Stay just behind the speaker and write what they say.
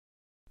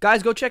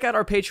Guys, go check out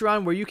our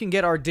Patreon where you can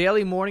get our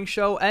daily morning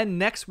show and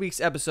next week's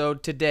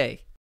episode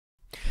today.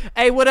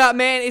 Hey, what up,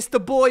 man? It's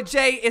the boy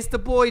Jay. It's the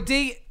boy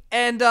D.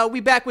 And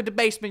we back with the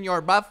Basement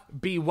Yard, buff.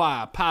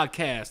 BY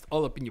podcast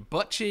all up in your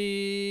butt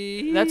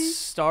cheeks. That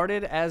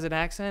started as an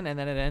accent and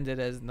then it ended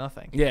as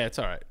nothing. Yeah, it's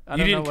all right. I You don't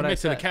know didn't what I commit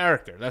to the said.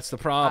 character. That's the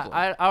problem.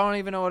 I don't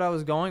even know what I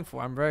was going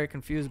for. I'm very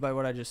confused by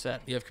what I just said.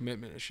 You have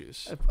commitment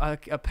issues.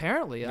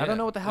 Apparently. I Yeah. don't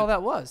know what the hell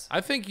that was.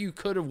 I think you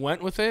could have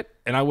went with it,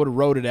 and I would have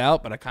wrote it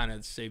out, but I kind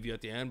of saved you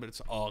at the end. But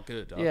it's all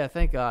good, dog. Yeah,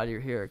 thank God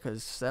you're here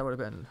because that would have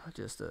been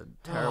just a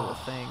terrible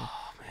thing.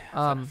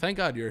 Thank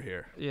God you're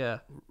here. Yeah.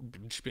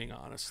 Just being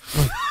honest.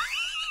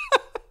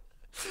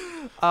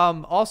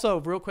 Also,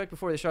 real quick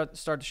before they start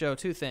the show,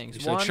 two things.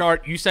 You said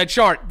chart. You said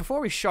chart. Before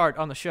we shart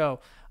on the show,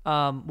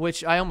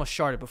 which I almost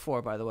sharted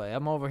before, by the way.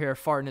 I'm over here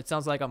farting. It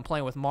sounds like I'm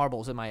playing with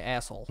marbles in my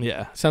asshole.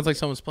 Yeah, sounds like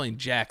someone's playing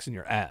jacks in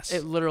your ass.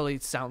 It literally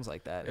sounds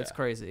like that. It's Yeah.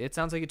 crazy. It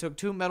sounds like you took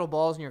two metal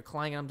balls and you're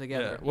clanging them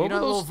together. Yeah. You What know were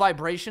that little those-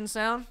 vibration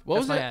sound? What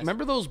That's was my that? ass.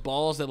 Remember those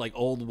balls that like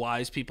old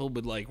wise people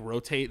would like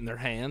rotate in their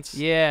hands?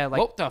 Yeah, like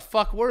What the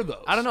fuck were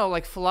those? I don't know.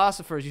 Like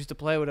philosophers used to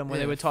play with them when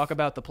Yeah. they would talk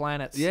about the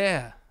planets.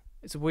 Yeah,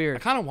 It's I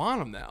weird. kind of want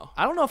them now.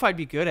 I don't know if I'd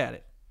be good at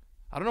it.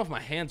 I don't know if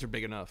my hands are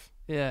big enough.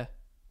 Yeah.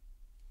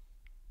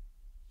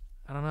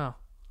 I don't know.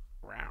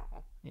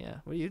 Wow. Yeah.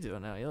 What are you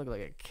doing now? You look like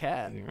a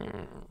cat.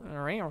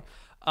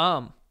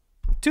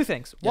 Two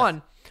things. Yes.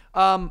 One,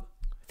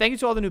 thank you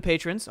to all the new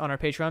patrons on our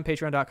Patreon,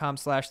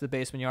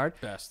 patreon.com/thebasementyard.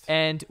 Best.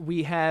 And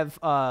we have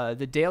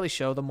the daily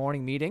show, the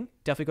morning meeting.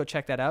 Definitely go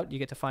check that out. You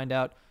get to find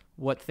out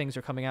what things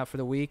are coming out for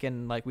the week,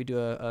 and like we do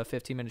a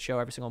 15-minute show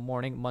every single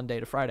morning, Monday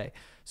to Friday.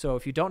 So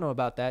if you don't know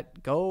about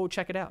that, go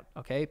check it out.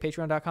 Okay,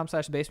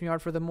 patreon.com/basementyard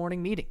for the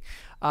morning meeting.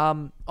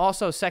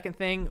 Also, second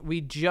thing,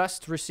 we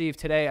just received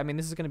today. I mean,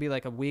 this is going to be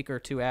like a week or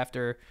two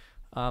after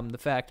the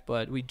fact,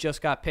 but we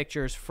just got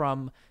pictures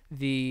from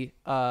the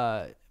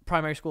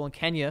primary school in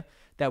Kenya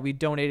that we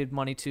donated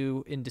money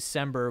to in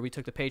December. We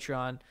took the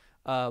Patreon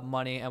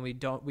money and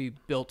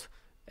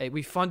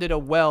we funded a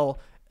well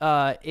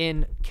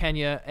in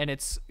Kenya, and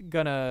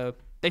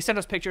they sent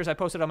us pictures. I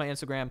posted on my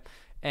Instagram,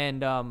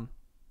 and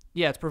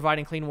yeah, it's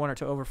providing clean water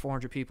to over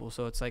 400 people.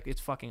 So it's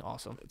fucking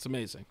awesome. It's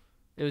amazing.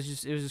 It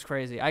was just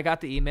crazy. I got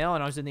the email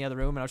and I was in the other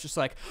room and I was just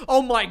like,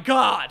 oh my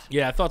God.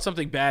 Yeah, I thought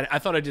something bad. I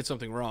thought I did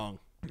something wrong.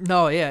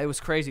 No, yeah, it was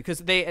crazy because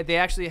they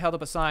actually held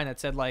up a sign that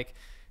said like,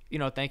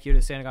 thank you to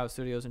Santagato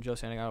Studios and Joe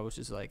Santagato, which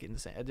is like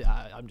insane.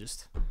 I'm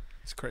just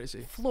It's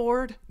crazy.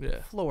 floored.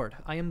 Yeah. Floored.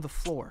 I am the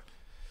floor.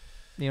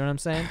 You know what I'm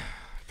saying?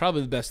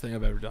 Probably the best thing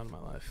I've ever done in my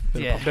life.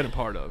 Been a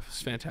part of.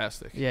 It's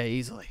fantastic. Yeah,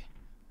 easily.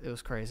 It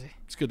was crazy.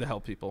 It's good to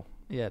help people.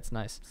 Yeah, it's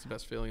nice. It's the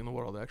best feeling in the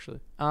world, actually.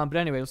 But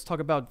anyway, let's talk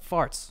about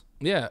farts.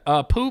 Yeah.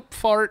 Poop,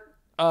 fart,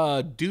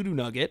 doo-doo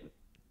nugget.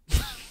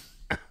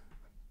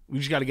 We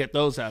just got to get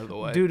those out of the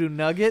way. Doo-doo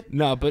nugget.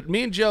 No, but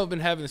me and Joe have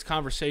been having this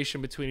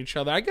conversation between each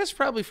other, I guess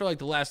probably for like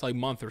the last like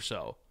month or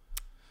so.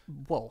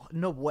 Whoa,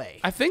 no way.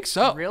 I think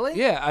so. Really?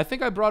 Yeah, I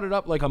think I brought it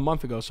up like a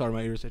month ago. Sorry,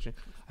 my ears itching.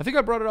 I think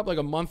I brought it up like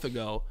a month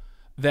ago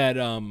that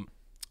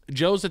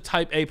Joe's a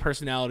type A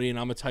personality and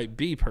I'm a type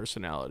B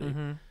personality.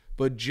 Mm-hmm.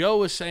 But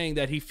Joe is saying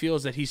that he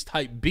feels that he's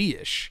type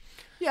B-ish.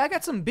 Yeah, I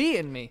got some B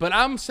in me. But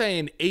I'm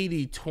saying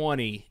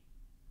 80-20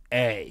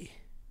 A.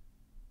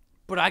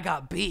 But I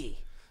got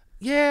B.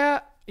 Yeah,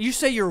 You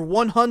say you're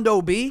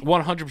 100 B?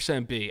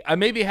 100% B. I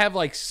maybe have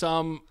like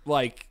some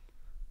like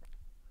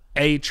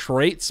A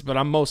traits, but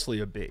I'm mostly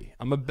a B.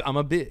 I'm a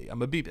B.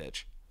 I'm a B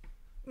bitch.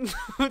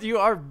 You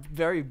are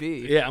very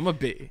B. Yeah, I'm a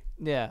B.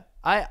 Yeah.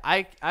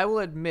 I will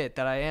admit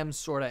that I am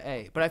sort of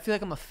A, but I feel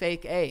like I'm a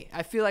fake A.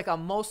 I feel like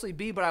I'm mostly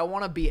B, but I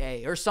want to be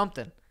A or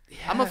something. Yeah.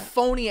 I'm a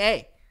phony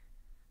A.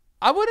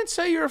 I wouldn't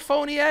say you're a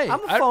phony A.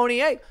 I'm a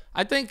phony A.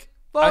 I think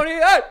Phony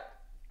A.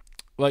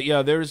 Like,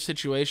 yeah, there was a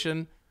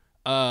situation,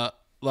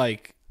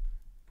 like,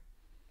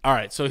 all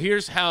right, so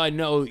here's how I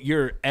know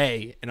you're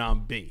A and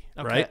I'm B,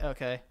 right?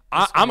 Okay.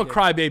 I'm a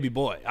crybaby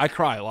boy. I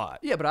cry a lot.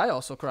 Yeah, but I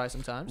also cry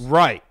sometimes.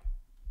 Right.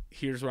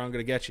 Here's where I'm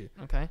going to get you.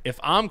 Okay. If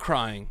I'm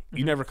crying,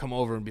 you never come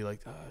over and be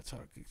like, it's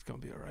going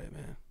to be all right,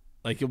 man.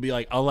 Like, you'll be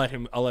like, I'll let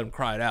him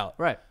cry it out.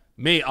 Right.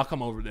 Me, I'll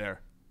come over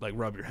there, like,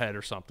 rub your head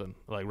or something,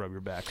 like, rub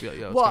your back. Be like,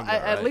 yo, it's Well, gonna be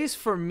all at right. least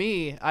for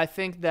me, I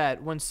think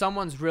that when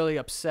someone's really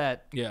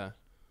upset, Yeah.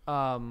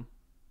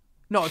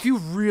 no, if you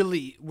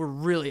really were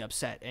really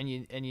upset and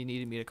you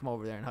needed me to come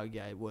over there and hug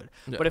you, I would.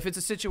 Yeah. But if it's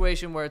a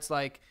situation where it's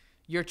like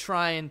you're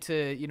trying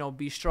to,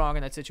 be strong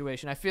in that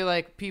situation, I feel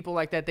like people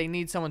like that, they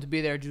need someone to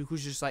be there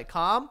who's just like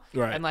calm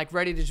Right. and like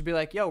ready to just be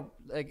like, yo,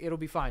 like it'll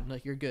be fine,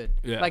 like you're good.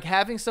 Yeah. Like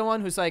having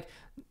someone who's like,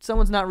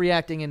 someone's not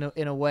reacting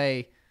in a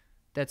way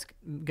that's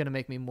gonna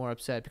make me more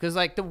upset, because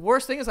like the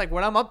worst thing is like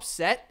when I'm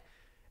upset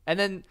and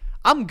then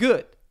I'm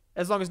good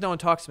as long as no one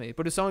talks to me.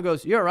 But if someone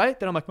goes, "You're all right,"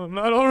 then I'm like, "I'm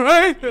not all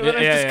right." And then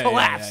I just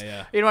collapse.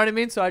 yeah. You know what I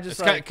mean? So I just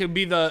It could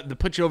be the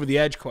put you over the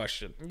edge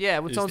question. yeah.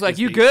 When is- someone's like, is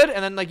 "You the- good?"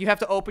 and then like you have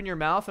to open your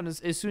mouth, and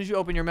as soon as you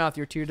open your mouth,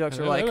 your tear ducts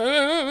are like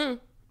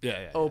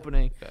yeah.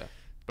 opening,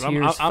 But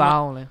tears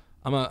falling.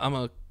 I'm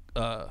a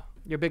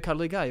You're a big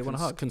cuddly guy. You want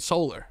to hug?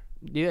 consoler.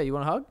 Yeah, you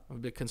want a hug? I'm a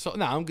bit consult.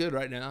 No, I'm good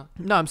right now.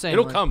 No, I'm saying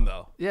It'll like- come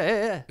though.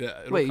 Yeah.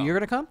 Yeah. It'll Wait, come. you're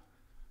gonna come?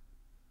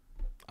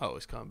 I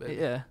always come, baby.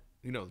 Yeah.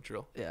 You know the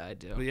drill. Yeah, I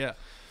do. But yeah.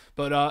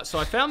 But so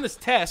I found this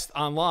test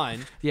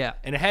online, Yeah.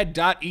 and it had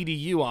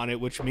 .edu on it,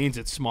 which means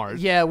it's smart.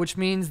 Yeah, which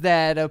means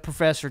that a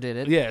professor did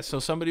it. Yeah, so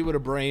somebody with a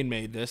brain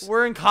made this.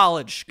 We're in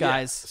college, Yeah,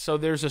 guys. so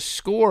there's a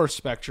score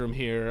spectrum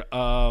here.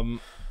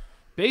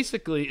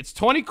 Basically, it's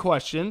 20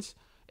 questions,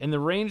 and the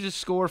range is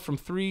score from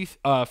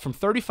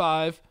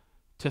 35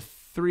 to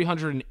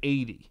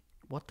 380.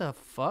 What the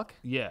fuck?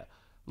 Yeah,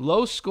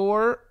 low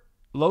scores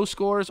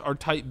are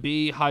type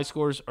B, high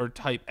scores are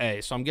type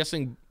A. So I'm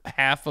guessing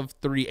half of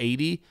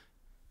 380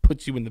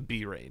 puts you in the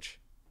B range,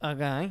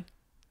 Okay.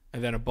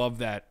 and then above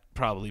that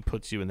probably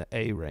puts you in the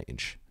A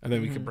range. And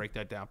then we can break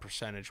that down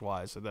percentage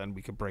wise, and then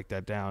we could break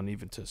that down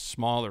even to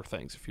smaller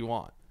things if you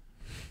want.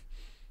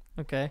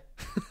 Okay.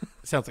 It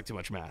sounds like too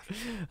much math.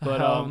 But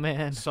Oh,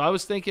 man. So I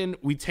was thinking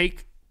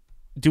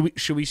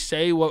should we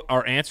say what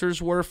our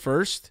answers were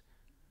first?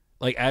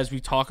 Like as we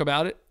talk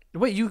about it?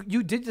 Wait,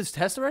 you did this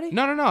test already?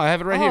 No, I have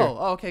it right here.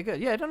 Oh, okay,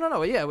 good. Yeah,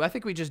 no. Yeah, I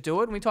think we just do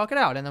it and we talk it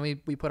out, and then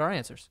we put our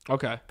answers.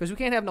 Okay. Because we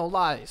can't have no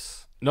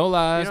lies. No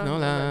lies, You know, no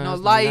lies. No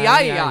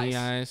lies.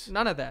 lies.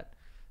 None of that.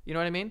 You know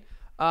what I mean?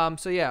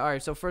 So yeah, all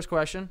right. So first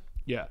question.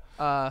 Yeah.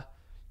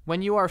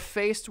 When you are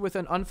faced with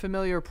an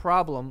unfamiliar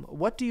problem,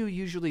 what do you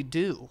usually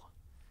do?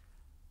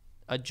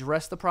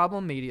 Address the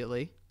problem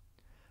immediately,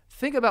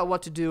 think about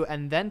what to do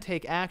and then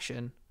take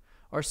action,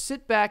 or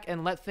sit back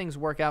and let things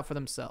work out for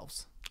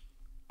themselves?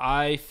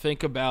 I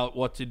think about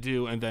what to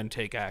do and then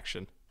take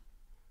action.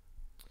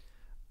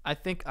 I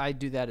think I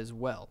do that as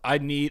well. I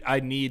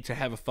need to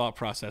have a thought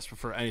process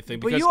before anything.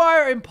 But Because you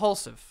are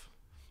impulsive.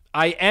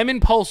 I am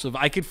impulsive.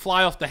 I could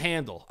fly off the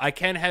handle. I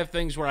can have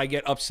things where I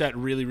get upset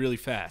really, really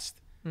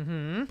fast.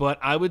 Mm-hmm. But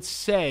I would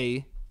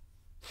say,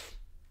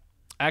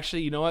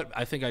 actually, you know what?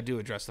 I think I do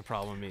address the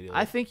problem immediately.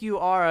 I think you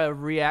are a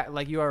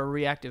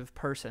reactive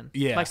person.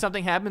 Yeah. Like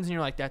something happens and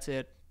you're like, that's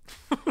it.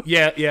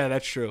 Yeah,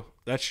 that's true.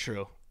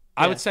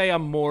 I Yeah. would say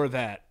I'm more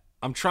that.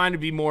 I'm trying to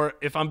be more.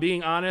 If I'm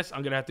being honest,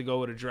 I'm gonna have to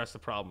go and address the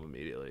problem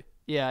immediately.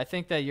 Yeah, I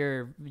think that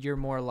you're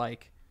more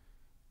like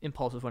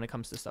impulsive when it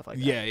comes to stuff like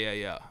that.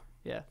 Yeah.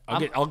 Yeah.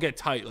 I'll get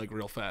tight like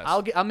real fast.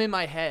 I'm in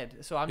my head,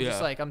 so I'm just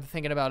Yeah. like I'm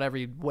thinking about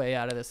every way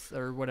out of this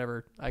or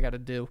whatever I got to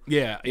do.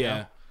 Yeah.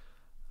 know?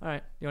 All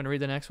right, you want to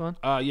read the next one?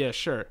 Yeah,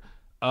 sure.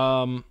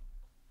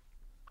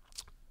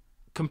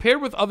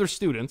 Compared with other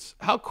students,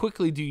 how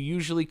quickly do you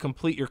usually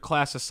complete your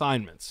class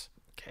assignments?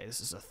 Okay, this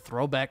is a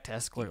throwback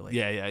test, clearly.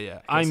 Yeah.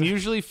 I'm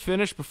usually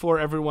finished before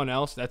everyone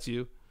else. That's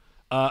you.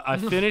 I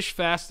finish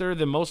faster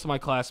than most of my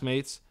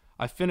classmates.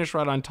 I finish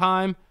right on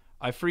time.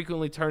 I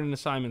frequently turn in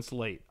assignments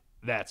late.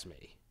 That's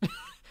me.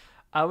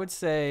 I would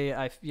say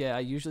I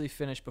usually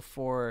finish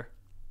before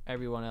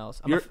everyone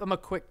else. I'm a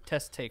quick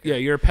test taker. Yeah,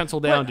 you're a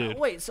pencil down dude.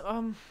 Wait,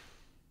 so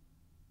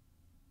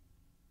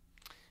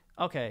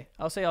okay,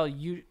 I'll say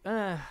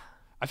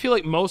I feel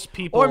like most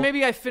people. or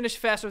maybe I finish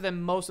faster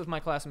than most of my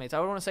classmates. I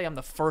would want to say I'm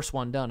the first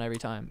one done every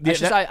time. Yeah, It's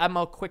just I'm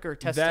a quicker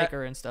test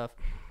taker and stuff.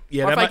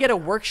 Yeah, Or if that I might- get a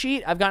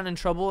worksheet, I've gotten in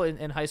trouble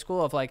in high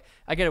school of like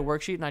I get a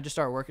worksheet and I just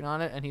start working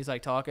on it and he's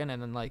like talking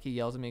and then like he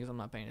yells at me because I'm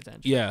not paying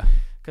attention. Yeah.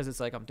 Because it's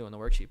like I'm doing the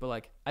worksheet. But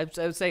like I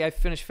would say I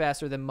finish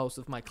faster than most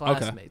of my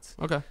classmates.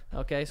 Okay.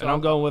 Okay, so And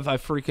I'm going with I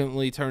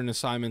frequently turn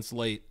assignments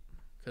late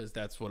because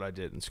that's what I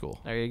did in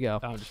school. there you go.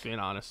 I'm just being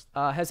honest.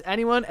 Has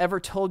anyone ever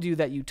told you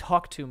that you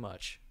talk too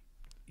much?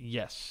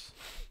 Yes.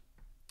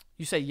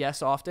 You say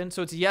yes often.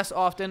 So it's yes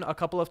often, a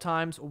couple of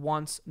times,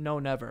 once, no,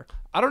 never.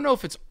 I don't know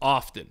if it's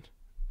often.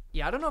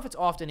 Yeah, I don't know if it's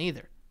often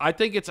either. I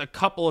think it's a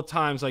couple of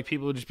times like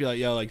people would just be like,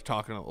 yo, like you're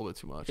talking a little bit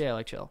too much. Yeah,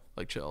 like chill.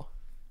 Like chill.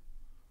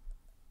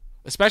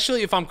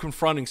 Especially if I'm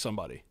confronting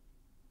somebody.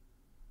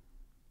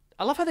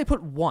 I love how they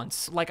put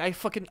once. Like I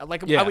fucking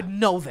like Yeah. I would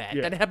know that.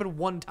 Yeah. That it happened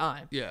one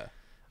time. Yeah.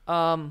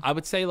 I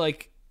would say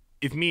like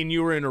if me and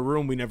you were in a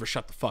room, we never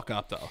shut the fuck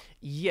up though.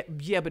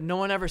 Yeah, but no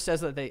one ever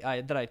says that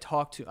that I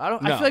talk to. I No.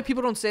 feel like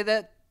people don't say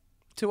that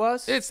to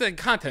us. It's the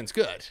content's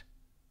good.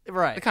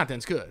 Right. The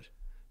content's good.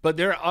 But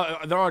there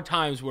are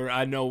times where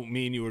I know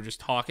me and you are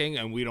just talking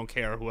and we don't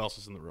care who else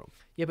is in the room.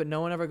 Yeah, but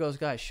no one ever goes,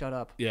 guys, shut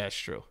up. Yeah, it's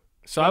true.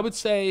 So I would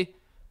say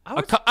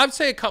I'd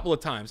say a couple of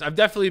times. I've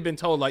definitely been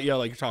told like, yo,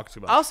 like you're talking too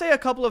much. I'll say a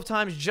couple of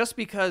times just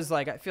because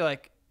like I feel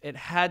like it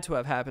had to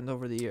have happened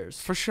over the years.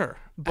 For sure.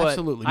 But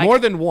Absolutely. I- More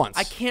than once.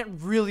 I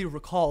can't really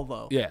recall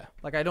though. Yeah.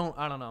 Like I don't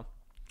know.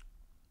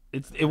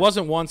 It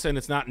wasn't once and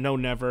it's not no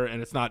never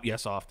and it's not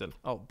yes often.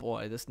 Oh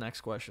boy, this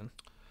next question.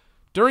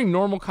 During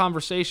normal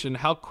conversation,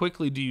 how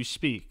quickly do you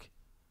speak?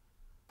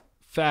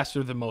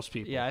 Faster than most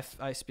people. Yeah,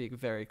 I speak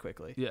very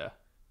quickly. Yeah.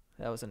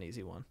 That was an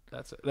easy one.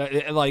 That's it.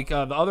 The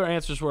other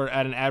answers were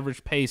at an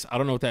average pace. I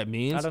don't know what that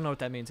means. I don't know what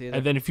that means either.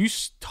 And then if you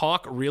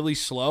talk really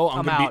slow,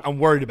 I'm out. I'm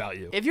worried about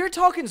you. If you're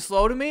talking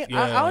slow to me, I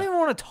Yeah. don't even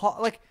want to talk.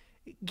 Like,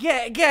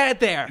 get it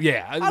there.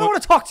 Yeah, I don't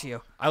want to talk to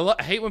you. I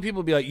hate when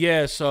people be like,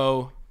 yeah,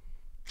 so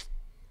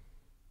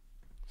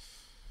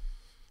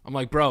I'm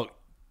like, bro,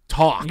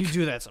 talk. You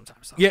do that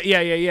sometimes. Though.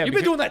 Yeah. You've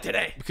been doing that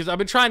today. Because I've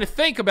been trying to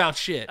think about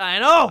shit. I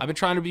know. I've been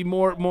trying to be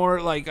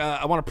more like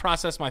I want to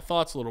process my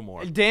thoughts a little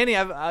more. Danny,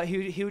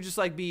 he would just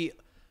like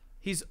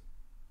he's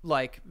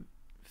like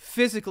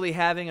physically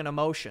having an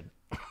emotion,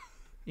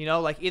 you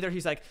know, like either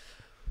he's like,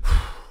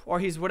 or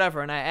he's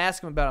whatever, and I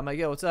ask him about it. I'm like,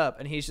 yo, what's up?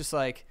 And he's just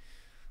like,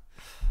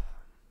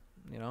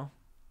 you know,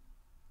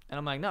 and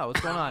I'm like, no,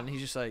 what's going on? And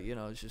he's just like, you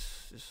know, it's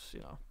just you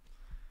know.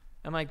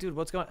 I'm like, dude,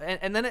 what's going on?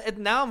 And then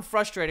now I'm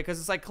frustrated because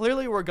it's like,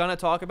 clearly we're going to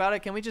talk about it.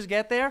 Can we just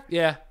get there?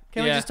 Yeah.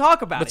 Can we just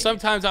talk about it? But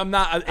sometimes I'm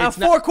not. It's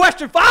a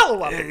 4-question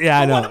follow-up.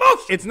 Yeah, I know.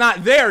 It's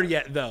not there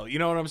yet, though. You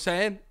know what I'm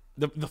saying?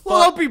 Well,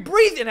 don't be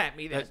breathing at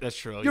me then. That's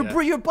true.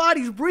 Your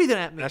body's breathing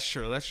at me. That's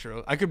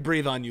true. I could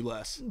breathe on you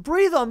less.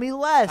 Breathe on me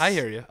less. I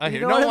hear you.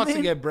 You know no what one wants I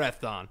mean? to get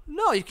breathed on.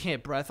 No, you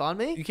can't breath on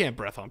me. You can't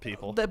breath on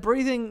people. That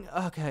breathing,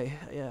 okay,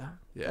 yeah.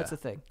 That's the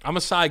thing. I'm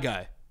a sigh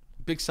guy.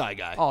 Big sigh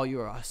guy. Oh,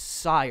 you're a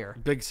sire.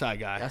 Big sigh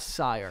guy. A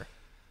sire.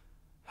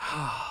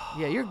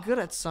 Yeah, you're good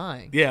at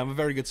sighing. Yeah, I'm a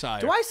very good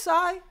sigher. Do I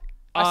sigh?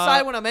 I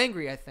sigh when I'm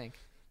angry, I think.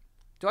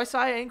 Do I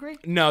sigh angry?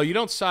 No, you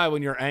don't sigh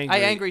when you're angry. I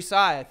angry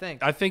sigh, I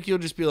think. I think you'll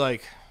just be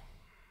like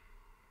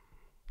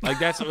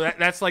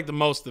that's like the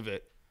most of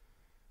it.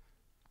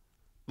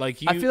 Like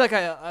I feel like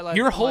I like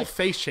your whole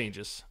face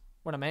changes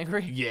when I'm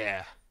angry.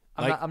 Yeah.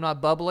 I'm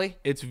not bubbly.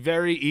 It's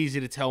very easy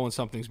to tell when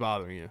something's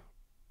bothering you.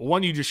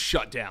 One, you just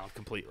shut down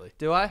completely.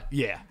 Do I?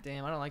 Yeah.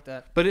 Damn, I don't like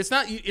that. But it's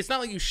not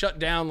like you shut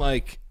down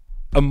like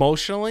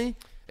emotionally.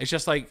 It's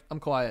just like I'm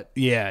quiet.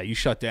 Yeah, you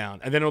shut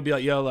down. And then it'll be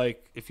like, yo,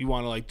 like if you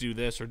want to like do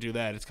this or do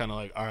that, it's kind of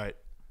like, all right.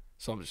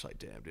 So I'm just like,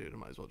 damn, dude, I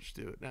might as well just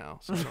do it now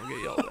so I don't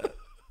get yelled at.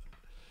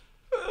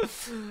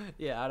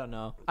 Yeah, I don't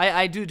know.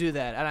 I do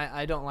that, and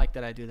I don't like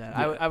that I do that.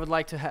 Yeah. I would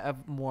like to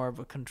have more of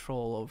a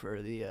control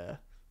over the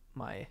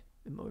my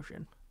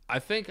emotion. I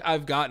think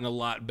I've gotten a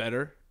lot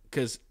better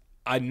because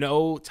I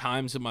know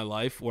times in my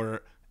life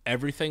where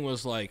everything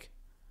was like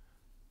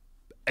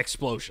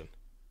explosion.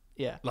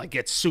 Yeah. Like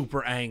get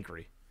super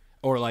angry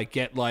or like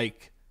get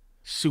like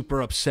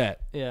super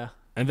upset. Yeah.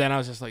 And then I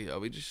was just like, yo,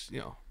 we just,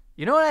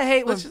 You know what I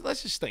hate? Let's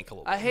just think a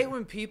little bit. I hate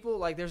when people,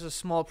 like, there's a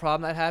small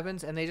problem that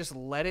happens, and they just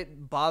let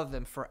it bother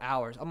them for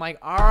hours. I'm like,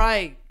 all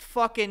right,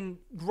 fucking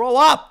grow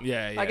up.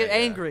 Yeah. I get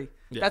angry.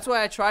 Yeah. That's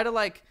why I try to,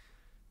 like,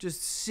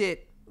 just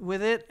sit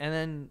with it, and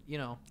then,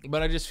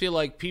 But I just feel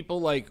like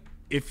people, like,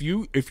 if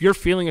you're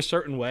feeling a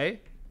certain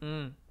way,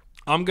 I'm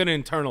going to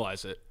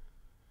internalize it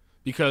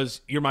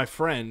because you're my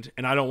friend,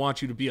 and I don't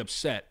want you to be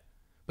upset.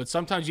 But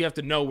sometimes you have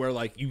to know where,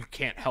 like, you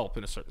can't help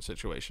in a certain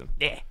situation.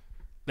 Yeah.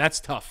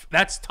 That's tough.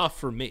 That's tough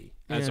for me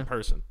as a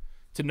person.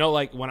 To know,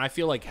 like, when I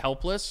feel, like,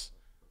 helpless,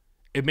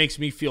 it makes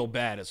me feel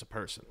bad as a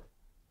person.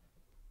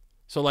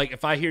 So, like,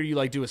 if I hear you,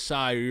 like, do a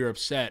sigh or you're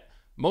upset,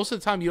 most of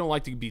the time you don't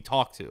like to be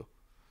talked to.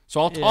 So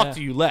I'll talk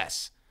to you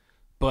less.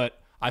 But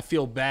I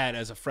feel bad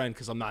as a friend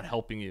because I'm not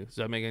helping you. Does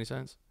that make any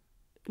sense?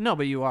 No,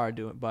 but you are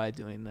doing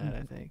that,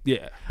 I think.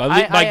 Yeah.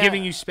 By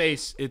giving you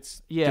space,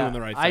 it's doing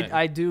the right thing.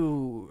 I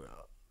do...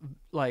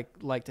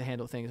 like to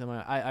handle things.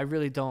 I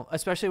really don't,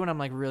 especially when I'm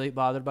like really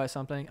bothered by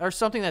something or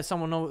something that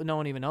no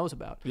one even knows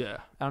about. Yeah,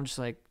 I'm just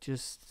like,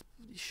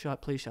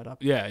 please shut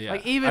up. Yeah.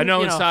 Like even I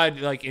know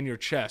inside, like in your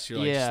chest, you're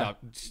like, stop,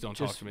 just don't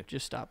talk to me.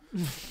 Just stop.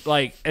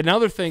 Like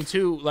another thing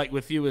too, like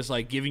with you is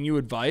like giving you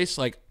advice.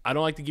 Like I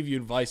don't like to give you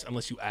advice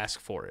unless you ask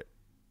for it.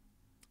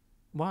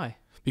 Why?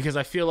 Because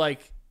I feel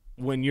like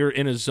when you're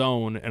in a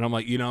zone and I'm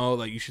like,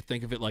 like you should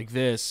think of it like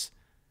this,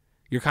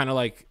 you're kind of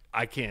like,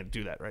 I can't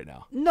do that right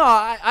now. No,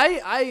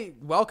 I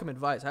welcome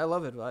advice. I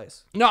love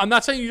advice. No, I'm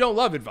not saying you don't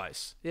love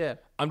advice. Yeah.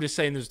 I'm just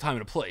saying there's a time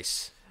and a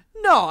place.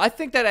 No, I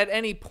think that at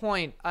any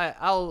point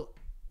I'll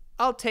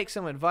take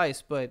some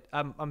advice, but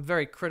I'm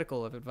very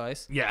critical of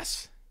advice.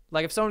 Yes.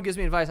 Like if someone gives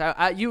me advice,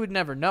 you would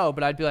never know,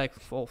 but I'd be like,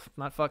 well,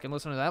 not fucking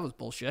listening to that was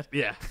bullshit.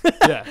 Yeah.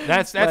 Yeah.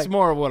 That's like,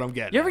 more of what I'm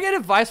getting. You ever get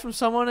advice from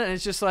someone and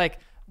it's just like,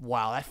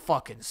 wow, that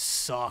fucking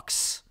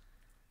sucks.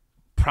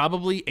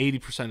 Probably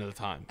 80% of the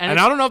time. And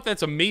I don't know if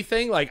that's a me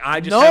thing. Like I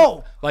just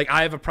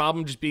I have a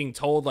problem just being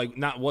told like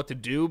not what to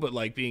do, but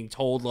like being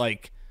told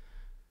like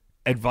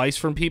advice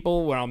from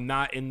people when I'm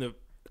not in the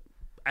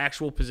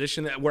actual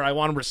position where I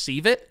want to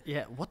receive it.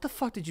 Yeah. What the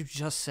fuck did you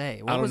just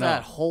say? What was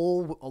that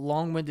whole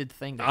long-winded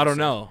thing? I don't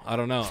know.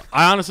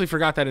 I honestly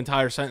forgot that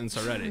entire sentence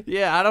already.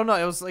 Yeah, I don't know.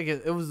 It was like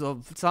it was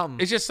something.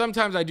 It's just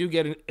sometimes I do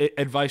get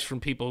advice from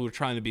people who are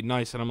trying to be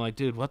nice, and I'm like,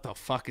 dude, what the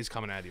fuck is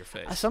coming out of your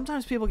face?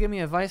 Sometimes people give me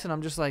advice, and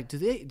I'm just like, do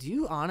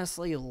you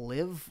honestly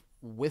live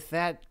with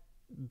that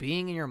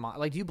being in your mind?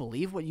 Like, do you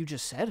believe what you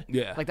just said?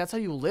 Yeah. Like that's how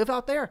you live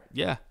out there?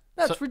 Yeah.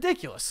 That's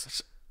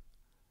ridiculous.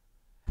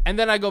 And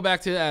then I go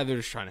back to they're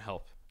just trying to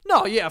help.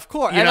 No, yeah, of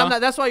course. And I'm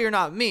not, that's why you're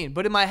not mean.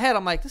 But in my head,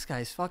 I'm like, this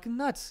guy's fucking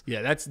nuts.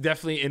 Yeah, that's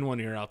definitely in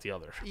one ear, out the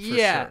other.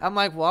 Yeah, sure. I'm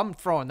like, well, I'm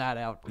throwing that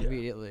out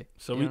immediately.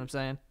 So you know what I'm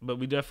saying? But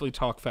we definitely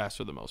talk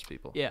faster than most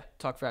people. Yeah,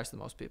 talk faster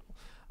than most people.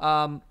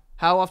 How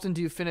often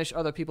do you finish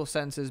other people's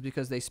sentences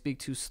because they speak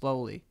too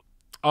slowly?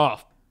 Oh,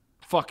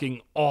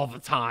 fucking all the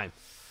time.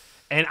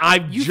 And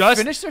you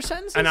finish their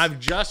sentences? And I've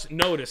just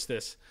noticed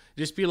this.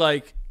 Just be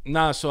like,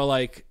 nah, so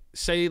like,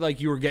 say like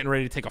you were getting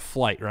ready to take a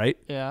flight, right?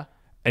 Yeah.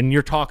 And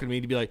you're talking to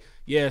me to be like,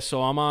 yeah,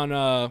 so I'm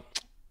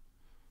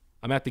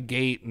at the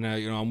gate and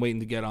I'm waiting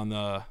to get on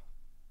the,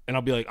 and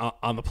I'll be like,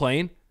 on the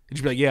plane? And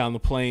you'd be like, yeah, on the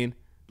plane.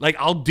 Like,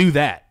 I'll do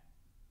that.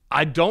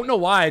 I don't know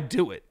why I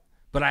do it,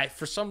 but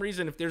for some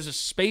reason, if there's a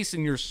space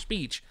in your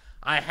speech,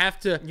 I have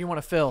to. You want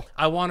to fill.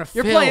 I want to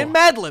fill. You're playing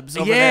Mad Libs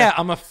over yeah, there.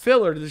 I'm a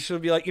filler. This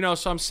should be like,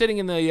 so I'm sitting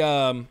in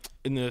the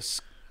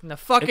In the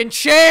fucking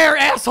chair,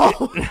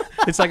 asshole.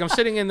 it's like I'm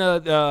sitting in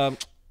the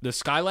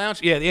Sky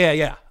Lounge.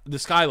 Yeah, the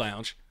Sky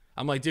Lounge.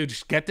 I'm like, dude,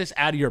 just get this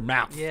out of your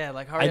mouth. Yeah,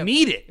 like hurry up. I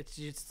need it. It's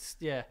just,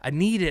 yeah. I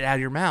need it out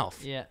of your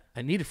mouth. Yeah.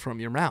 I need it from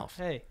your mouth.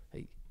 Hey.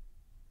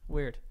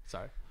 Weird.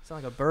 Sorry.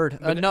 Sound like a bird.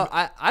 No,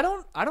 I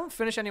don't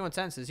finish anyone's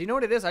sentences. You know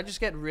what it is? I just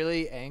get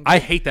really angry. I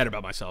hate that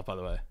about myself, by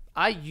the way.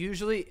 I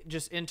usually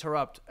just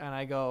interrupt and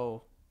I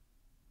go,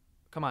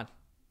 come on.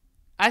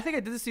 I think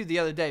I did this to you the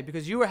other day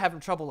because you were having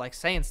trouble like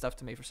saying stuff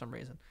to me for some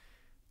reason.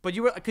 But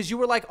you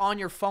were like on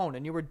your phone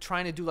and you were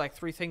trying to do like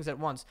 3 things at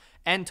once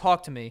and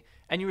talk to me.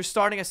 And you were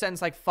starting a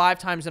sentence like 5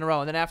 times in a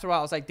row. And then after a while,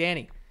 I was like,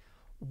 Danny,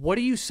 what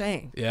are you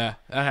saying? Yeah,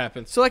 that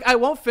happens. So like, I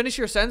won't finish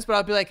your sentence, but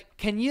I'll be like,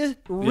 can you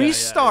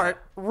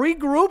restart,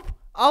 regroup?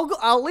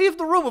 I'll leave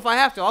the room if I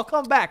have to. I'll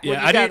come back.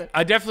 Yeah,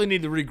 I definitely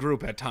need to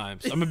regroup at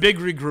times. I'm a big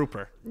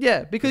regrouper.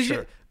 Yeah, because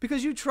sure.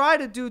 you try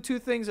to do 2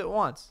 things at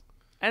once.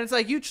 And it's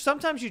like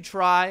sometimes you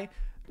try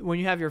when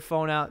you have your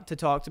phone out to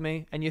talk to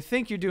me and you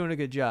think you're doing a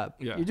good job.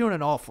 Yeah. You're doing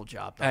an awful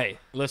job. Though. Hey,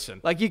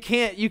 listen. Like you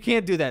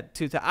can't do that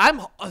 2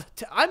 times.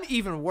 I'm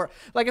even worse.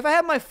 Like if I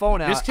have my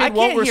phone out, This kid I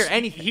can't hear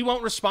anything. He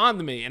won't respond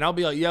to me, and I'll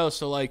be like, yo,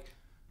 so like,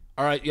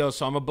 all right, yo,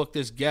 so I'm gonna book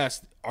this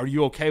guest. Are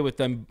you okay with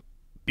them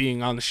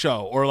being on the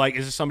show, or like,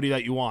 is this somebody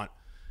that you want?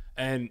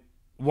 And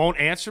won't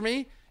answer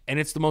me, and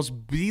it's the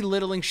most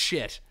belittling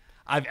shit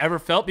I've ever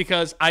felt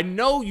because I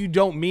know you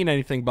don't mean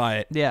anything by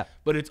it. Yeah.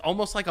 But it's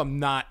almost like I'm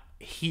not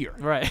here.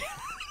 Right.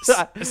 So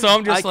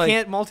I'm just I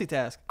can't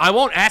multitask. I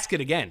won't ask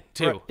it again,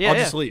 too. Right. Yeah, I'll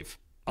just leave.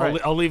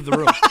 Right. I'll leave the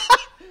room.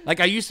 Like,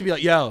 I used to be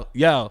like, yo.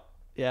 Yeah.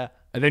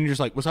 And then you're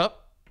just like, what's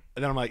up?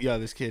 And then I'm like, yo,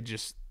 this kid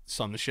just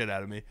summed the shit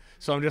out of me.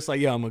 So I'm just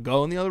like, yo, I'm going to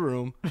go in the other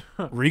room,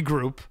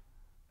 regroup,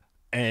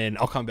 and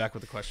I'll come back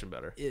with the question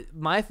better.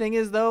 My thing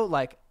is, though,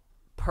 like,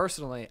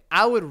 personally,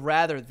 I would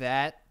rather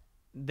that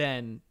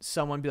than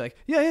someone be like,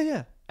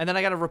 yeah. And then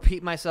I got to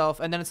repeat myself.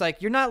 And then it's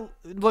like, you're not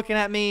looking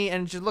at me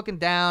and just looking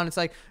down. It's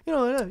like,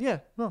 yeah.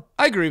 No.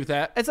 I agree with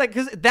that. It's like,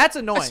 because that's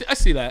annoying. I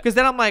see that. Because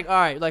then I'm like, all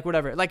right, like,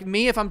 whatever. Like,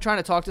 me, if I'm trying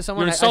to talk to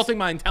someone. You're insulting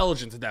my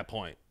intelligence at that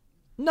point.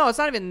 No, it's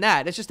not even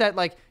that. It's just that,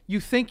 like,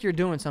 you think you're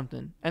doing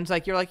something. And it's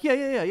like, you're like, yeah.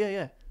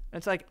 And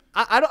it's like,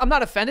 I'm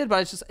not offended,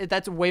 but it's just,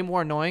 that's way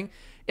more annoying.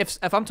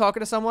 If I'm talking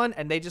to someone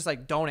and they just,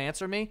 like, don't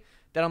answer me,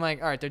 then I'm like,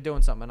 all right, they're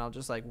doing something. And I'll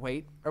just, like,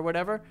 wait or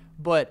whatever.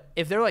 But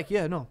if they're like,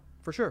 yeah, no,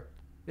 for sure.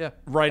 Yeah.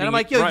 And I'm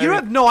like, yo, you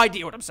have no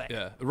idea what I'm saying.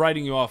 Yeah.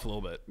 Writing you off a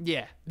little bit.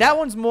 Yeah. That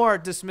one's more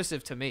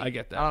dismissive to me. I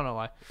get that. I don't know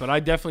why. But I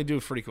definitely do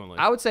frequently.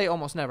 I would say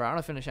almost never. I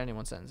don't finish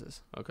anyone's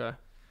sentences. Okay.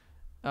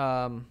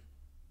 All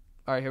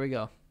right, here we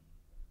go.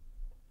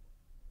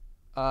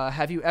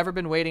 Have you ever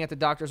been waiting at the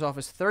doctor's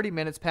office 30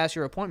 minutes past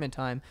your appointment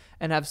time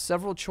and have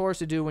several chores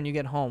to do when you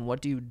get home?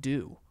 What do you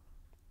do?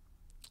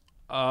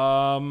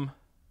 Oh,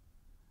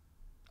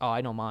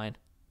 I know mine.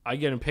 I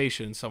get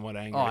impatient and somewhat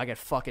angry. Oh, I get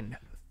fucking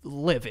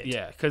livid.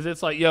 Yeah, because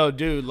it's like, yo,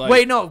 dude, like.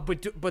 Wait, no,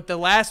 but the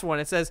last one,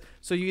 it says,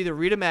 so you either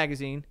read a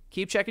magazine,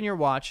 keep checking your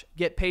watch,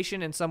 get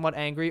patient and somewhat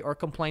angry, or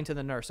complain to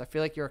the nurse. I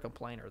feel like you're a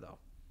complainer, though.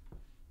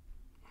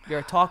 You're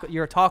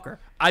a talker.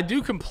 I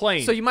do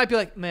complain. So you might be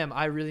like, ma'am,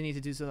 I really need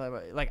to do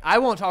something. Like, I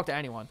won't talk to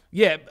anyone.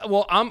 Yeah,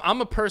 well,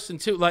 I'm a person,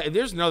 too. Like,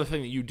 there's another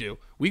thing that you do.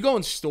 We go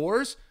in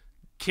stores,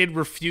 kid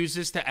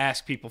refuses to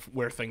ask people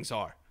where things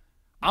are.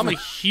 I'm a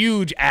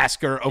huge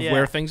asker of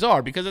where things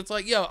are because it's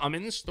like, yo, I'm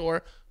in the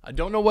store. I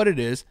don't know what it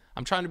is.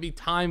 I'm trying to be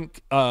time,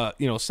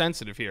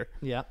 sensitive here.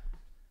 Yeah.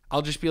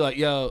 I'll just be like,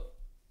 yo,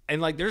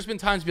 and like, there's been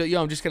times be like,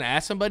 yo, I'm just gonna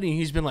ask somebody, and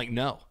he's been like,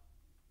 no.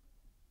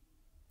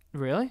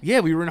 Really? Yeah,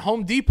 we were in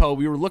Home Depot.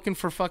 We were looking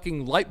for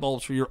fucking light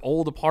bulbs for your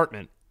old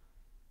apartment.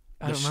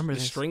 I don't remember the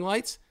this. string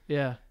lights.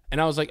 Yeah. And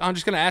I was like, I'm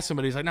just gonna ask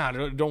somebody. He's like, nah,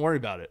 don't worry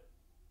about it.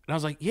 And I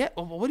was like, yeah,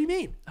 well, what do you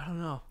mean? I don't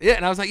know. Yeah,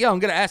 and I was like, yeah, I'm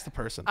gonna ask the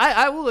person.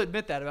 I will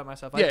admit that about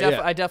myself.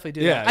 I definitely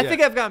do that. I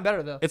think I've gotten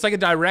better though. It's like a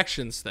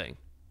directions thing.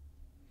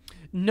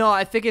 No,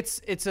 I think it's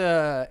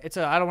a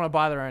I don't want to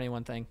bother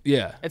anyone thing.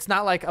 Yeah. It's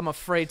not like I'm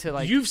afraid to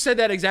like. You've said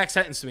that exact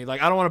sentence to me.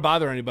 Like, I don't want to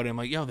bother anybody. I'm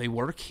like, yo, they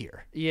work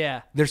here.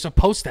 Yeah. They're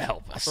supposed to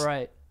help us.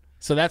 Right.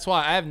 So that's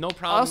why I have no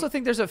problem. I also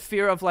think there's a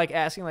fear of like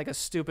asking like a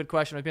stupid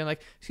question, like being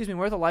like, "Excuse me,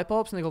 where are the light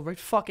bulbs?" And they go, "Right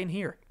fucking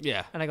here."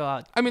 Yeah. And I go,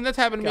 oh, I mean, that's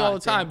happened to me all the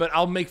God damn. time, but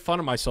I'll make fun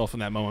of myself in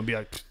that moment and be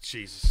like,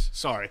 Jesus,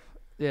 sorry.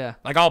 yeah.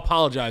 Like, I'll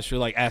apologize for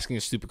like asking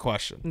a stupid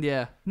question.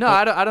 Yeah. No,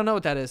 I don't know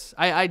what that is.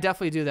 I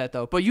definitely do that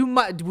though. But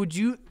would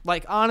you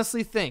like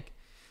honestly think?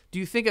 Do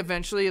you think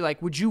eventually,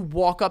 like, would you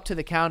walk up to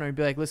the counter and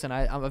be like, "Listen,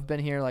 I've been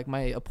here, like, my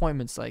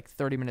appointment's like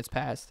 30 minutes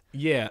past."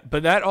 Yeah,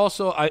 but that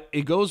also,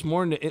 it goes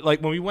more into it,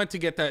 like when we went to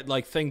get that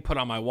like thing put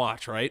on my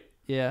watch, right?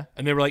 Yeah.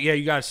 And they were like, yeah,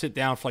 you got to sit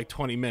down for like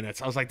 20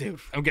 minutes. I was like, dude,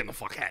 I'm getting the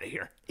fuck out of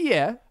here.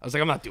 Yeah. I was like,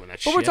 I'm not doing that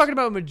But shit. we're talking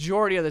about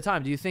majority of the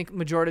time. Do you think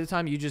majority of the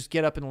time you just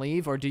get up and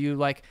leave, or do you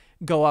like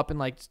go up and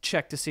like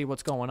check to see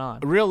what's going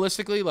on?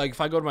 Realistically, like if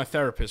I go to my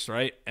therapist,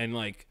 right, and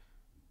like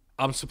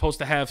I'm supposed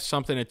to have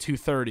something at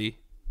 2:30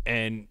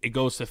 and it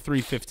goes to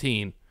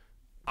 3:15,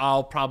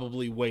 I'll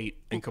probably wait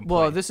and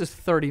complain. Well, this is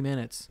 30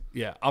 minutes.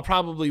 Yeah, I'll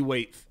probably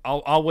wait.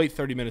 I'll wait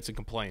 30 minutes and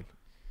complain.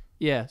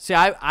 Yeah. See,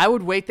 I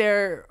would wait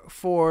there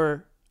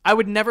for. I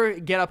would never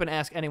get up and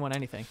ask anyone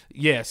anything.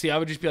 Yeah. See, I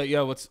would just be like,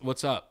 yo,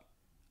 what's up?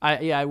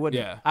 I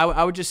wouldn't. Yeah.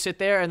 I would just sit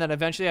there, and then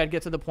eventually I'd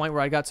get to the point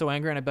where I got so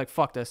angry, and I'd be like,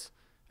 "Fuck this,"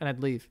 and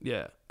I'd leave.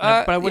 Yeah.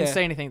 But I wouldn't yeah.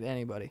 say anything to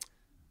anybody.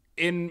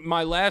 In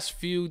my last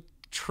few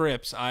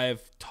trips,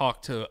 I've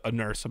talked to a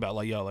nurse about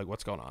like, yo, like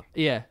what's going on?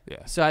 Yeah.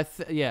 Yeah. So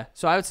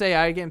So I would say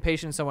I get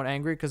impatient and somewhat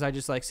angry because I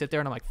just like sit there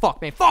and I'm like,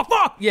 "Fuck, man,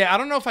 fuck." Yeah, I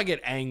don't know if I get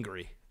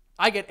angry.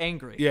 I get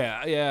angry.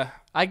 Yeah.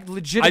 I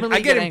legitimately I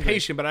get angry.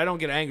 impatient, but I don't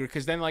get angry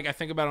because then like I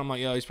think about it, I'm like,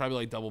 yo, he's probably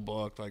like double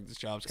booked. Like this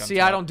job's kind of See,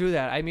 I don't do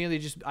that. I immediately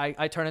just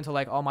I turn into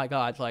like, oh my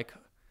god, like,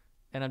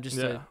 and I'm just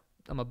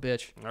I'm a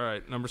bitch. All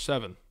right, number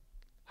 7.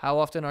 How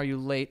often are you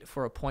late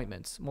for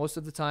appointments? Most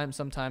of the time,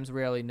 sometimes,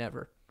 rarely,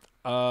 never.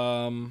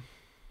 I'm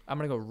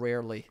gonna go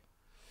rarely.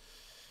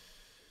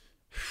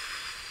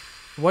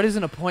 What is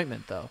an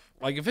appointment though?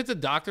 Like if it's a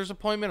doctor's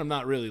appointment, I'm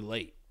not really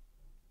late.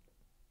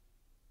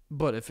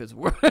 But if it's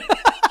work,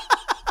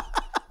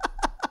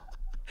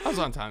 I was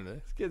on time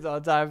today. kids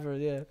all the time for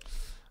I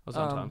was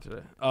on time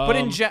today. But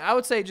I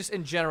would say just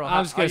in general,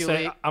 I'm just gonna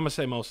say late? I'm gonna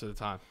say most of the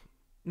time.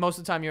 Most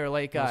of the time you're a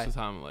late guy. Most of the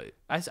time I'm late.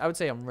 I would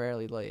say I'm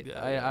rarely late.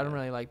 Yeah, I don't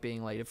really like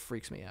being late. It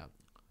freaks me out.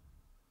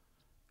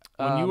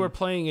 When you are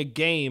playing a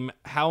game,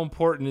 how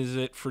important is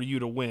it for you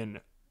to win?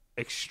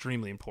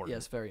 Extremely important.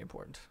 Yes, very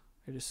important.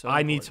 It is so.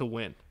 I important. need to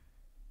win.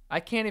 I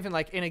can't even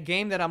like in a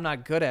game that I'm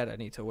not good at. I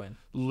need to win.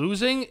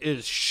 Losing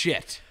is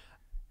shit.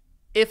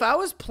 If I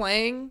was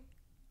playing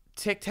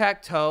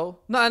tic-tac-toe,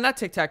 no, not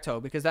tic-tac-toe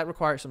because that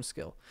requires some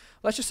skill.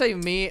 Let's just say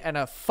me and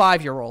a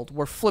 5-year-old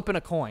were flipping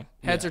a coin,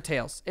 heads or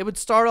tails. It would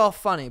start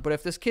off funny, but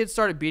if this kid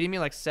started beating me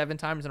like 7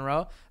 times in a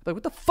row, I'd be like,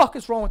 what the fuck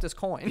is wrong with this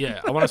coin?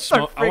 Yeah, I want to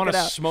smoke. I want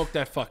to smoke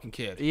that fucking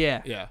kid.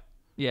 Yeah. Yeah.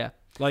 Yeah.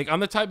 Like I'm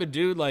the type of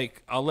dude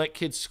like I'll let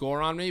kids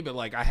score on me, but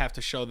like I have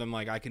to show them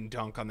like I can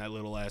dunk on that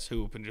little ass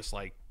hoop and just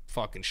like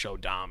fucking show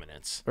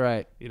dominance.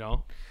 Right. You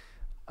know?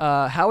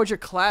 How would your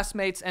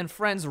classmates and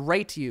friends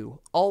rate you?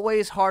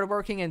 Always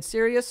hardworking and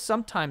serious,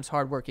 sometimes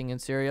hardworking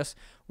and serious,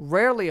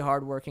 rarely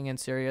hardworking and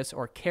serious,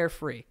 or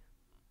carefree?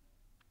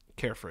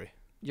 Carefree.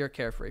 You're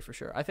carefree for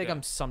sure. I think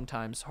I'm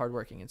sometimes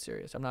hardworking and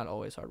serious. I'm not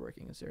always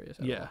hardworking and serious.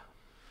 Yeah.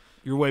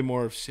 You're way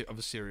more of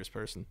a serious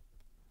person.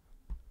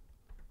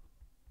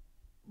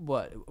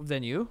 What,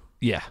 than you?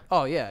 Yeah.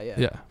 Oh, yeah.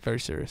 Yeah, very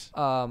serious.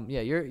 Yeah,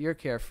 you're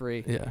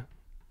carefree. Yeah.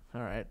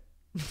 All right.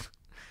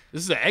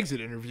 This is an exit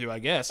interview, I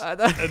guess. At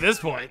this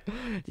point.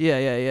 Yeah,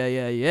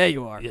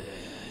 you are. Yeah.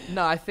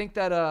 No, I think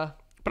that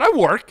But I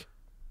work.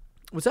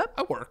 what's up?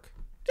 I work.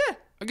 Yeah.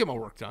 I get my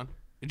work done.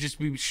 It just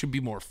should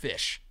be more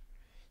fish.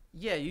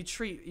 Yeah, you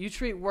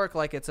treat work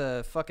like it's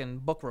a fucking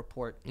book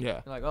report.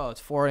 Yeah. You're like, oh, it's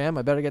 4 a.m.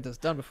 I better get this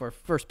done before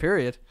first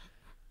period.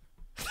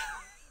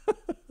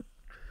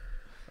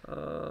 Come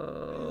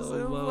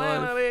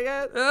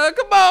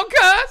on,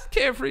 cuz.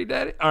 Carefree,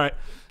 daddy. All right.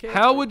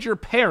 How would your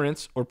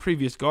parents or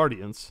previous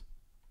guardians,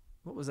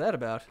 What was that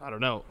about? I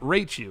don't know,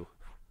 rate you?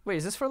 Wait,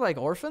 is this for like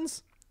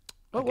orphans?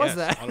 What I was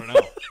guess. that? I don't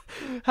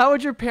know. How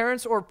would your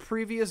parents or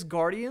previous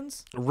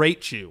guardians?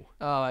 Rate you.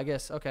 Oh, I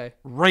guess. Okay.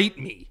 Rate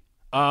me.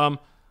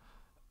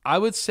 I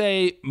would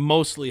say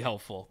mostly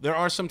helpful. There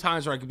are some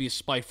times where I could be a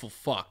spiteful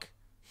fuck.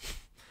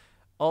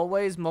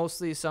 Always,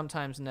 mostly,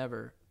 sometimes,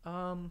 never.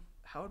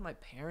 How would my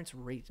parents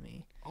rate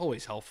me?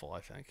 Always helpful,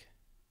 I think.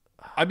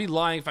 I'd be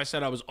lying if I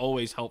said I was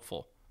always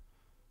helpful.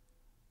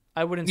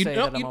 I wouldn't say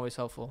that I'm always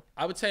helpful.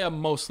 I would say I'm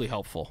mostly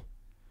helpful.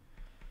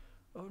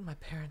 What would my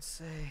parents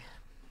say?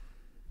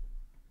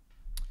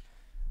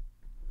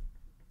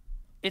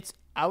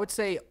 I would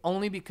say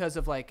only because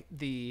of like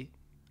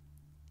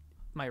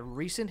my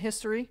recent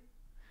history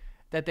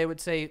that they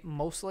would say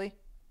mostly.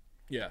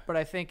 Yeah. But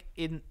I think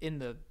in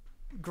the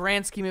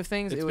grand scheme of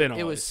things, it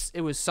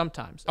was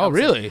sometimes. Oh,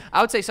 really? I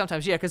would say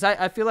sometimes, yeah, because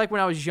I feel like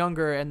when I was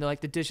younger and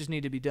like the dishes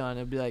need to be done,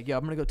 it'd be like, yo,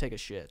 I'm gonna go take a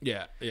shit.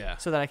 Yeah, yeah.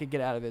 So that I could get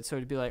out of it. So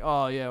it'd be like,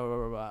 oh yeah, blah,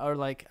 blah, blah. Or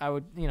like I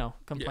would,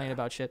 complain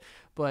about shit.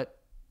 But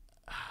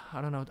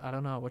I don't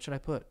know. What should I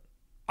put?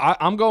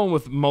 I'm going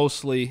with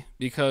mostly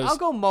because I'll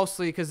go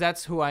mostly because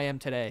that's who I am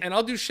today. and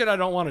I'll do shit I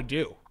don't want to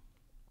do,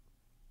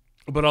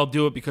 but I'll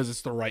do it because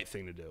it's the right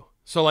thing to do.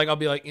 So like I'll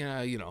be like,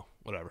 yeah,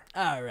 whatever.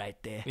 All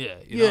right, there. Yeah,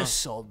 you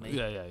sold me.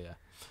 Yeah.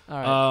 All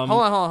right.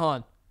 Hold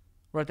on.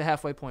 We're at the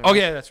halfway point. Oh right?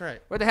 yeah, that's right.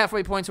 We're at the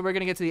halfway point, so we're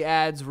gonna get to the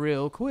ads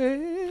real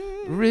quick.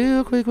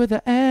 Real quick with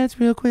the ads.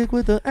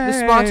 The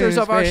sponsors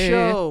of our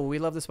show. We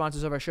love the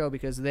sponsors of our show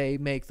because they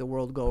make the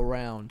world go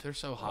round. They're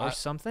so hot. Or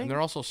something. And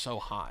they're also so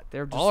hot.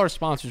 They're just, all our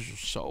sponsors are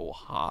so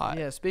hot.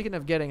 Yeah. Speaking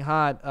of getting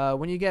hot,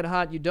 when you get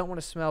hot, you don't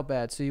want to smell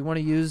bad, so you want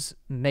to use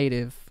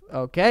Native.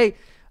 Okay.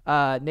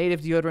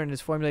 Native deodorant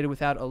is formulated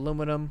without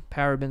aluminum,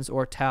 parabens,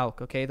 or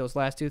talc. Okay, those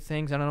last two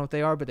things, I don't know what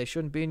they are, but they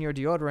shouldn't be in your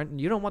deodorant,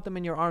 and you don't want them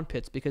in your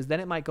armpits because then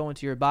it might go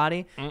into your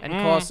body and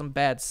cause some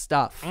bad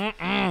stuff. You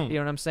know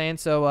what I'm saying?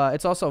 So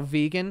it's also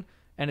vegan,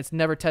 and it's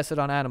never tested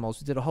on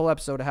animals. We did a whole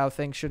episode of how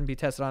things shouldn't be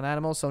tested on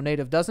animals, so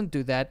Native doesn't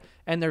do that,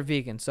 and they're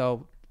vegan.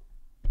 So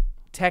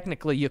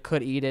technically, you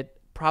could eat it.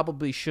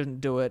 Probably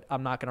shouldn't do it.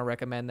 I'm not going to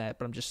recommend that,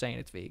 but I'm just saying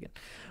it's vegan.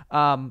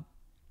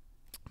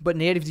 But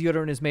Native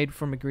deodorant is made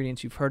from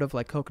ingredients you've heard of,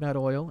 like coconut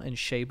oil and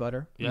shea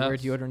butter. You wear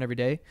deodorant every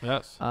day.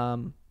 Yes.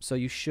 So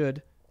you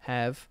should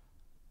have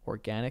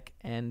organic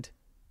and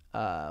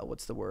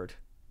what's the word?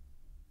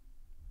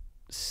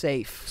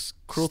 Safe.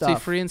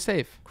 Cruelty-free and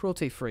safe.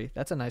 Cruelty-free.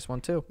 That's a nice one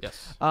too.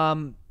 Yes.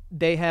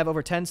 They have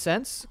over 10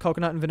 scents.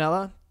 Coconut and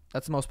vanilla.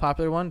 That's the most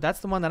popular one.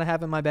 That's the one that I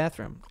have in my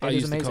bathroom. It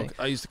is amazing.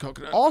 I use the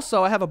coconut.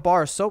 Also, I have a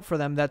bar of soap for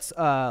them that's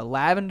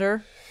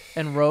lavender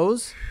and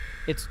rose.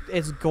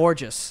 It's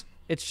gorgeous.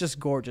 It's just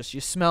gorgeous. You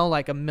smell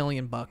like $1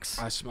 million.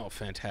 I smell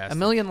fantastic. $1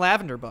 million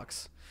lavender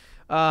bucks.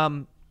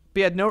 But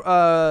yeah,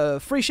 no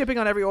free shipping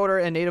on every order,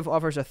 and Native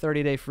offers a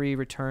 30-day free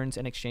returns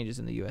and exchanges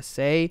in the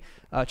USA.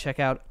 Check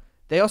out.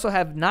 They also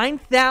have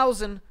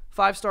 9,000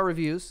 5-star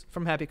reviews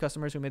from happy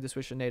customers who made the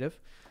switch to Native.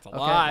 That's a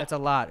lot. That's a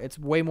lot. It's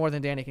way more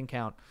than Danny can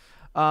count.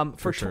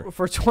 For sure.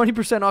 For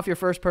 20% off your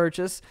first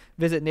purchase,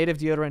 visit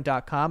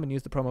nativedeodorant.com and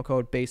use the promo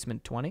code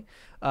BASEMENT20.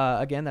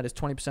 Again, that is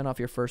 20% off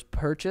your first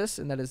purchase,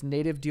 and that is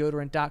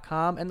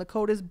nativedeodorant.com, and the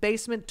code is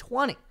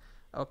BASEMENT20.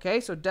 Okay,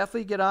 so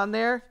definitely get on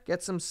there,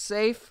 get some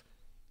safe,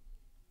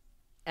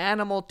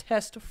 animal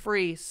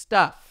test-free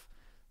stuff.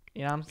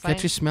 You know what I'm saying?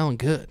 Get you smelling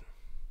good.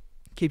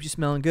 Keeps you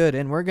smelling good.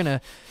 And we're going to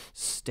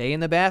stay in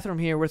the bathroom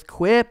here with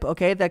Quip,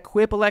 okay? That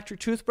Quip electric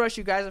toothbrush,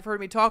 you guys have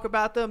heard me talk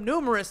about them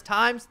numerous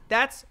times.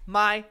 That's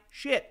my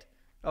shit,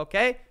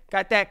 okay?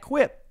 Got that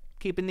Quip,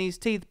 keeping these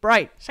teeth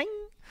bright. Shing.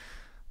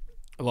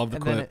 I love the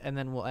Quip. And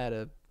then we'll add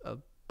a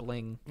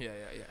bling. Yeah.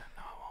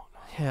 No.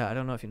 Yeah, I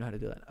don't know if you know how to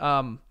do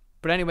that.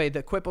 But anyway,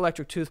 the Quip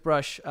electric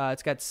toothbrush,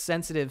 it's got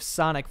sensitive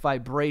sonic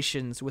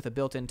vibrations with a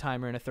built-in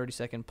timer and a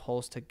 30-second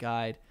pulse to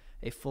guide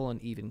a full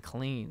and even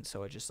clean.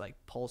 So it just like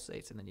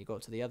pulsates, and then you go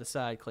to the other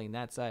side, clean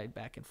that side,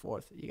 back and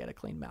forth. You got a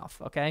clean mouth,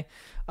 okay?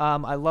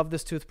 I love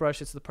this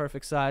toothbrush. It's the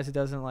perfect size. It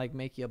doesn't like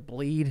make you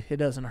bleed. It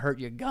doesn't hurt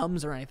your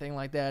gums or anything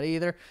like that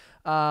either.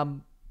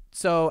 And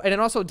it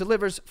also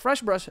delivers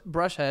fresh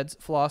brush heads,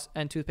 floss,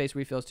 and toothpaste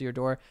refills to your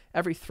door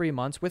every 3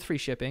 months with free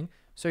shipping.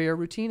 So your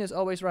routine is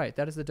always right.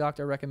 That is the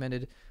doctor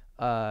recommended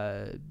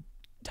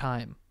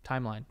timeline,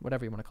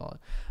 whatever you want to call it.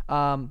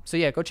 So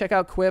yeah, go check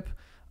out Quip.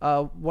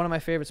 One of my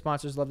favorite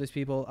sponsors. Love these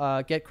people.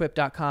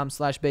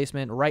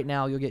 Getquip.com/basement. Right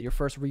now, you'll get your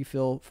first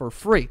refill for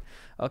free.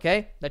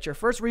 Okay? That's your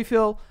first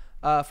refill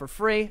for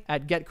free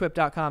at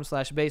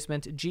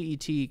getquip.com/basement.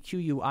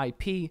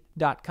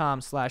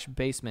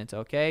 GETQUIP.com/basement.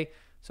 Okay?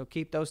 So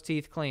keep those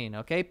teeth clean.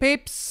 Okay,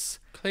 peeps?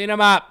 Clean them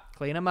up.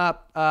 Clean them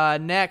up.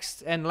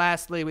 Next and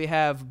lastly, we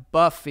have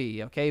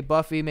Buffy. Okay?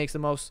 Buffy makes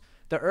the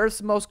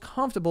Earth's most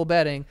comfortable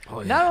bedding.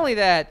 Oh, yeah. Not only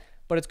that,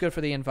 but it's good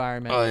for the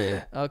environment. Oh,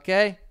 yeah.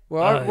 Okay?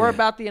 We're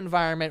about the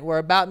environment. We're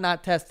about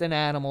not testing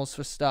animals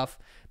for stuff.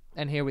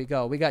 And here we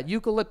go. We got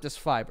eucalyptus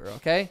fiber,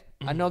 okay?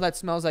 I know that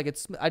smells like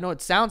I know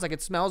it sounds like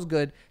it smells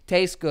good,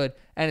 tastes good,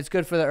 and it's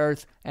good for the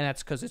earth, and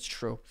that's because it's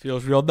true.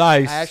 Feels real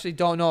nice. I actually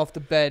don't know if the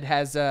bed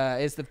has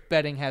the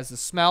bedding has the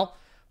smell,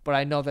 but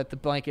I know that the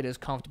blanket is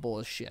comfortable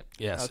as shit.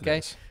 Yes, okay?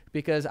 it is.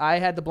 Because I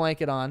had the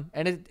blanket on,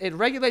 and it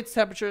regulates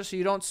temperature so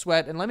you don't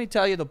sweat. And let me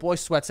tell you, the boy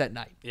sweats at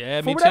night.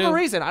 Yeah, me too. For whatever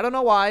reason. I don't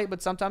know why,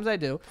 but sometimes I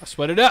do. I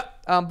sweat it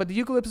up. But the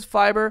eucalyptus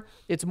fiber,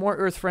 it's more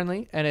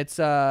earth-friendly, and it's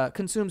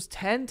consumes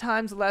 10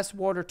 times less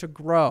water to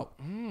grow.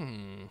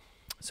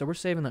 So we're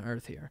saving the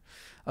earth here.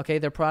 Okay,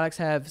 their products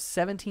have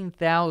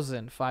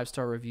 17,000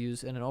 5-star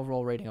reviews and an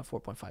overall rating of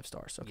 4.5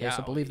 stars. Okay,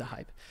 so believe the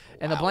hype.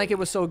 And the blanket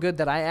was so good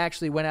that I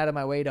actually went out of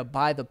my way to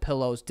buy the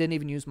pillows. Didn't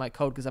even use my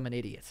code because I'm an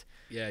idiot.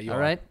 Yeah, you are. All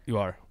right? You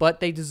are.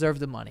 But they deserve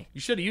the money. You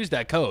should have used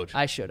that code.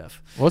 I should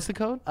have. What's the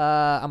code?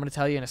 I'm going to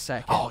tell you in a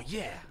second. Oh,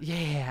 yeah.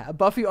 Yeah.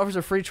 Buffy offers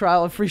a free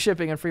trial and free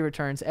shipping and free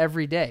returns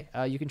every day.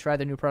 You can try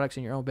their new products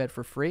in your own bed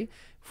for free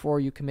before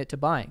you commit to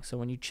buying. So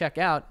when you check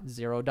out,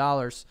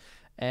 $0.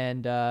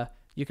 And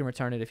you can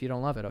return it if you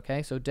don't love it,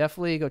 okay? So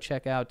definitely go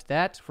check out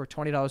that. For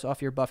 $20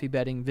 off your Buffy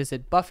bedding,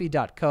 visit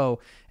buffy.co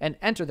and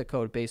enter the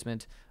code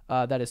BASEMENT.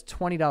 That is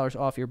 $20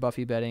 off your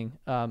Buffy bedding.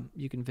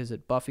 You can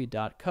visit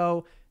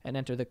buffy.co and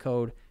enter the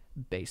code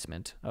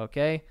BASEMENT,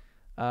 okay?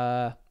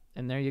 And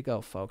there you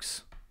go,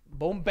 folks.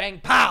 Boom,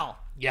 bang, pow!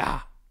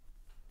 Yeah.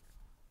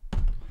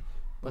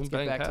 Let's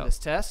get back to this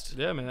test.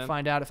 Yeah, man.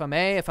 Find out if I'm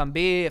A, if I'm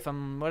B, if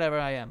I'm whatever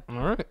I am.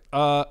 All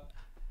right.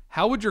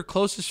 How would your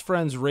closest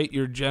friends rate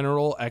your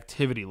general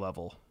activity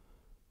level?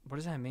 What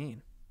does that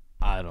mean?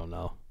 I don't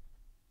know.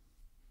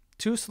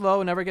 Too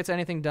slow, never gets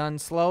anything done.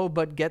 Slow,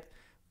 but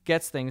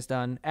gets things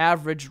done.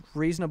 Average,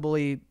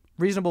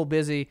 reasonable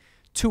busy.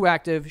 Too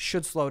active,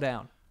 should slow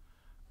down.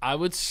 I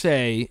would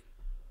say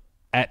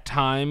at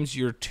times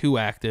you're too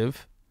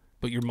active,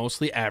 but you're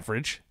mostly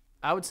average.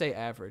 I would say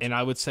average. And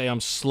I would say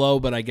I'm slow,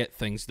 but I get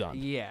things done.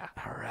 Yeah.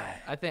 All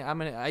right. I think I'm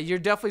gonna. You're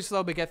definitely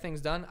slow, but get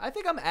things done. I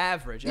think I'm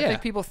average. I Yeah.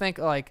 think people think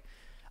like,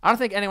 I don't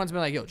think anyone's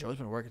been like, "Yo, Joe's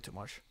been working too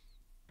much."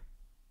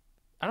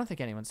 I don't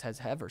think anyone has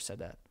ever said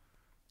that.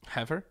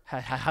 Hever?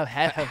 I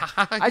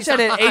said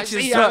it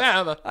H's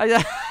to.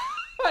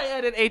 I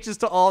added H's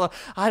to all the.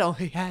 I don't.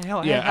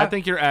 Yeah, I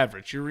think you're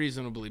average. You're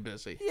reasonably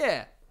busy.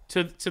 Yeah.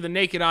 To the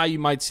naked eye, you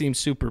might seem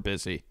super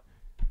busy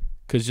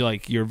because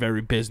you're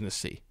very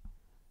businessy,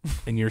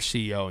 and you're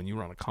CEO and you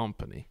run a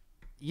company.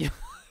 Yeah.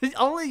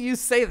 Only you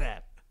say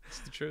that. That's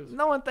the truth.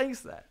 No one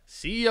thinks that.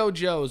 CEO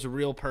Joe is a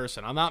real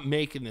person. I'm not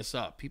making this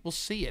up. People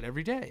see it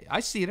every day. I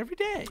see it every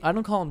day. I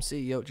don't call him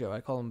CEO Joe.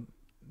 I call him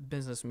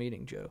Business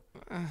Meeting Joe.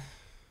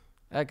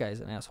 That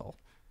guy's an asshole.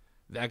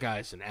 That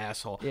guy's an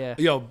asshole. Yeah.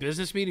 Yo,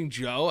 Business Meeting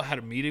Joe had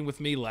a meeting with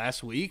me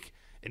last week,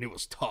 and it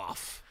was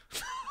tough.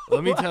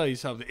 Let me tell you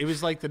something. It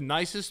was like the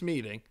nicest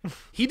meeting.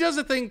 He does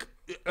a thing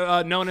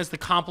known as the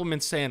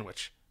compliment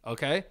sandwich,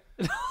 okay?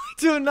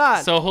 Do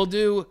not. So he'll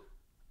do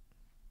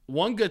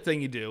one good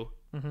thing you do,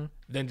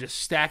 then just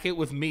stack it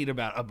with meat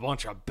about a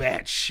bunch of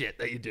bad shit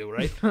that you do,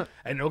 right?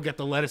 And he'll get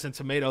the lettuce and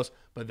tomatoes,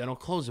 but then he'll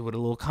close it with a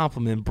little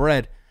compliment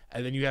bread,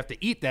 and then you have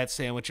to eat that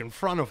sandwich in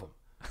front of him.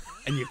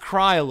 And you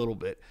cry a little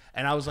bit.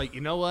 And I was like,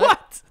 you know what?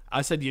 What?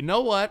 I said, you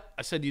know what?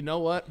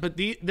 But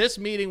this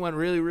meeting went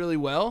really, really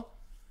well.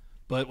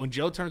 But when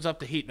Joe turns up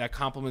to heat, that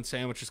compliment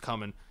sandwich is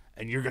coming,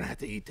 and you're going to have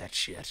to eat that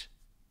shit.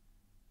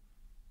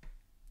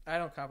 I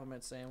don't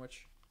compliment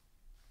sandwich.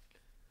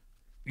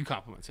 You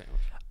compliment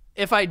sandwich.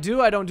 If I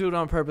do, I don't do it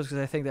on purpose because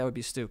I think that would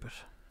be stupid.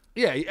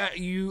 Yeah,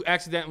 you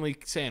accidentally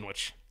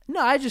sandwich.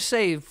 No, I just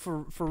say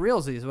for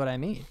realsies is what I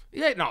mean.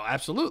 Yeah, no,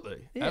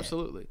 absolutely. Yeah.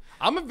 Absolutely.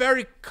 I'm a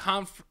very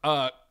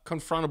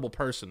confrontable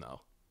person,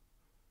 though.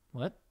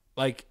 What?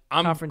 Like,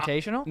 I'm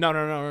Confrontational?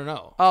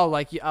 No.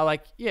 Oh,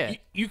 yeah.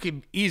 You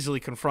could easily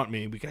confront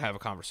me and we could have a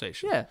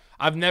conversation. Yeah.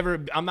 I'm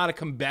not a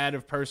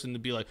combative person to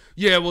be like,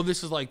 yeah, well,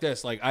 this is like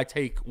this. Like, I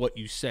take what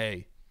you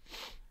say.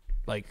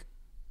 Like,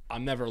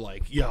 I'm never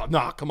like, yeah,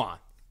 nah, come on.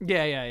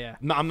 Yeah.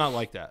 No, I'm not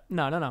like that.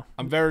 No.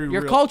 I'm very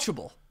You're real.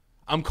 coachable.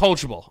 I'm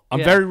coachable. I'm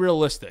Yeah. very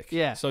realistic.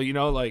 Yeah. So,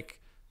 like,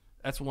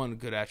 that's one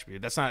good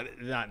attribute. That's not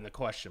in the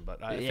question,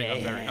 but I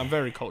think I'm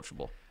very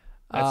coachable.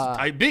 That's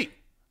type B.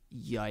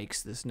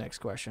 Yikes, this next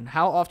question.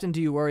 How often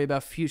do you worry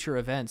about future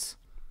events?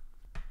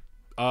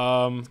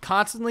 Um,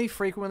 Constantly,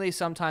 frequently,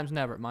 sometimes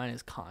never. Mine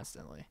is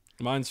constantly.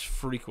 Mine's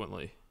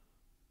frequently.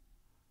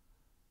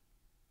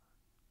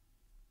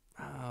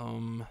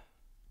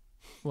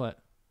 What?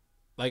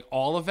 Like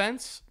all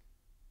events?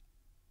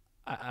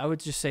 I would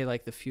just say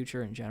like the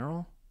future in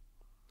general.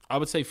 I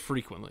would say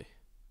frequently.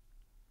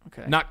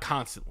 Okay. Not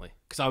constantly,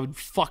 because I would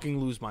fucking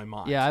lose my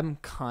mind. Yeah, I'm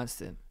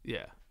constant.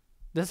 Yeah.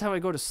 That's how I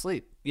go to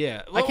sleep.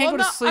 Yeah. I can't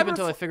go to sleep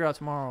until I figure out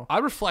tomorrow. I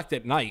reflect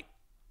at night,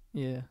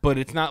 Yeah. but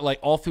it's not like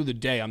all through the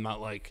day. I'm not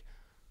like,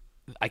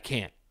 I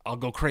can't. I'll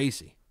go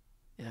crazy.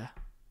 Yeah.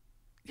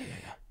 Yeah.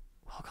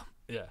 Welcome.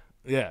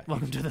 Yeah.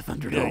 Welcome to the Yeah,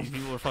 Thunderdome.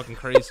 people are fucking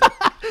crazy.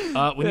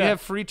 When you Yeah.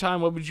 have free time,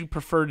 what would you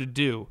prefer to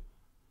do?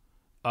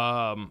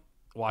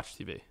 Watch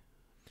TV.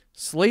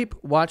 Sleep,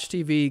 watch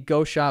TV,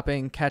 go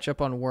shopping, catch up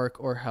on work,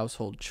 or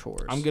household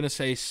chores. I'm going to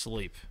say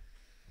sleep.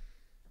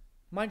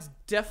 Mine's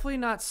definitely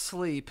not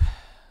sleep.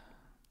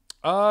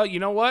 You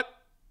know what?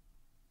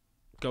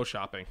 Go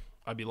shopping.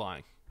 I'd be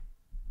lying.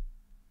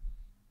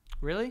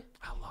 Really?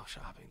 I love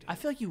shopping, dude. I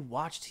feel like you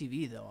watch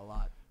TV though a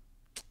lot.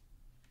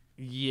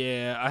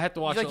 Yeah, I have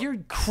to watch.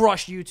 You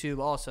crush YouTube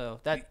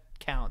also. That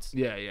counts.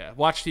 Yeah.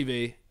 Watch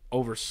TV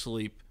over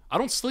sleep. I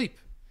don't sleep.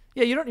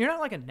 Yeah, you're not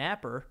like a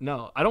napper.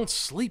 No, I don't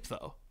sleep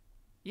though.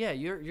 Yeah,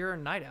 you're a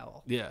night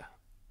owl. Yeah.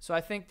 So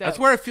I think That's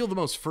where I feel the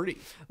most free.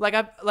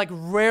 I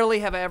rarely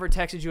have I ever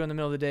texted you in the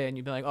middle of the day and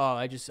you'd be like, "Oh,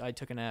 I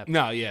took a nap."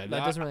 No, yeah.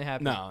 That doesn't really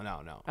happen. No.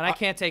 And I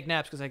can't take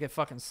naps because I get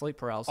fucking sleep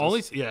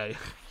paralysis. Yeah.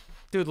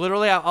 Dude,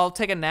 literally, I'll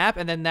take a nap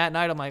and then that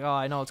night I'm like, "Oh,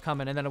 I know it's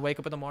coming," and then I wake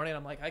up in the morning and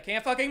I'm like, "I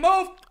can't fucking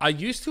move." I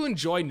used to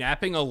enjoy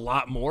napping a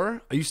lot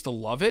more. I used to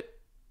love it,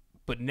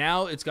 but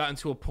now it's gotten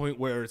to a point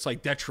where it's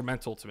like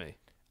detrimental to me.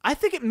 I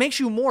think it makes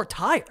you more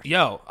tired.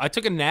 Yo, I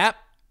took a nap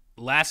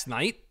last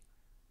night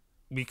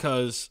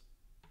because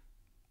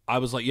I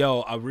was like,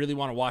 yo, I really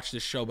want to watch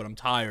this show, but I'm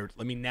tired.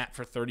 Let me nap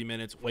for 30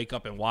 minutes, wake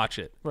up and watch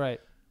it. Right.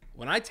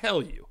 When I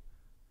tell you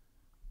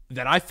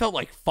that I felt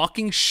like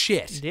fucking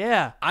shit.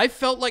 Yeah. I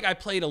felt like I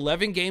played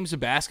 11 games of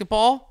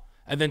basketball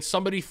and then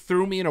somebody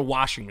threw me in a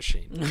washing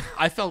machine.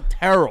 I felt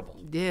terrible.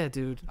 Yeah,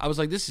 dude. I was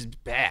like, this is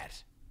bad.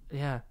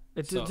 Yeah.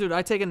 So- Dude,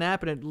 I take a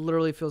nap and it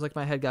literally feels like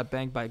my head got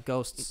banged by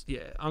ghosts.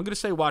 Yeah, I'm going to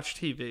say watch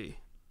TV.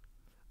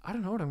 I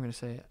don't know what I'm going to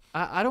say.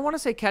 I don't want to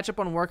say catch up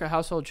on work or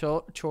household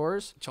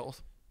chores.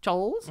 Chores.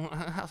 Chores?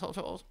 Household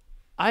chores.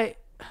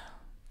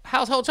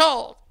 Household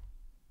chores.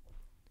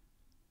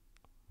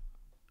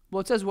 Well,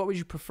 it says what would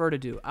you prefer to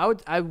do?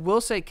 I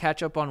will say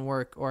catch up on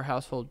work or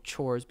household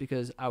chores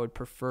because I would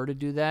prefer to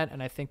do that,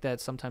 and I think that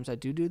sometimes I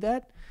do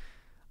that.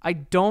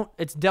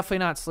 It's definitely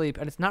not sleep,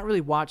 and it's not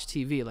really watch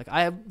TV. Like,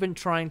 I have been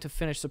trying to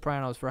finish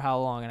Sopranos for how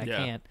long, and I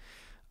can't.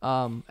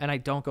 And I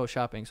don't go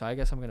shopping, so I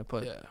guess I'm going to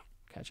put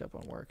catch up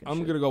on work. And I'm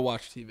shit. gonna go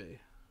watch TV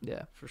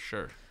Yeah. for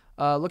sure.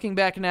 Looking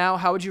back now,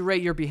 how would you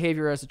rate your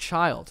behavior as a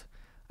child?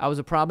 I was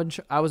a problem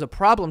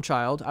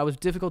child. I was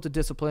difficult to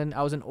discipline.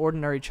 I was an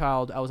ordinary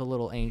child. I was a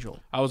little angel.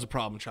 I was a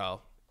problem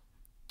child.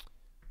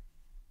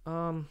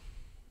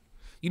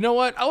 You know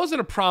what? I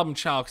wasn't a problem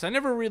child because I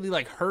never really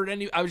like hurt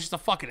any. I was just a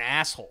fucking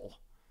asshole.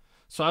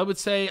 So I would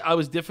say I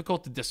was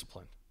difficult to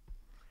discipline.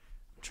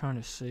 I'm trying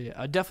to see.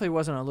 I definitely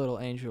wasn't a little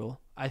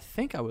angel. I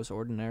think I was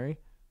ordinary.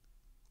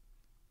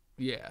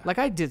 Yeah. Like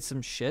I did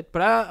some shit,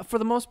 but for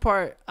the most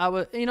part, I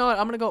was. You know what?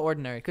 I'm gonna go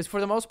ordinary because for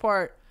the most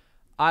part,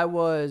 I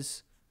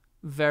was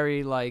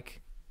very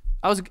like,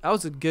 I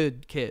was a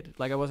good kid.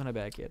 Like I wasn't a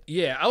bad kid.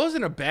 Yeah, I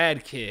wasn't a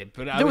bad kid,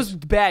 but There was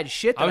bad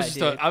shit that I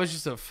did. I was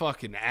just a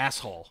fucking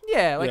asshole.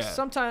 Yeah, like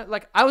sometimes,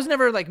 like I was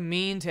never like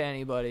mean to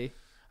anybody.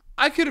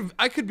 I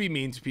could be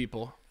mean to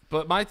people,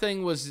 but my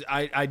thing was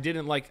I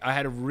didn't like. I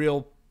had a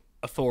real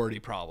authority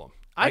problem.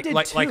 I did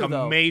like too, like a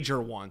though. major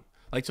one,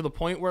 like to the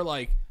point where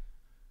like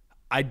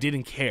I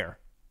didn't care,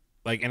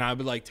 like, and I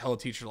would like tell a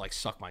teacher like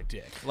suck my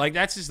dick. Like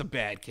that's just a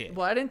bad kid.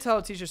 Well, I didn't tell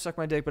a teacher to suck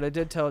my dick, but I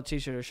did tell a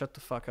teacher to shut the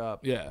fuck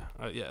up. Yeah,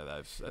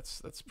 that's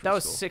That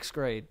was preschool. 6th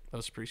grade. That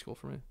was preschool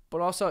for me.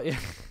 But also, yeah.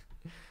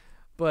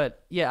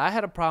 But yeah, I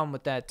had a problem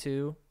with that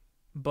too.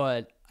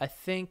 But I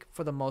think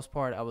for the most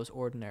part, I was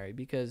ordinary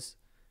because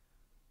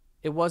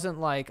it wasn't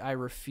like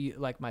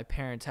like my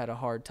parents had a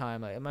hard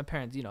time. Like my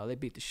parents, you know, they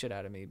beat the shit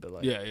out of me, but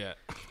like, Yeah.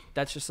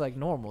 that's just like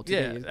normal to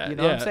Yeah, me. that- You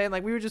know what I'm yeah. saying?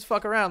 Like we would just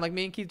fuck around. Like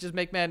me and Keith just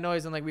make mad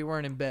noise and like we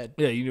weren't in bed.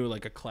 Yeah, you knew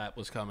like a clap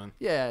was coming.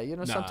 Yeah, you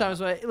know, Nah.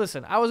 sometimes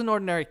listen, I was an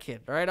ordinary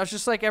kid, all right? I was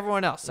just like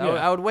everyone else. Yeah.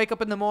 I would wake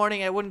up in the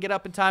morning, I wouldn't get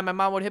up in time. My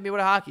mom would hit me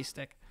with a hockey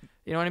stick.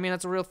 You know what I mean?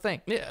 That's a real thing.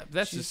 Yeah,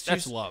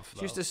 that's love.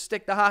 She used to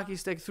stick the hockey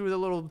stick through the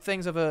little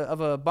things of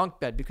a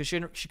bunk bed because she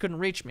couldn't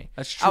reach me.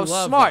 That's true I was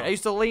love, smart. though. I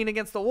used to lean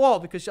against the wall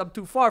because I'm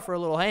too far for her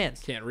little hands.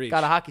 Can't reach.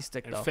 Got a hockey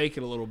stick and though. fake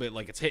it a little bit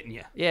like it's hitting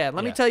you. Yeah,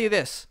 let me Yeah. tell you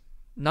this.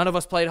 None of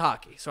us played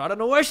hockey, so I don't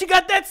know where she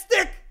got that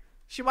stick.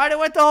 She might have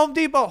went to Home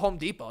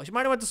Depot. She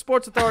might have went to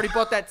Sports Authority,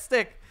 bought that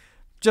stick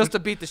just to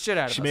beat the shit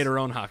out of us. She made her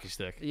own hockey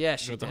stick. Yeah,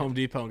 She she went to did. Home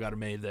Depot and got it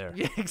made there.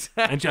 Yeah,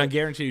 exactly. And I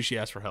guarantee you she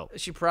asked for help.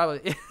 She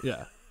probably.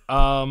 Yeah.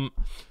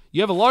 You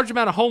have a large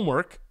amount of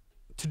homework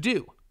to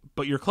do,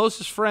 but your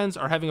closest friends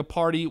are having a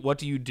party. What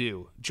do you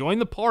do? Join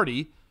the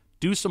party,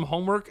 do some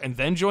homework, and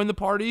then join the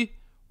party,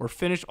 or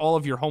finish all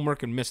of your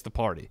homework and miss the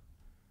party?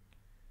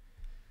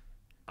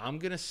 I'm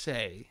going to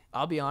say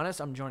I'll be honest.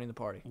 I'm joining the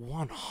party.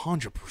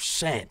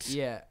 100%.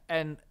 Yeah,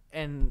 and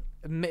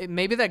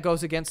maybe that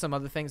goes against some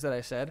other things that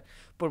I said,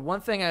 but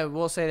one thing I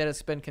will say that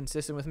has been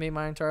consistent with me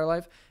my entire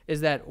life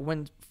is that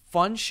when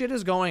fun shit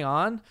is going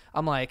on,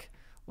 I'm like,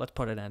 let's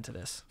put an end to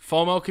this.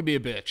 FOMO can be a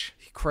bitch.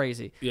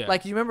 Crazy. Yeah.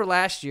 Like you remember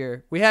last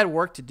year, we had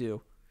work to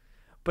do,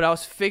 but I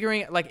was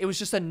figuring like it was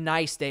just a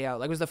nice day out.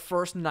 Like it was the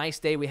first nice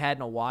day we had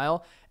in a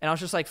while, and I was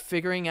just like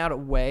figuring out a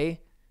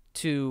way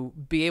to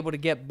be able to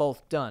get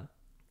both done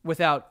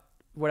without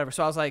whatever.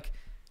 So I was like,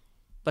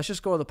 let's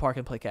just go to the park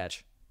and play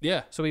catch.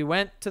 Yeah. So we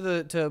went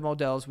to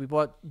Modell's, we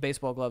bought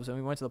baseball gloves, and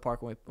we went to the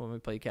park when we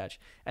played catch.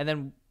 And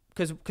then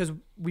because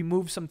we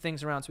moved some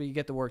things around so we could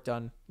get the work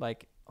done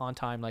like on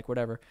time, like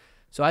whatever.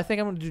 So I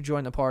think I'm gonna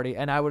join the party,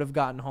 and I would have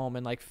gotten home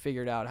and like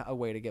figured out a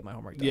way to get my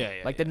homework done. Yeah,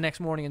 Like the next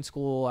morning in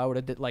school, I would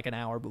have did like an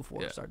hour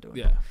before I start doing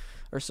it, Yeah.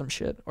 or some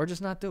shit, or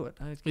just not do it.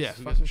 Yeah.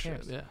 Who fucking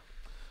cares?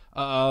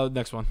 Yeah.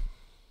 Next one.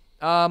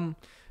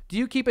 Do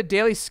you keep a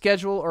daily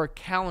schedule or a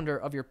calendar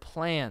of your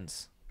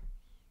plans?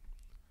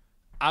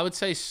 I would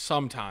say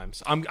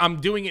sometimes. I'm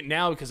doing it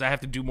now because I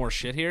have to do more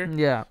shit here.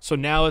 Yeah. So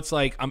now it's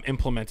like I'm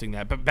implementing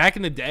that. But back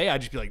in the day,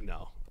 I'd just be like,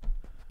 no,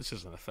 this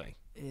isn't a thing.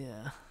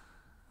 Yeah.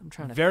 I'm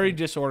trying to. Very think.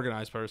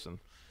 disorganized person.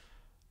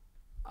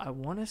 I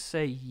want to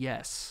say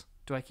yes.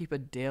 Do I keep a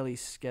daily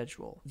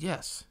schedule?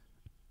 Yes.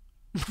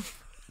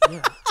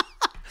 Yeah.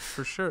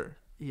 For sure.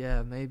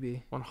 Yeah,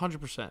 maybe.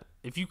 100%.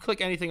 If you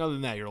click anything other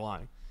than that, you're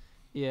lying.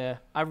 Yeah,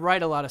 I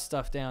write a lot of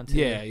stuff down too.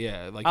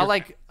 Yeah.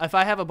 If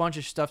I have a bunch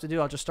of stuff to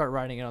do, I'll just start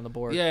writing it on the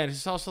board. Yeah, and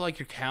it's also like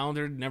your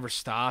calendar never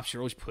stops.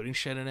 You're always putting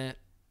shit in it.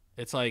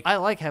 It's like I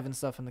like having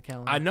stuff in the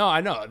calendar. I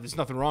know. There's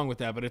nothing wrong with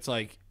that, but it's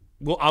like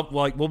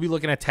we'll be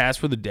looking at tasks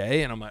for the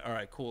day, and I'm like, all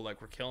right, cool,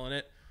 like we're killing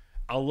it.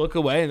 I'll look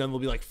away, and then there'll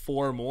be like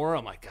 4 more.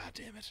 I'm like, God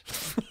damn it!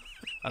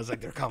 I was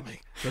like, they're coming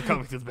through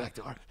the back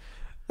door.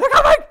 They're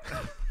coming!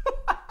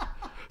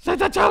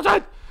 Send the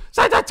children!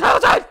 Send the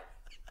children!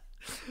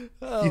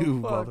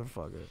 You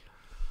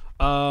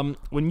motherfucker.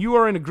 When you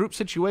are in a group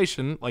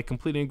situation, like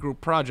completing a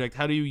group project,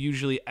 how do you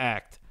usually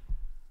act?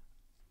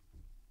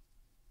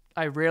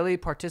 I rarely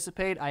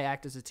participate. I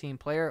act as a team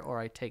player, or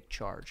I take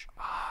charge.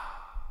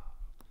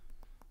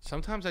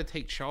 Sometimes I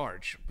take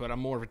charge, but I'm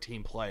more of a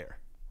team player.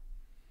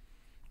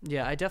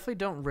 Yeah, I definitely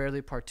don't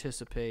rarely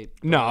participate.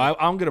 No,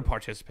 I'm going to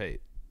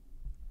participate.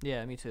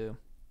 Yeah, me too.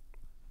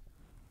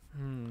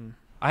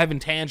 I have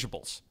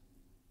intangibles.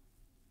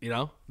 you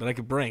know, that I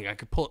could bring. I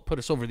could put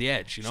us over the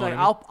edge. You know So what like,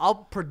 I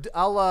mean?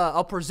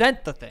 I'll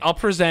present the thing. I'll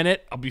present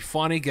it. I'll be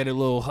funny. Get a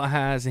little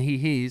ha-has and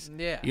he-he's.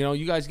 Yeah. You know,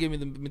 you guys give me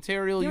the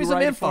material. Give You me some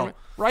write it info. for me.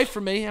 Write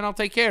for me, and I'll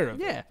take care of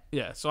it. Yeah.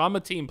 Yeah. So I'm a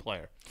team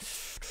player.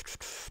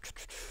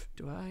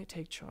 Do I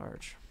take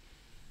charge?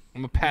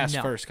 I'm a pass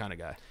No. first kind of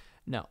guy.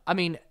 No. I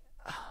mean,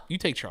 You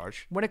take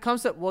charge. when it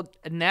comes to, well,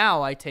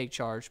 now I take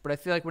charge, but I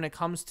feel like when it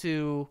comes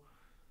to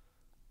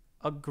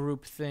a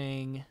group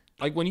thing,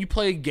 Like when you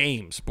play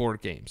games,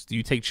 board games, do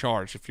you take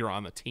charge if you're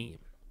on the team?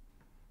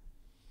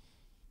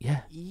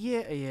 Yeah.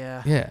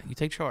 yeah, Yeah. You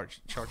take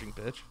charge. Charging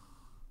bitch.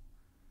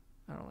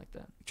 I don't like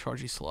that.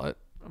 Chargy slut.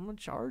 I'm a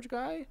charge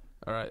guy.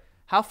 All right.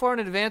 How far in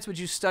advance would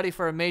you study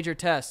for a major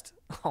test?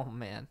 Oh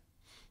man.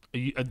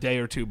 A day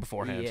or two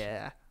beforehand.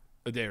 Yeah.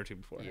 A day or two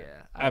beforehand.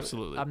 Yeah.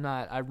 Absolutely.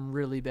 I'm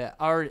really bad.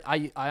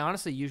 I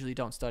honestly usually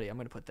don't study. I'm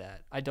going to put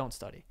that. I don't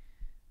study.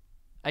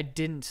 I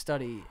didn't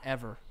study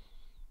ever.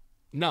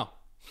 No.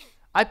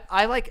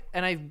 I like,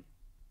 and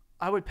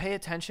I would pay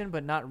attention,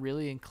 but not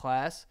really in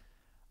class.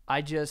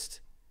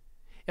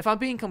 If I'm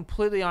being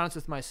completely honest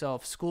with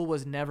myself, school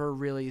was never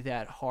really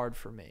that hard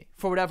for me.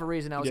 For whatever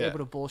reason, I was Yeah. able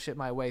to bullshit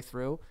my way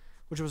through,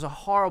 which was a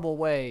horrible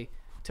way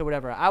to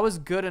whatever. I was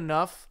good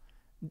enough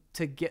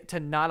to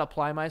not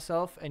apply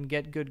myself and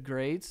get good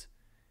grades,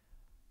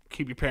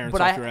 Keep your parents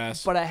but off your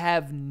ass. but I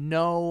have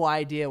no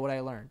idea what I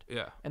learned,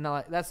 yeah. and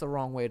that's the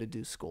wrong way to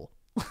do school.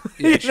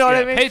 Yeah, You know what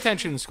I mean? Pay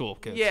attention in school,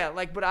 kids. Yeah,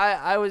 like, but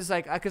I was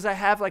like, because I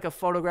have like a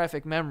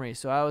photographic memory,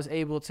 so I was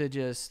able to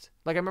just,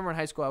 like, I remember in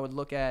high school I would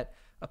look at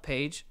a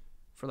page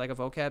for like a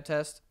vocab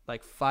test,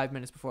 like 5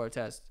 minutes before a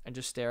test, and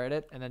just stare at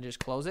it, and then just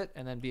close it,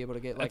 and then be able to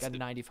get like a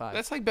 95.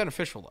 That's like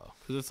beneficial though,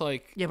 because it's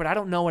like Yeah, but I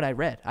don't know what I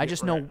read. I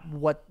just know right.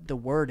 what the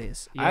word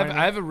is. You know I have what I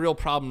mean? I have a real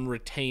problem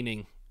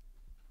retaining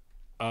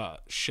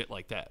shit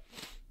like that.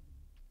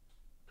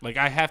 Like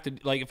I have to,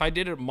 like if I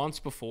did it months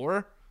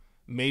before,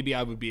 maybe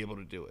I would be able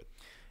to do it.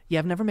 Yeah,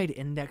 I've never made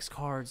index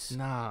cards.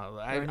 Nah,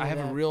 any I of have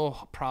a that.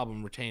 real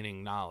problem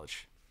retaining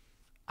knowledge.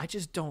 I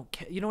just don't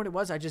care. You know what it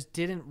was? I just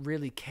didn't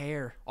really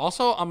care.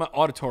 Also, I'm an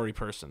auditory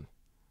person.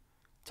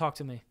 Talk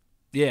to me.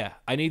 Yeah,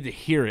 I need to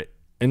hear it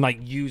and like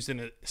used in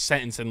a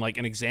sentence and like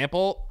an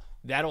example.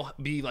 That'll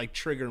be like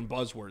triggering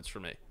buzzwords for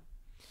me.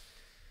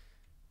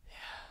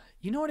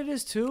 You know what it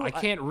is too? I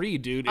can't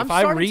read, dude. I'm If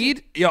I starting to-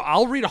 read,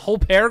 I'll read a whole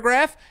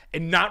paragraph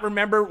and not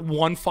remember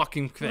one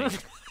fucking thing.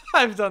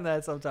 I've done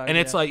that sometimes. And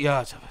it's yeah. like,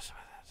 yeah.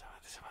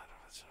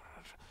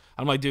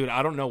 I'm like, dude,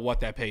 I don't know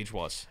what that page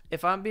was.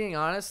 If I'm being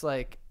honest,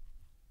 like,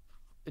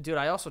 dude,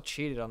 I also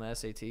cheated on the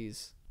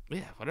SATs.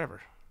 Yeah,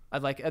 whatever. I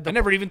like I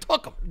never even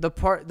took them. the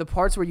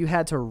parts where you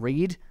had to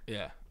read.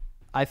 Yeah.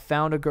 I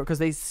found a girl because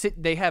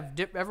they have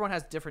everyone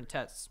has different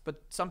tests,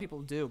 but some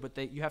people do, but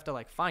you have to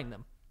like find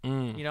them,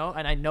 you know.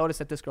 And I noticed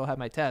that this girl had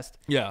my test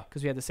Yeah.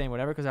 because we had the same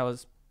whatever because I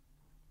was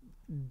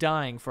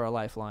dying for a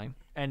lifeline,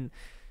 and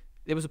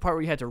it was a part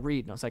where you had to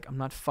read, and I was like, I'm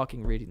not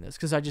fucking reading this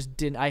because I just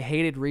didn't. I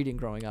hated reading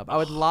growing up. I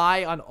would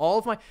lie on all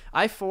of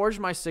I forged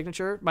my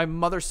signature, my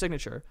mother's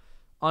signature,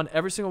 on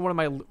every single one of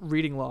my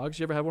reading logs.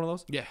 You ever had one of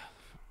those? Yeah.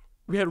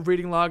 We had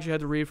reading logs you had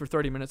to read for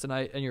 30 minutes a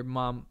night, and your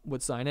mom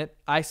would sign it.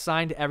 I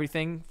signed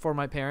everything for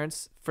my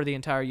parents for the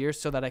entire year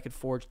so that I could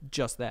forge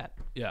just that,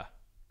 Yeah.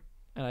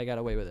 and I got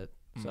away with it.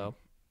 So,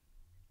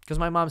 because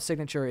my mom's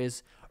signature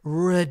is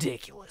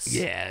ridiculous.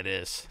 Yeah, it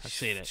is. I've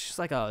seen it. She's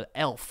like a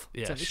elf.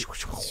 Yeah, It's,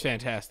 it's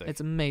fantastic.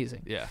 it's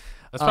amazing. Yeah.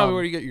 That's probably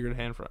where you get your good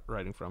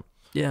handwriting from.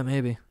 Yeah,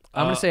 maybe.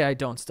 I'm gonna say I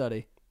don't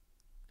study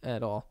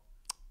at all.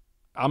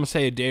 I'm going to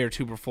say a day or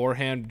two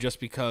beforehand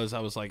just because I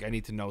was like, I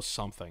need to know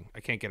something.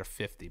 I can't get a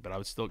 50, but I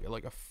would still get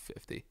like a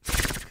 50.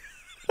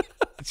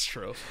 It's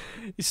true.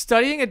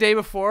 Studying a day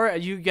before,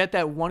 you get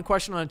that one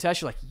question on a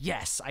test. You're like,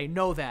 yes, I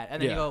know that,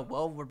 and then Yeah. you go,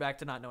 well, we're back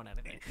to not knowing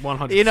anything.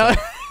 100%. You know,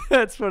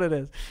 that's what it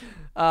is.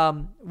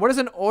 What is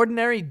an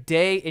ordinary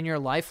day in your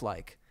life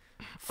like?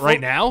 Right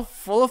now?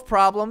 Full of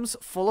problems,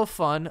 full of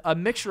fun, a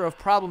mixture of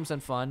problems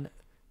and fun.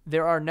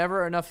 There are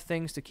never enough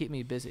things to keep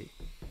me busy.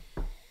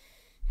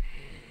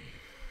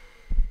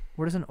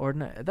 What is an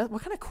ordinary?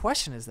 What kind of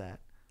question is that?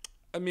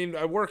 I mean,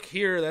 I work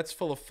here. That's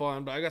full of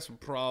fun, but I got some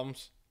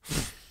problems.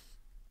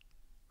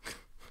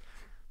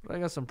 I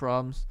got some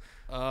problems.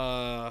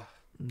 Uh,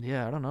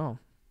 Yeah, I don't know.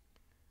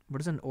 What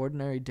is an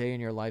ordinary day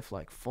in your life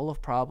like? Full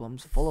of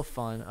problems, full of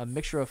fun, a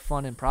mixture of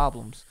fun and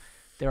problems.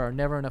 There are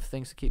never enough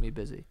things to keep me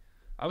busy.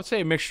 I would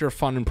say a mixture of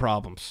fun and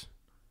problems.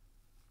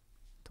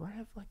 Do I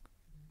have like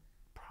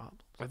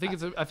problems? I think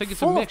it's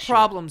Full a of mixture.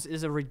 problems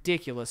is a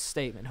ridiculous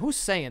statement. Who's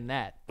saying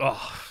that?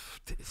 Oh,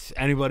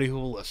 anybody who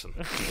will listen.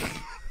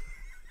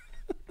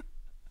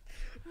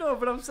 No,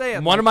 but I'm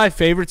saying One of my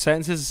favorite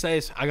sentences to say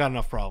is, I got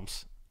enough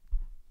problems.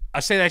 I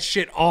say that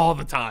shit all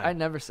the time. I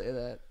never say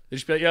that. They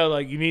just be like, yo,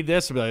 like, you need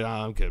this? I'll be like, oh,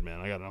 I'm good,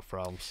 man. I got enough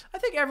problems. I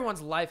think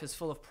everyone's life is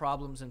full of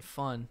problems and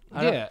fun.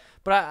 Yeah.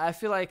 But I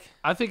feel like,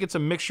 I think it's a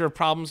mixture of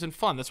problems and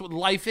fun. That's what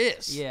life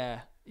is.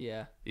 yeah.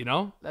 You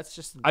know? That's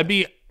just I'd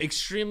be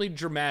extremely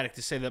dramatic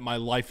to say that my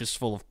life is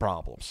full of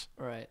problems.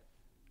 right.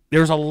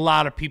 There's a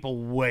lot of people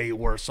way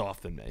worse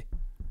off than me.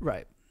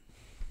 Right.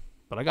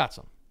 But I got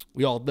some.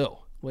 We all do.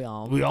 We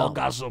all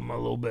got some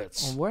little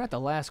bits. Well, we're at the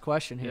last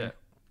question Yeah. here.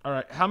 All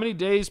right. How many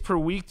days per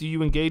week do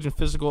you engage in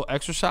physical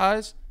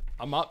exercise?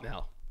 I'm up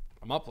now.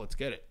 I'm up. Let's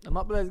get it. I'm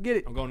up. Let's get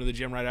it. I'm going to the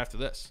gym right after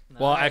this.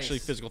 Well, actually,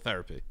 Nice. physical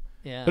therapy.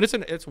 Yeah. But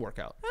it's a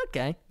workout.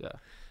 Okay. Yeah.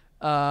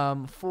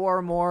 4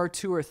 or more,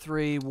 2 or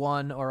 3,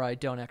 1, or I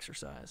don't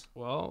exercise.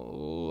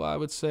 Well, I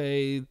would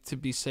say to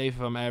be safe,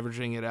 if I'm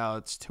averaging it out,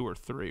 it's 2 or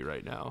 3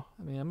 right now.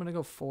 I mean, I'm gonna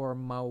go 4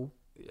 mo.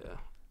 Yeah.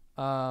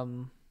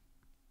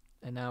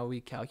 And now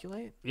we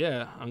calculate.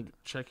 Yeah.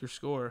 Check your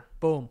score.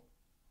 Boom.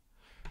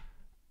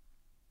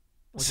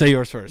 Say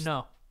yours first.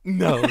 No.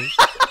 No.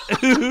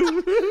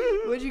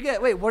 What'd you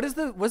get? Wait, what's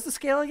the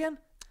scale again?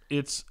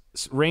 It's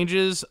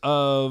ranges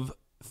of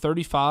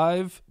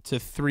 35 to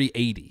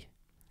 380.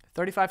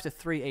 35 to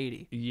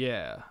 380.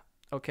 Yeah.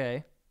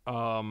 Okay.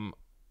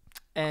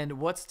 And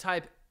what's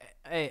type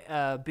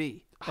A,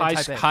 B?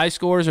 Type A. High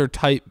scores are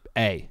type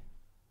A.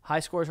 High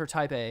scores are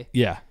type A,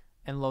 Yeah.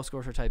 and low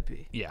scores are type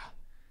B. Yeah.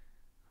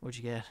 What'd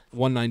you get?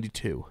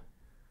 192.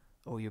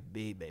 Oh, you're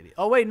B, baby.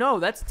 Oh, wait, no,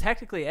 that's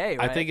technically A,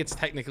 right? I think it's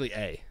technically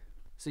A.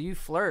 So you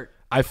flirt.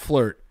 I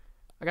flirt.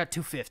 I got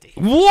 250.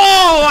 Whoa!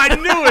 I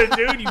knew it,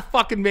 dude. You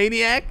fucking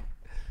maniac.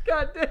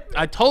 God damn it.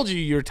 I told you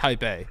you're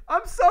type A.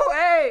 I'm so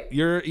A.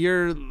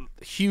 You're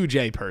huge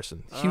A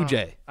person. Huge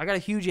A. I got a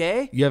huge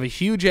A? You have a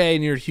huge A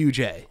and you're a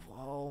huge A.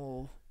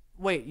 Whoa.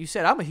 Wait, you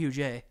said I'm a huge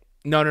A.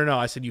 No.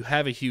 I said you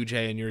have a huge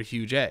A and you're a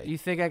huge A. You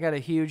think I got a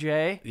huge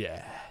A?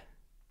 Yeah.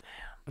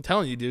 I'm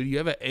telling you, dude. You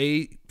have an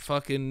A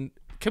fucking.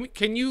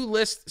 Can you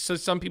list so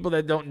some people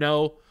that don't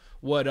know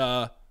what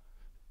a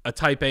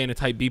type A and a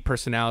type B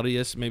personality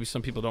is? Maybe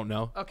some people don't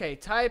know. Okay,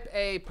 type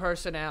A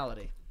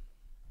personality.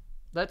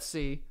 Let's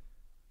see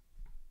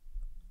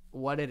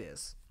what it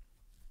is.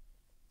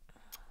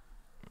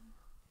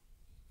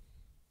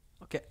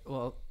 Okay,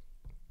 well,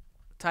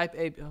 type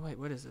A. Oh wait,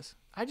 what is this?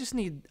 I just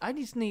need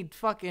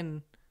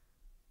fucking.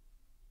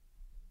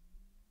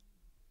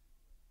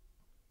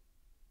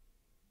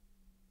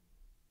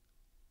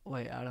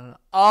 Wait, I don't know.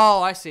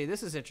 Oh, I see.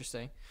 This is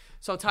interesting.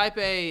 So type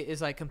A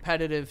is like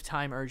competitive,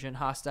 time urgent,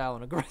 hostile,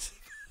 and aggressive.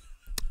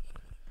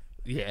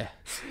 Yeah.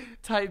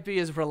 Type B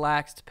is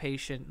relaxed,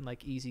 patient, and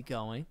like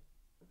easygoing.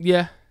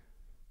 Yeah.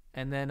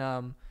 And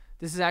then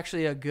this is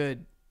actually a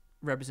good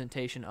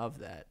representation of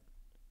that.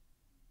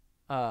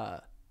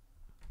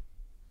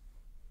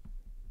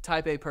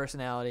 Type A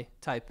personality,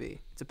 type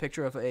B. It's a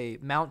picture of a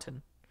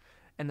mountain.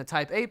 And the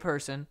type A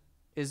person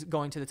is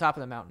going to the top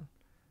of the mountain.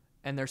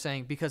 And they're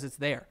saying, because it's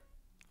there,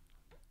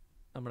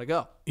 I'm going to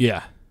go.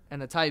 Yeah.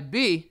 And the type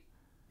B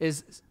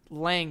is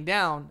laying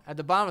down at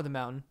the bottom of the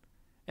mountain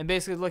and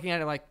basically looking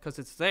at it like, because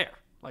it's there.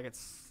 Like,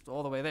 it's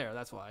all the way there.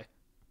 That's why.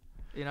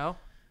 You know?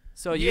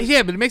 So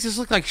Yeah, but it makes us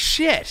look like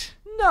shit.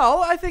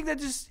 No, I think that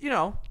just,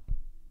 yeah.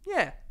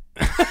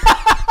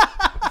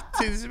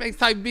 See, this makes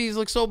type Bs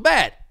look so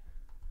bad.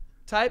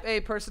 Type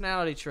A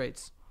personality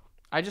traits.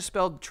 I just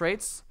spelled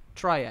traits,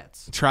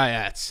 triads.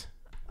 Triads.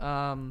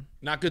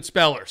 Not good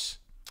spellers.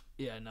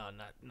 Yeah, no,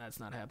 that's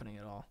not happening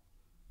at all.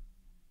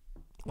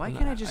 Why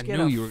can't I just get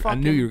I a knew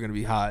fucking... you were going to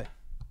be high.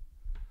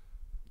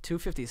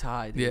 250's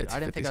high, dude. Yeah, I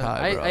didn't think 250's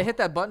high, bro. I hit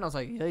that button, I was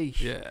like,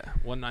 yeesh. Yeah,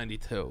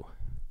 192.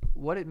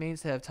 What it means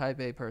to have type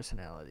A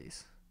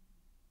personalities.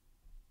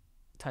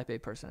 Type A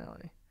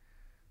personality.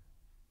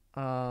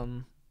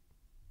 I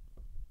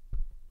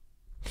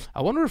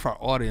wonder if our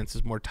audience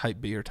is more type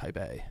B or type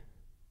A.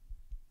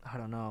 I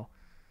don't know.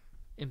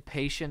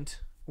 Impatient,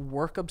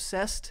 work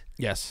obsessed,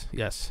 Yes.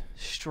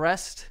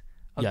 stressed,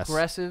 Yes.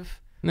 aggressive,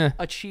 Nah.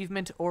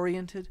 achievement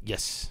oriented.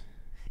 Yes.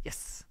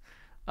 Yes.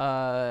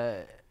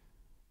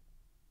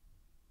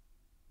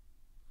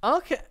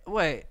 Okay,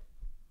 wait.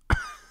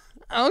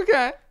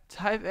 Okay.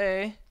 Type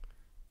A.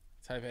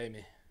 Type A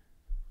me.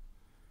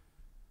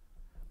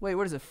 Wait,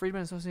 what is it?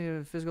 Friedman associated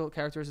with physical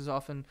characters is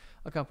often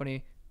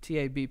accompany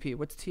TABP.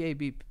 What's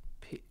TABP?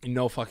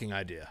 No fucking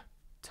idea.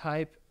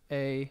 Type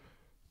A.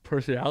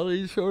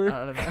 Personality disorder?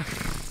 I don't know.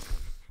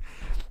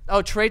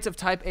 Oh, traits of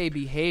type A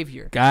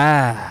behavior.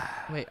 God.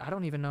 Wait, I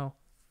don't even know.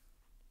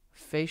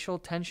 Facial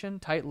tension,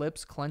 tight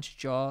lips, clenched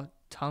jaw,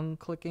 tongue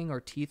clicking or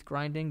teeth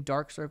grinding,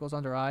 dark circles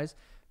under eyes,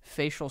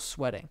 facial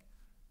sweating.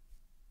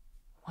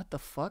 What the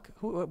fuck?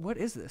 What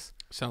is this?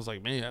 Sounds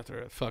like me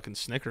after a fucking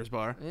Snickers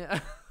bar.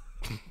 Yeah.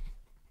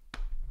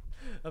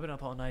 I've been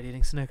up all night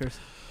eating Snickers.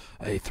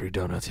 I ate 3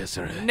 donuts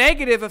yesterday.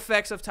 Negative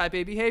effects of type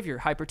A behavior.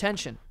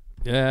 Hypertension,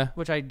 Yeah.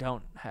 which I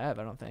don't have,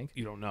 I don't think.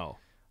 You don't know.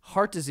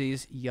 Heart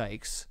disease,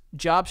 yikes.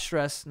 Job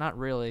stress, not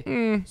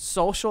really.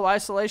 Social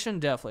isolation,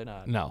 definitely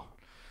not. No.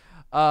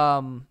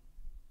 All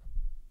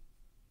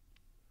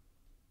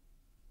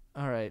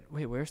right.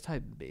 Wait, where's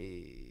type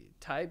B?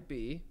 Type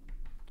B.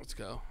 Let's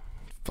go.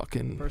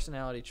 Fucking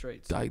Personality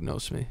traits.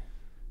 diagnose me.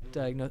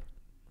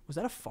 Was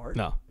that a fart?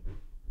 No.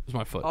 It was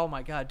my foot. Oh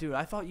my god, dude!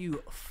 I thought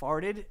you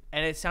farted,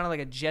 and it sounded like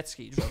a jet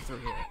ski drove through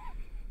here.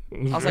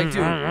 I was like,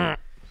 dude,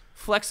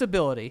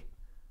 flexibility.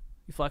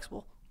 You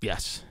flexible?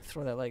 Yes.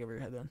 Throw that leg over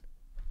your head, then.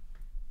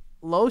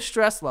 Low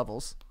stress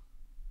levels.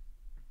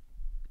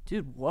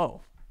 Dude,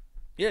 whoa.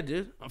 Yeah,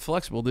 dude. I'm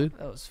flexible, dude.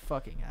 That was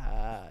fucking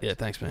hot. Yeah,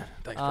 thanks, man.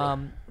 Thanks,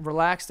 brother.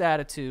 Relaxed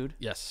attitude.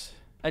 Yes.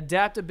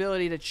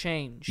 Adaptability to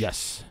change.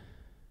 Yes.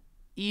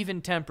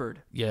 Even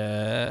tempered.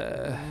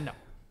 Yeah. No.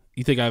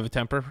 You think I have a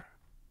temper?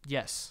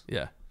 Yes.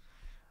 Yeah.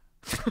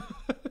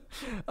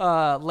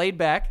 Laid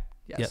back.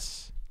 Yes.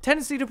 Yes.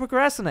 Tendency to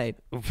procrastinate.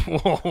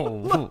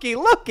 Whoa.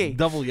 Looky.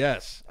 Double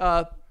yes.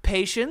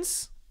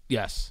 Patience.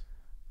 Yes.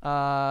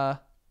 What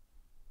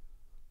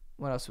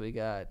else we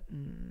got?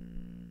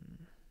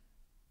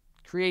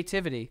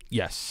 Creativity.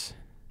 Yes.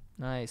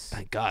 Nice.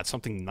 Thank God,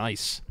 something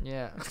nice.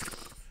 Yeah.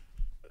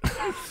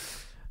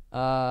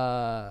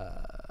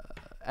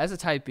 As a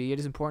type B, it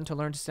is important to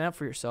learn to stand up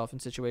for yourself in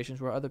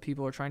situations where other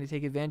people are trying to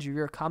take advantage of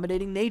your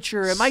accommodating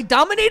nature. Am I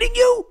dominating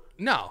you?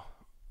 No.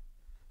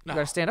 You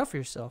gotta stand up for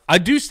yourself. I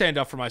do stand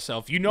up for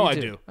myself. You know I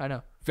do. I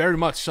know. Very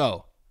much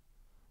so.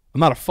 I'm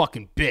not a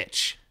fucking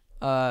bitch.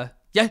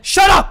 Yeah,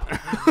 shut up!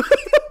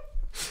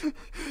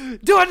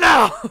 Do it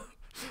now!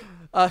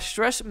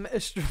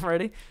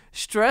 Ready?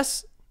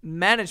 Stress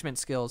management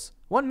skills.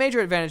 One major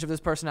advantage of this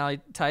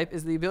personality type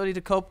is the ability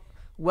to cope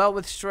well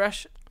with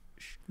stress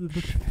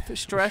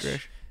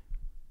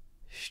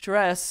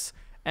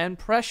and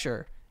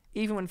pressure.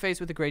 Even when faced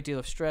with a great deal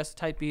of stress,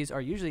 type Bs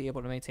are usually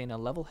able to maintain a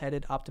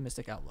level-headed,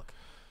 optimistic outlook.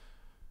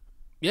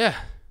 Yeah.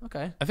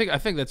 Okay. I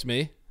think that's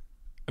me.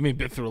 I mean,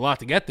 been through a lot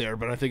to get there,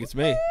 but I think it's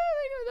me.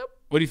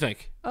 What do you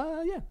think?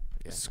 Yeah.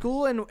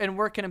 School and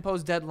work can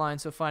impose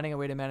deadlines, so finding a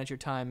way to manage your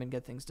time and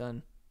get things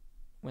done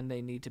when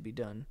they need to be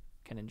done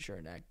can ensure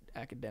an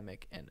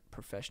academic and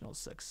professional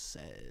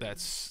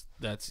success.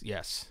 That's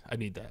yes. I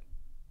need that.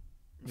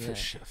 Yeah.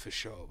 For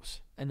shows.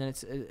 And then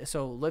it's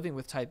so living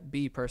with type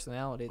B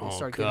personality,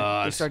 they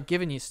God. start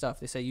giving you stuff.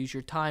 They say use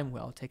your time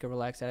well. Take a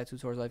relaxed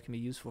attitude towards life can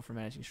be usuful for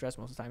managing stress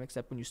most of the time,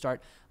 except when you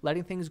start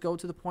letting things go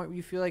to the point where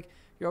you feel like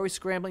you're always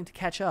scrambling to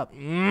catch up.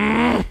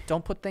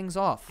 Don't put things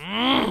off.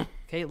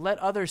 Okay, let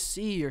others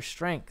see your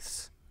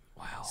strengths.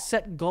 Wow.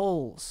 Set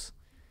goals.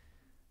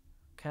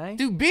 Okay?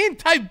 Dude, being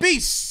type B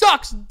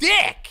sucks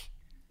dick.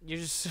 You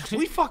just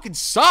We fucking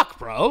suck,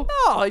 bro.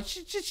 no, it's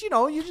just you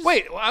just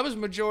Wait, well, I was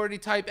majority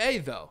type A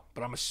though,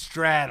 but I'm a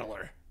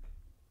straddler.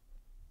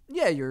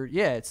 Yeah,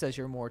 it says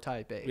you're more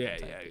type A. Yeah.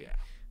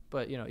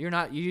 But you're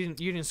not. You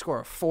didn't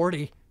score a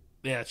 40.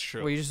 Yeah, that's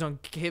true. Where you just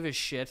don't give a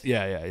shit.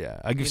 Yeah.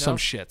 I give some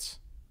shits.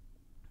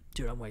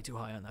 Dude, I'm way too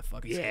high on that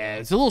fucking scale. Yeah,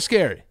 it's a little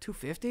scary.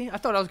 250? I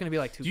thought I was gonna be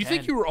like 210. Do you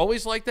think you were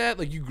always like that?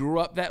 Like you grew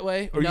up that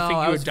way, or no, you think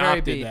I you was very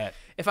adopted B. that?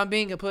 If I'm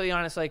being completely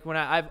honest, like when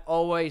I've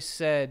always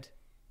said,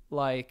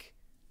 like,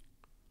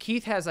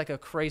 Keith has like a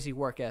crazy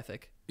work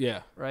ethic.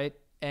 Yeah. Right,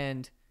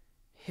 and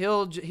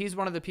he's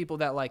one of the people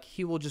that like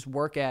he will just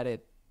work at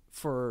it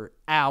for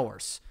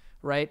hours.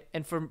 Right,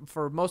 and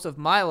for most of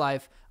my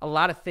life, a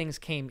lot of things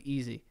came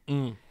easy,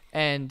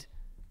 and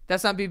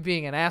that's not me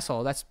being an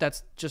asshole. That's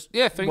just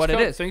what it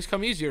is. Things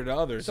come easier to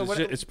others. So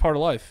It's part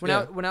of life.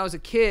 When I was a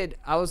kid,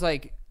 I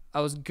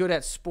was good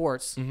at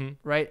sports,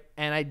 right?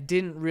 And I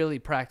didn't really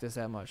practice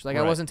that much. Like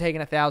I wasn't taking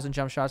 1,000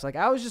 jump shots. Like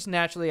I was just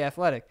naturally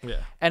athletic. Yeah.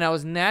 And I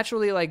was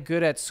naturally like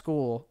good at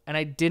school, and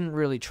I didn't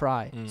really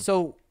try.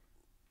 So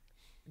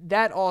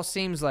that all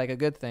seems like a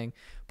good thing.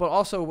 But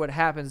also what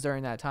happens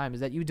during that time is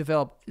that you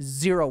develop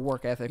zero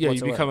work ethic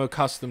whatsoever. You become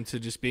accustomed to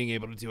just being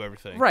able to do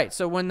everything. Right.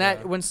 So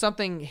when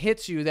something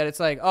hits you that it's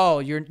like, oh,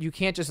 you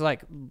can't just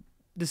like,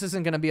 this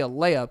isn't going to be a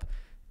layup.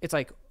 It's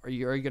like, are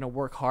you going to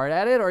work hard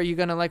at it, or are you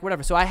going to like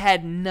whatever? So I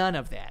had none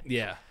of that.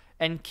 Yeah.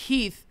 And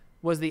Keith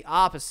was the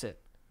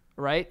opposite,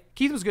 right?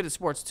 Keith was good at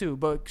sports too,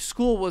 but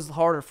school was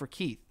harder for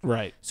Keith.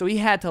 Right. So he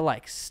had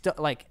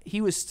to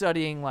he was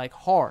studying like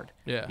hard.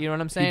 Yeah. You know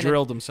what I'm saying? He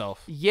drilled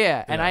himself.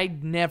 Yeah, and I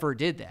never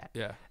did that.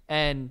 Yeah.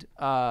 And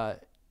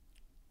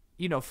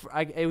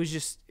it was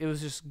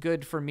just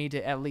good for me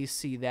to at least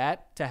see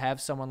that, to have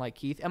someone like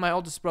Keith. And my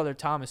oldest brother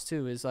Thomas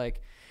too is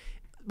like,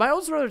 my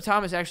oldest brother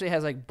Thomas actually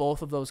has like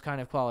both of those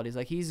kind of qualities.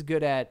 Like he's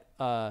good at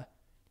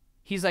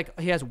he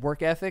has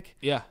work ethic.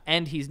 Yeah.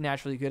 And he's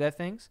naturally good at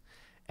things.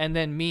 And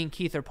then me and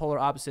Keith are polar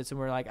opposites, and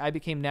we're like, I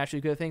became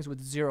naturally good at things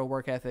with zero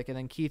work ethic, and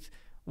then Keith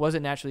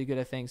wasn't naturally good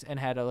at things and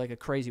had a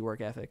crazy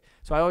work ethic.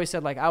 So I always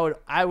said like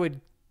I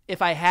would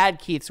if I had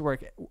Keith's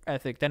work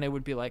ethic, then it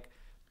would be like,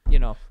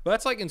 But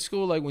that's like in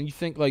school, like when you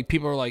think like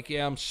people are like,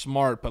 yeah, I'm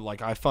smart, but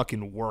like I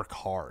fucking work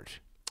hard.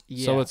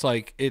 Yeah. So it's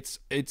like it's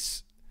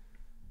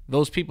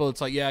those people.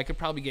 It's like, yeah, I could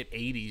probably get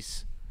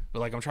 80s, but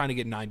like I'm trying to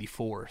get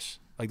 94s.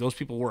 Like those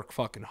people work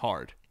fucking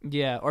hard.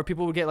 Yeah, or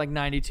people would get like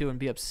 92 and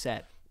be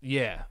upset.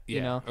 Yeah.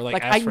 Or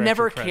like I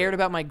never cared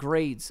about my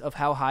grades of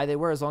how high they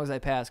were as long as I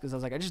passed, because I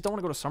was like, I just don't want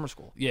to go to summer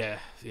school. Yeah.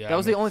 That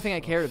was the only thing I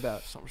cared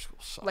about. Summer school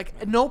sucked, like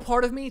man. No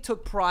part of me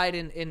took pride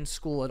in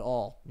school at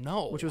all.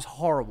 No. Which was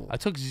horrible. I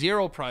took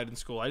zero pride in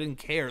school. I didn't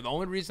care. The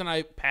only reason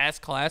I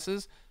passed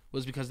classes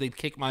was because they'd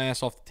kick my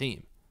ass off the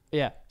team.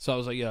 Yeah. So I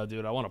was like, yeah,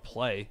 dude, I want to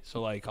play.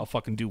 So like I'll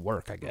fucking do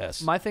work, I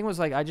guess. My thing was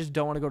like, I just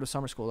don't want to go to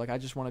summer school. Like I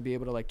just want to be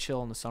able to like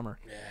chill in the summer.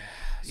 Yeah.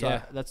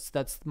 So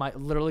that's my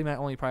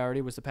only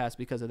priority was to pass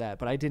because of that.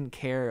 But I didn't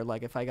care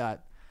like if I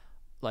got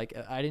Like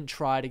I didn't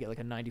try to get like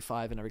a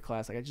 95 in every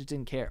class. Like I just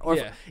didn't care. Or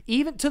Yeah.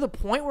 even to the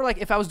point where like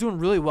if I was doing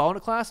really well in a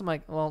class, I'm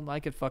like, well, I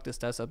could fuck this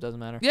test up. Doesn't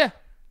matter. Yeah.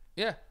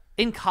 Yeah.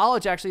 In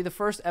college, actually, the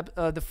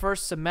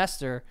first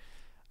semester,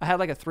 I had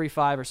like a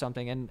 3.5 or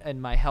something, and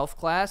in my health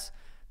class,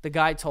 the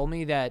guy told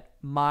me that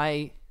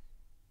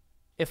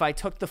if I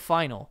took the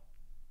final,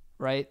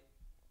 right?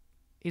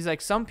 He's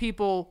like, some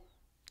people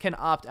can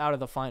opt out of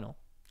the final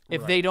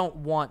if they don't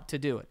want to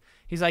do it.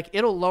 He's like,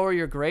 it'll lower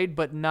your grade,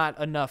 but not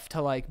enough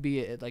to like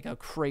be like a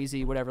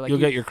crazy whatever. Like You'll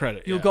get your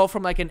credit. You'll go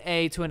from like an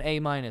A to an A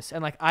minus,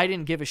 and like I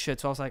didn't give a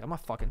shit, so I was like, I'm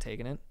not fucking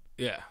taking it.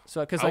 Yeah.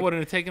 So because I wouldn't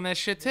have taken that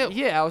shit too.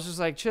 yeah, I was just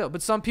like chill.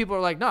 But some people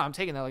are like, no, I'm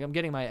taking that. Like I'm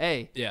getting my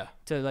A. Yeah.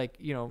 To like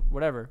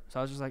whatever. So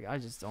I was just like, I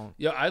just don't.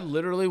 Yeah, I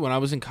literally, when I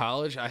was in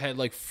college, I had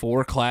like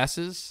 4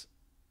 classes.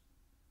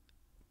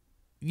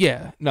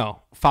 Yeah,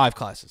 no, 5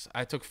 classes.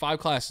 I took 5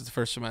 classes the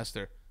first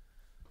semester.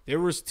 There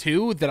was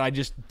 2 that I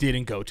just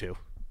didn't go to.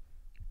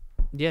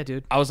 Yeah,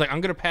 dude. I was like, I'm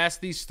gonna pass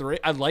these 3.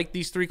 I like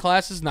these 3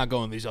 classes, not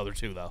going these other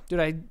 2 though.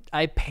 Dude,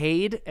 I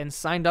paid and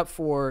signed up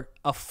for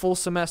a full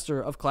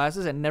semester of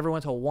classes and never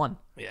went to one.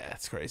 Yeah,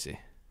 that's crazy.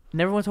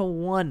 Never went to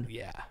one.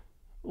 Yeah,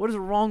 What is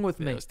wrong with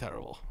me? it was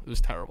terrible. It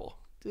was terrible,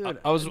 Dude.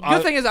 I was.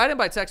 Good thing is I didn't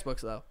buy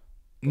textbooks though.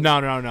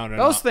 No.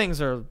 Those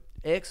things are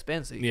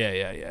expensive.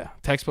 Yeah.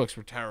 Textbooks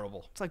were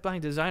terrible. It's like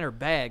buying designer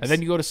bags. And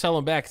then you go to sell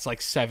them back, it's like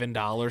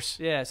 $7.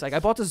 yeah, it's like I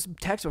bought this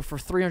textbook for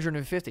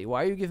 $350.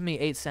 Why are you giving me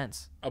 8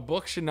 cents? A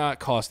book should not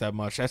cost that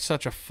much. That's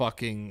such a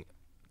fucking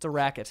It's a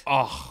racket.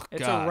 oh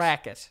It's gosh. a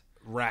racket.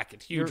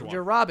 Racket, huge You're, one.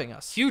 you're robbing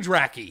us. Huge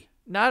racky.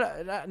 Not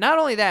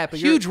only that, but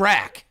Huge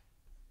rack.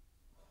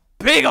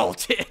 big old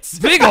tits.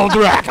 Big old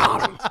rack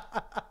on him.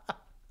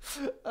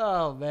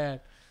 Oh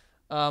man.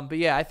 But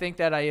yeah, I think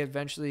that I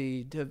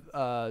eventually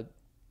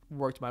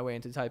worked my way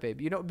into type A.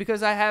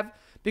 Because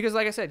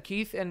like I said,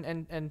 Keith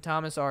and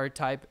Thomas are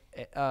type.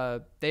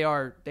 They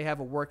have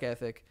a work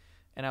ethic,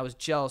 and I was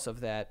jealous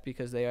of that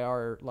because they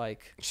are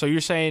like. So you're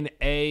saying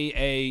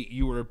A,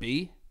 you were a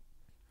B?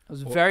 I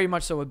was very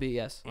much so a B.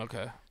 Yes.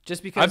 Okay.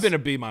 Just because I've been a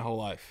B my whole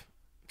life.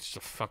 Just a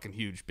fucking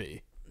huge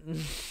B.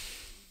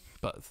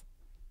 Buzz.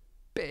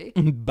 B.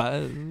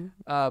 Buzz.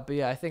 But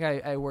yeah, I think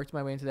I worked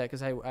my way into that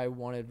because I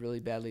wanted really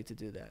badly to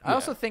do that. I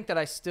also think that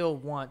I still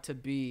want to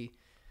be.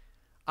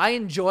 I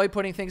enjoy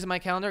putting things in my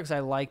calendar because I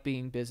like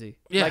being busy.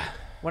 Yeah. Like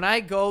when I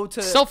go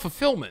to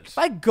Self-fulfillment. if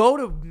I go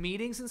to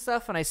meetings and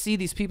stuff and I see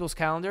these people's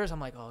calendars, I'm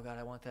like, oh god,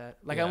 I want that.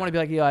 Like I want to be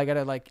like, yo, I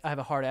gotta I have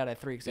a hard out at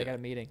 3 because I got a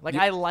meeting. Like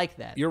I like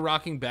that. You're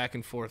rocking back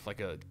and forth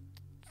like a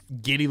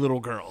giddy little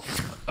girl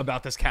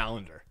about this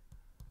calendar.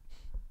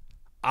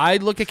 I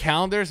look at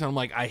calendars and I'm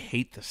like, I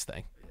hate this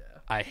thing. Yeah.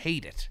 I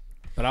hate it.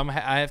 But I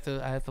have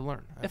to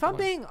learn. If I'm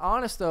being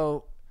honest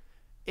though,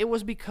 it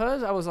was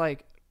because I was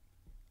like,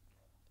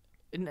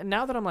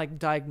 now that I'm like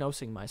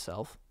diagnosing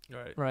myself,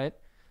 right?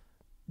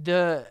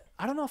 I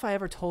don't know if I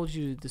ever told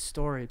you the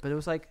story, but it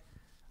was like,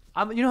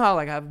 you know how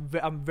like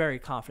I'm very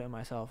confident in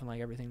myself and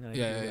like everything that I do.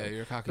 Yeah,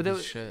 you're cocky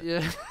as shit.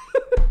 Yeah.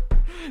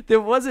 There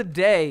was a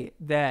day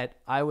that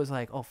I was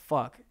like, oh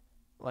fuck,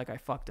 like I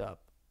fucked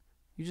up.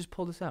 You just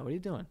pulled this out. What are you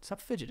doing? Stop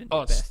fidgeting.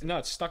 Oh, you bastard. no,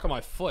 it's stuck on my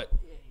foot.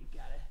 Yeah, you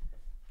got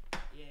it.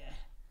 Yeah.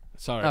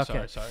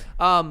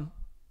 Sorry.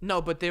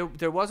 No, but there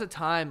was a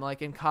time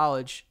like in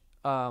college,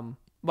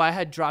 well, I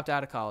had dropped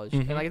out of college,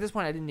 and like at this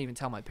point, I didn't even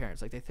tell my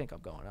parents. Like they think I'm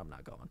going, I'm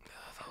not going.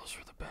 Those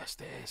were the best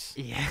days.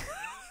 Yeah.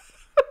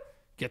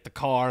 Get the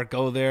car,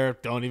 go there.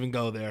 Don't even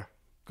go there.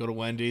 Go to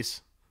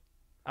Wendy's.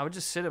 I would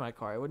just sit in my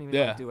car. I wouldn't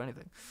even like, do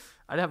anything.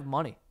 I didn't have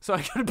money, so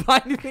I couldn't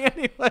buy anything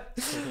anyway.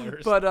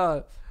 But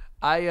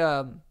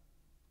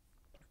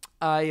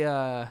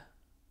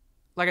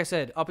like I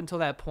said, up until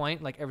that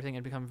point, like everything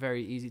had become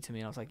very easy to me,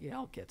 and I was like, yeah,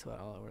 I'll get to it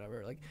or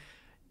whatever. Like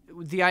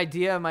the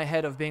idea in my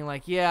head of being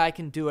like, yeah, I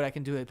can do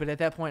it, but at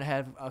that point I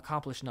had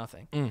accomplished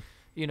nothing.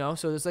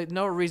 So there's like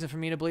no reason for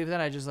me to believe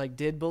that. I just like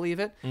did believe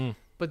it.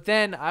 But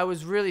then I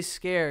was really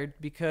scared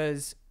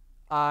because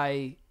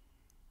it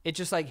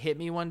just like hit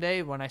me one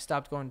day when I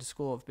stopped going to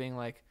school of being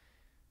like,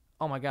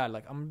 oh my god,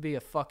 like I'm gonna be a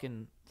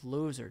fucking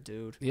loser,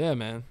 dude. Yeah,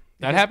 man.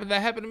 That happened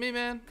to me,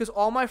 man. Because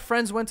all my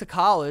friends went to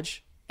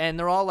college and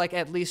they're all like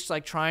at least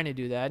like trying to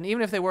do that. And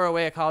even if they were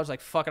away at college,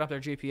 like fucking up their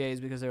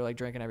GPAs because they were like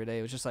drinking every day,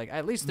 it was just like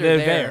at least they're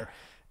there.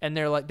 And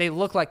they're like, they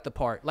look like the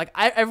part. Like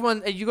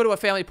everyone, you go to a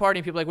family party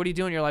and people are like, what do you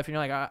do in your life? And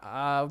you're like,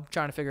 I'm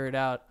trying to figure it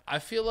out. I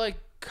feel like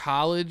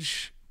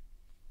college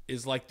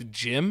is like the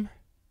gym,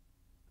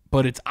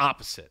 but it's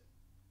opposite.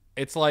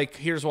 It's like,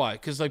 here's why.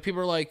 Because like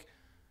people are like,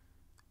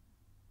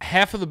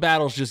 half of the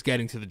battle is just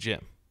getting to the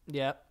gym.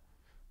 Yeah.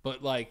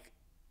 But like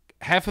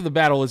half of the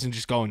battle isn't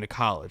just going to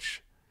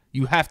college.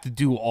 You have to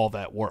do all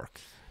that work.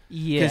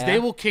 Yeah. Because they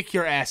will kick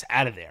your ass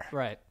out of there.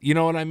 Right. You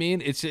know what I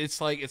mean?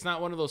 It's like, it's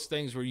not one of those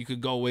things where you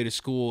could go away to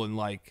school and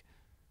like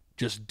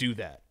just do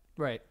that.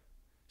 Right.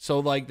 So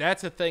like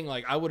that's a thing.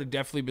 Like I would have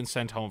definitely been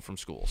sent home from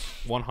schools,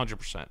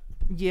 100%.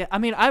 Yeah. I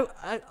mean, I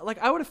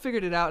would have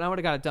figured it out and I would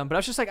have got it done. But I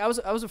was just like, I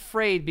was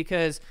afraid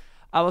because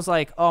I was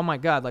like, oh my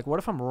god, like what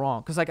if I'm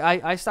wrong? Because like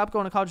I stopped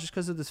going to college just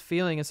because of this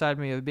feeling inside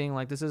me of being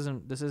like, this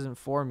isn't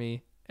for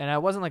me. and I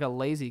wasn't like a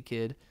lazy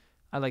kid.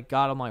 I like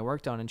got all my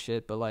work done and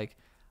shit, but like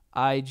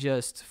I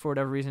just for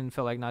whatever reason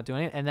felt like not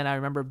doing it. And then I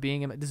remember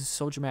being in, this is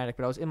so dramatic,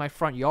 but I was in my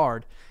front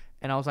yard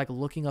and I was like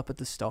looking up at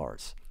the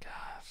stars.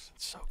 Gosh,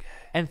 it's so gay.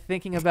 And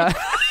thinking about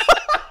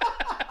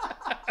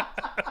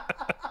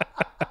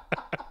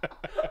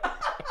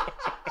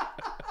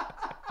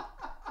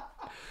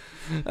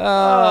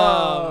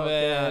Oh,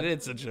 man, God.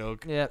 it's a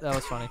joke. Yeah, that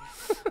was funny.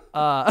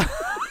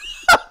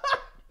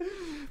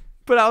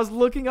 But I was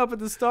looking up at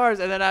the stars,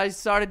 and then I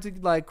started to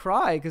like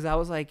cry because I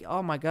was like,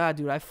 "Oh my god,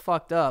 dude, I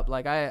fucked up."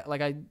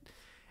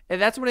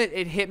 And that's when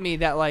it hit me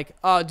that like,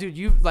 "Oh, dude,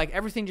 you like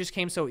everything just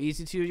came so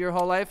easy to you your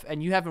whole life,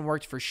 and you haven't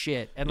worked for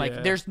shit." And like,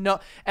 Yeah. there's no,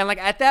 and like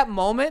at that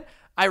moment,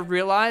 I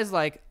realized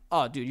like,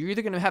 "Oh, dude, you're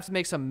either gonna have to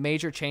make some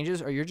major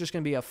changes, or you're just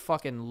gonna be a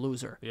fucking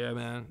loser." Yeah,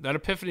 man, that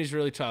epiphany is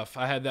really tough.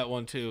 I had that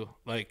one too.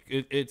 Like,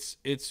 it's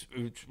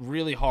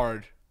really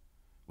hard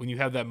when you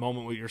have that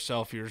moment with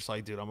yourself. You're just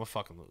like, dude, I'm a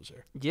fucking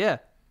loser. Yeah.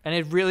 And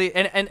it really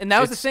and that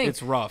was the thing.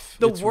 It's rough.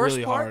 The it's worst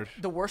really part, hard.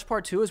 the worst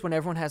part too is when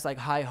everyone has like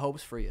high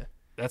hopes for you.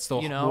 That's the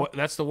you know?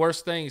 that's the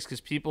worst thing is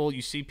because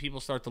you see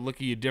people start to look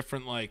at you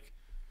different. Like,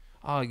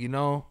 oh, you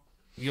know,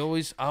 I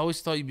always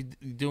thought you'd be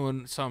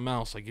doing something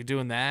else. Like you're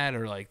doing that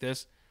or like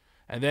this,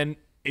 and then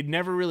it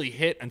never really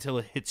hit until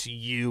it hits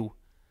you,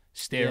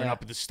 staring Yeah.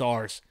 up at the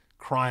stars,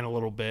 crying a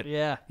little bit.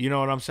 Yeah. You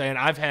know what I'm saying?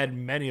 I've had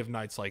many of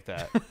nights like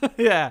that,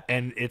 Yeah.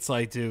 and it's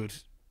like, dude,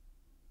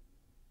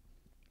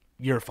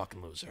 you're a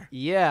fucking loser.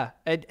 Yeah.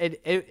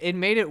 It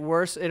made it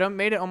worse. It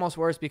made it almost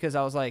worse because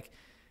I was like,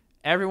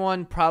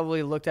 everyone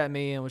probably looked at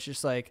me and was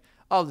just like,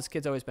 "Oh, this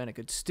kid's always been a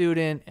good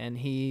student, and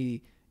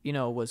he, you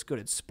know, was good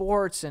at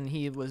sports, and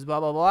he was blah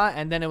blah blah."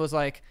 And then it was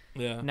like,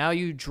 Yeah. now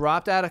you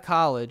dropped out of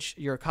college.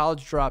 You're a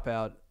college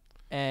dropout,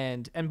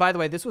 and by the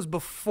way, this was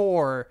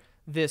before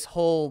this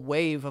whole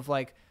wave of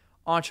like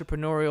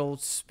entrepreneurial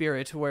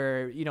spirit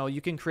where you know you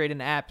can create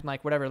an app and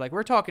like whatever. Like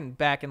we're talking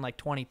back in like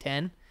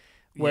 2010.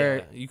 Where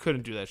Yeah, you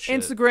couldn't do that shit.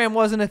 Instagram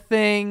wasn't a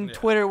thing, Yeah.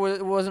 Twitter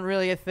wasn't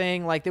really a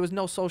thing. Like there was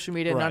no social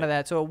media, none Right. of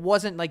that. So it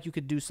wasn't like you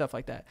could do stuff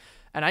like that.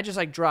 And I just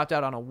like dropped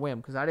out on a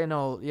whim because I didn't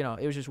know, you know,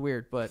 it was just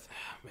weird. But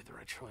I made the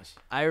right choice.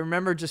 I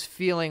remember just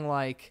feeling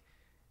like,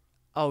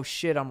 oh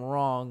shit, I'm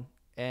wrong,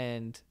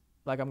 and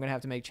like I'm gonna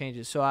have to make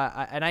changes. So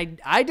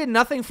I did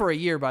nothing for a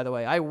year. By the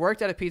way, I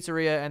worked at a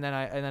pizzeria, and then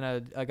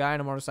a guy on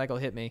a motorcycle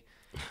hit me,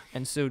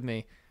 and sued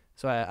me.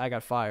 So I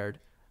got fired.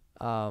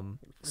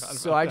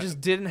 So I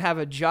just didn't have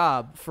a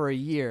job for a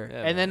year.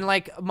 Yeah, and then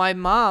like my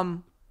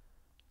mom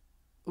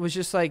was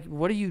just like,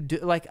 "What do you do?"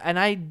 Like, and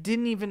I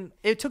didn't even,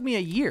 it took me a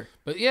year.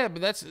 But yeah, but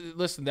that's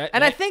listen that.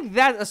 And I think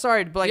that,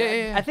 sorry, but like,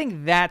 Yeah. I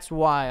think that's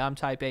why I'm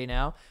type A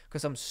now.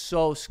 Cause I'm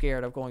so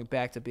scared of going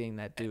back to being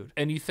that dude.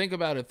 And you think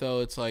about it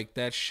though, it's like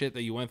that shit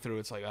that you went through.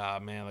 It's like, ah,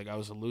 man, like I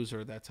was a loser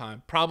at that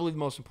time. Probably the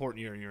most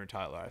important year in your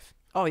entire life,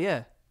 Oh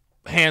yeah.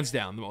 hands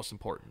down, the most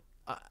important.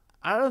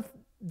 I don't,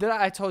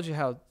 I told you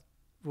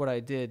what I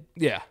did.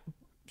 Yeah.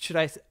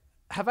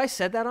 Have I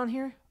said that on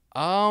here?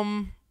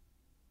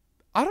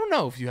 I don't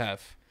know if you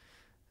have.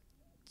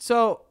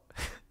 So,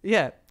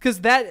 yeah,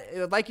 because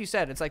that, like you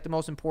said, it's like the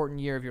most important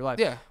year of your life.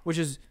 Yeah. Which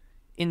is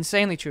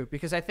insanely true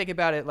because I think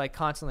about it like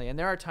constantly, and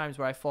there are times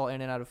where I fall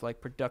in and out of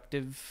like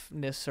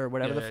productiveness or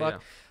whatever the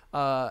fuck,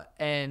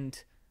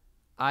 and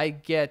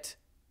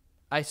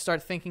I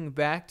start thinking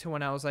back to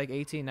when I was like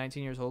 18,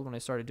 19 years old when I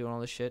started doing all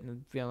this shit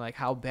and feeling like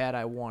how bad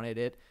I wanted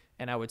it,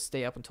 and I would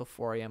stay up until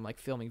 4 a.m. like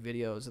filming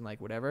videos and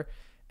like whatever,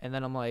 and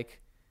then I'm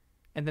like.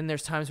 And then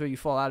there's times where you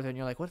fall out of it and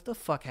you're like, what the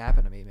fuck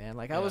happened to me, man?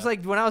 Like I was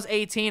like, when I was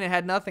 18 and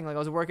had nothing, like I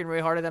was working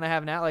way harder than I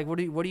have now. Like, what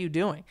are you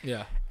doing?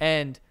 Yeah.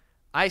 And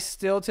I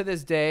still to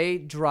this day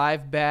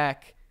drive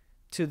back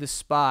to the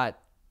spot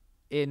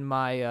in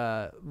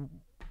my,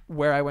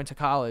 where I went to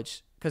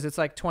college. Cause it's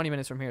like 20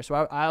 minutes from here. So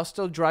I'll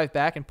still drive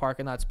back and park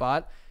in that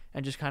spot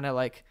and just kind of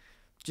like,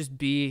 just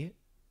be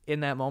in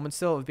that moment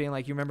still of being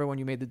like, you remember when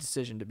you made the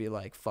decision to be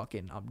like,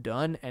 fucking, I'm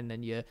done. And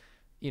then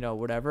you know,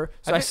 whatever.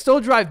 So I still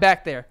drive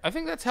back there. I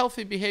think that's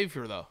healthy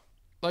behavior though.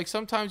 Like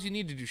sometimes you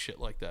need to do shit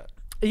like that.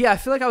 Yeah, I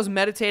feel like I was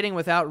meditating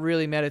without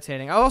really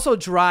meditating. I also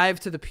drive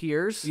to the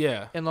piers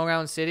Yeah. in Long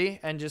Island City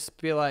and just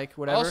be like, I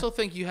whatever. also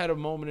think you had a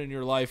moment in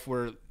your life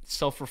where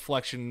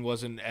self-reflection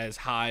wasn't as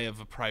high of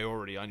a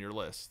priority on your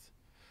list.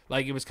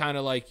 Like it was kind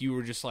of like you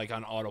were just like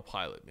on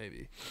autopilot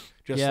maybe.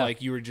 Just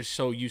like you were just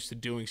so used to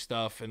doing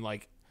stuff and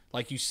like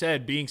you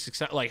said being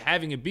like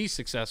having it be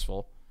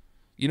successful.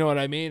 You know what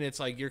I mean? It's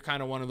like you're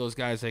kind of one of those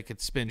guys that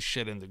could spin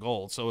shit into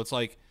gold. So it's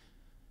like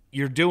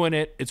you're doing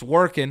it, it's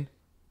working,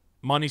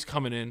 money's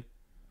coming in,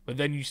 but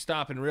then you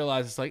stop and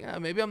realize it's like,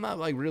 maybe I'm not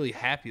like really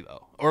happy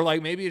though. Or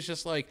like maybe it's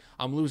just like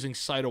I'm losing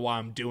sight of why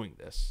I'm doing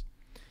this.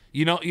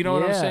 You know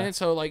what I'm saying?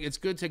 So like it's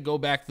good to go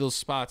back to those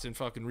spots and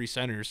fucking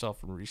recenter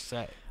yourself and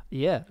reset.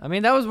 Yeah. I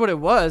mean, that was what it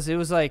was. It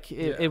was like,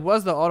 it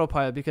was the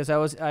autopilot because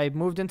I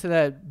moved into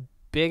that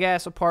big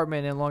ass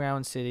apartment in Long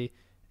Island City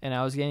and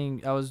I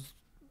was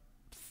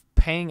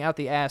paying out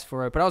the ass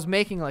for it, but I was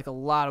making like a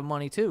lot of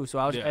money too. So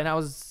I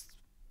was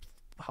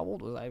how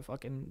old was I?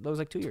 That was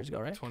like 2 years ago,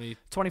 right?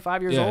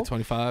 25 years old.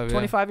 25.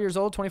 25 years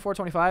old, 24,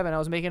 25, and I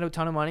was making a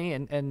ton of money,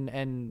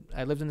 and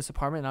I lived in this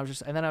apartment,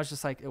 and then I was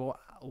just like, well,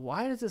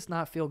 why does this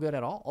not feel good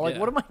at all? Like,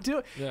 what am I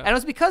doing? Yeah. And it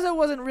was because I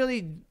wasn't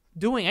really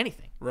doing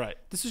anything. Right.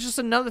 This was just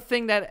another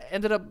thing that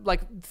ended up,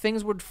 like,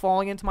 things were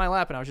falling into my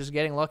lap, and I was just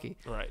getting lucky.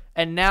 Right.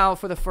 And now,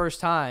 for the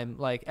first time,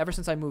 like, ever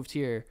since I moved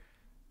here,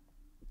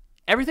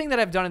 everything that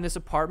I've done in this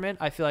apartment,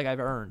 I feel like I've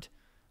earned.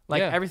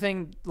 Like,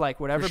 everything,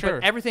 like, whatever,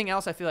 but everything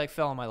else I feel like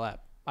fell in my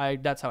lap.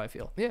 That's how I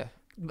feel. Yeah.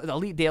 The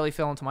Elite Daily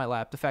fell into my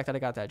lap, the fact that I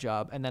got that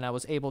job, and then I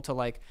was able to,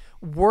 like,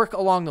 work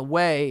along the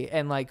way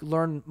and, like,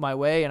 learn my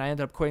way, and I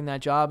ended up quitting that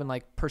job and,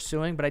 like,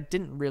 pursuing, but I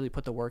didn't really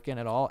put the work in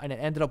at all, and it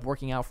ended up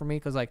working out for me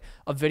because, like,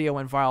 a video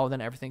went viral, and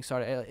then everything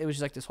started. It was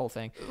just, like, this whole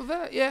thing.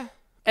 Yeah.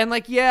 And,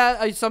 like,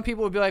 some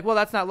people would be like, well,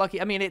 that's not lucky.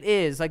 I mean, it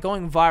is. Like,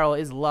 going viral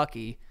is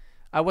lucky.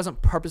 I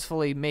wasn't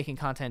purposefully making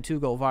content to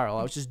go viral.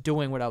 I was just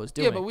doing what I was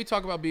doing. Yeah, but we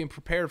talk about being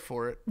prepared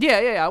for it.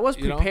 Yeah. I was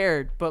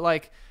prepared, but,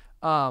 like,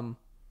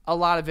 a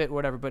lot of it,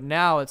 whatever. But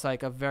now it's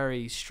like a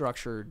very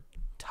structured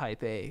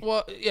type A.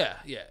 Well, yeah.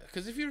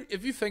 Because if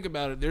you think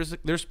about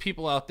it, there's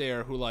people out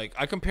there who, like,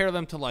 I compare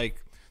them to,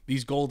 like,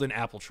 these golden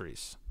apple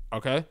trees.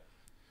 Okay,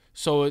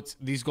 so it's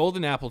these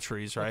golden apple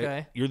trees, right?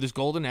 Okay. You're this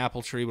golden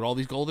apple tree with all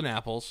these golden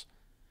apples.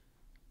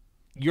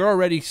 You're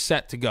already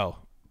set to go.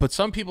 But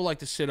some people like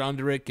to sit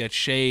under it, get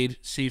shade,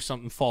 see if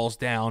something falls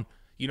down.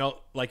 You know,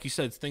 like you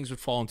said, things would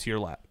fall into your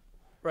lap.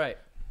 Right.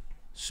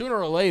 Sooner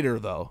or later,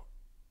 though,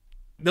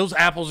 those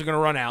apples are going to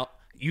run out.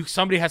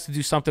 Somebody has to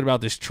do something about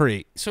this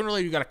tree. Sooner or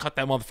later, you got to cut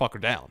that motherfucker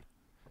down.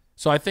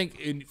 So I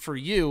think for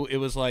you, it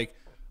was like,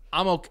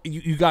 I'm okay.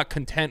 You got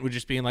content with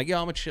just being like, yeah,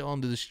 I'm going to chill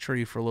under this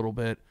tree for a little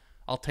bit.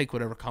 I'll take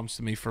whatever comes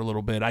to me for a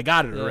little bit. I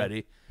got it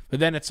already.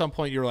 But then at some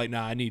point, you're like,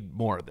 nah, I need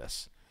more of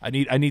this. I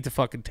need to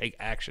fucking take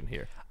action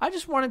here. I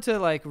just wanted to,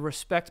 like,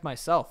 respect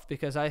myself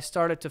because I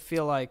started to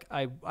feel like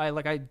I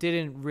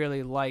didn't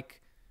really like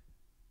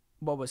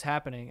what was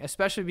happening,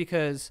 especially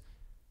because,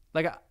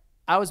 like,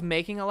 I was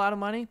making a lot of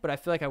money, but I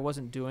feel like I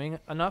wasn't doing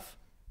enough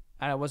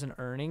and I wasn't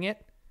earning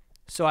it.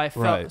 So I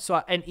felt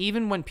and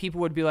even when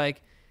people would be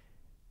like,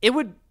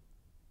 you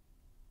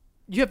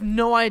have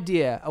no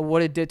idea of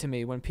what it did to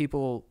me when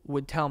people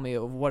would tell me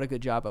of what a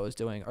good job I was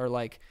doing, or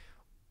like,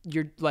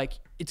 you're like,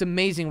 it's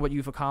amazing what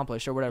you've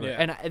accomplished or whatever.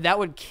 Yeah. And that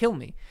would kill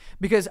me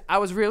because I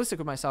was realistic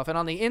with myself. And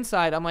on the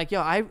inside, I'm like,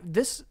 yo,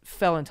 this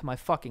fell into my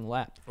fucking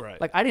lap.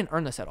 Right. Like, I didn't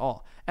earn this at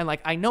all. And,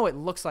 like, I know it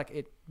looks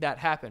like that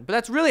happened, but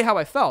that's really how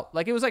I felt.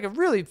 Like, it was like a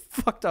really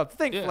fucked up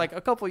thing for like a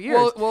couple of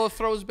years. Well, it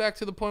throws back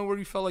to the point where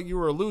you felt like you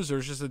were a loser.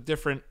 It's just a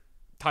different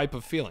type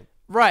of feeling.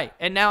 Right.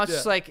 And now it's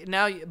just like,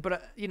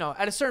 but you know,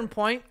 at a certain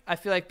point, I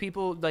feel like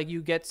people, like,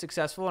 you get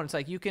successful and it's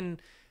like, you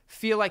can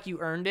feel like you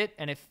earned it,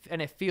 and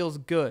it feels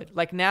good.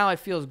 Like, now it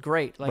feels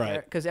great,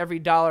 like, because every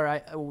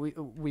dollar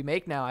we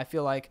make now, I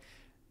feel like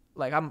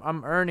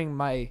I'm earning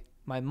my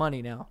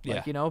money now,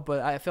 like, you know.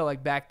 But I feel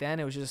like back then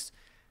it was just,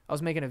 I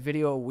was making a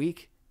video a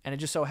week, and it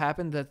just so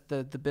happened that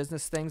the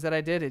business things that I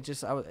did,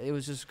 it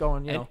was just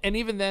going, you know. And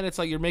even then, it's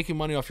like you're making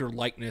money off your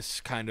likeness,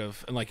 kind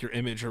of, and like your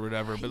image or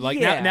whatever. But like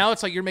now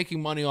it's like you're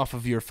making money off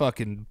of your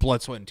fucking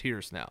blood, sweat, and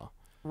tears now.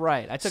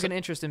 Right. I took an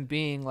interest in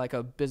being like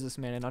a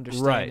businessman and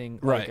understanding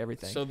like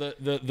everything. So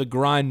the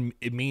grind,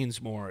 it means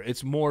more.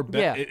 It's more.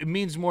 It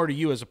means more to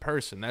you as a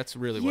person. That's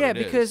really what it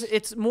is. Yeah, because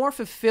it's more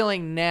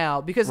fulfilling now.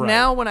 Because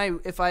now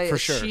if I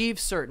achieve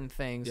certain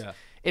things,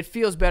 it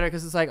feels better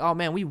because it's like, oh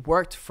man, we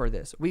worked for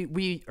this.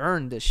 We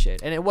earned this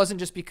shit. And it wasn't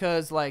just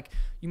because like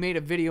you made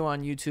a video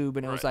on YouTube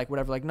and it was like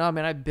whatever. Like, no,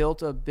 man, I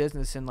built a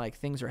business and like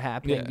things are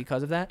happening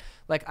because of that.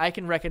 Like, I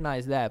can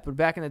recognize that. But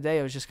back in the day,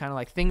 it was just kind of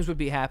like things would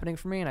be happening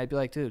for me and I'd be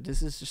like, dude,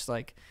 this is just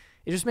like,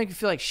 it just makes me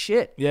feel like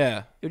shit.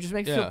 Yeah. It would just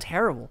make me feel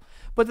terrible.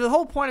 But the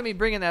whole point of me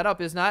bringing that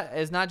up is not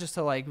just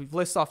to like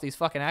list off these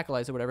fucking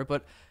accolades or whatever,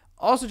 but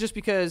also just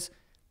because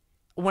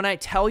when I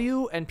tell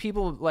you, and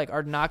people like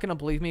are not gonna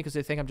believe me because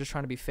they think I'm just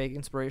trying to be fake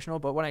inspirational,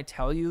 but when I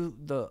tell you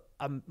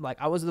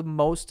I was the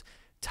most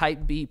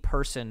type B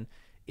person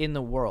in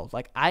the world.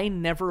 Like, I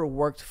never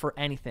worked for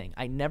anything.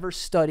 I never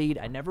studied.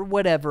 I never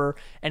whatever,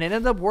 and it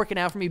ended up working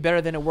out for me better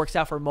than it works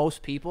out for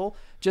most people,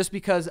 just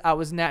because I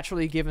was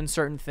naturally given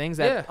certain things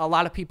that a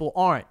lot of people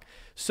aren't.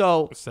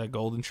 So it's that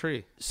golden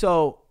tree.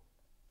 So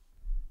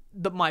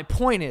my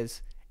point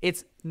is,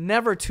 it's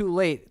never too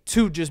late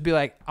to just be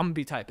like, I'm gonna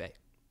be type A.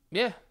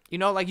 Yeah. You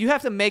know, like, you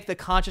have to make the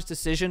conscious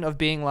decision of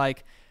being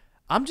like,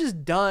 I'm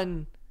just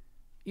done.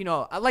 You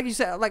know, like you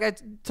said, like I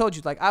told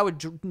you, like, I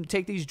would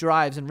take these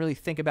drives and really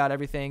think about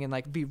everything and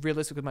like be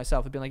realistic with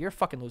myself and be like, you're a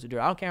fucking loser, dude.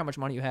 I don't care how much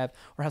money you have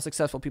or how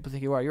successful people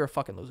think you are. You're a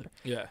fucking loser.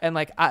 Yeah. And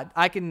like,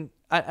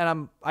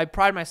 I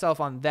pride myself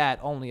on that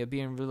only, of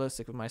being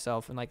realistic with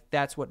myself. And like,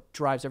 that's what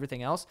drives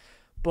everything else.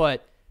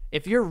 But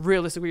if you're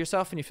realistic with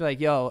yourself and you feel like,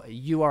 yo,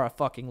 you are a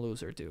fucking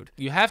loser, dude.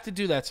 You have to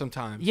do that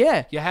sometimes.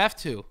 Yeah. You have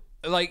to.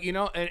 Like, you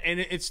know, and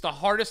it's the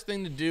hardest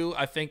thing to do,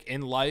 I think,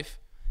 in life,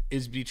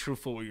 is be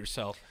truthful with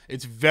yourself.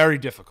 It's very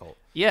difficult.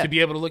 Yeah. To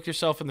be able to look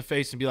yourself in the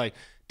face and be like,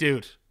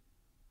 dude,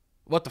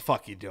 what the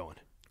fuck are you doing?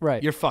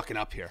 Right. You're fucking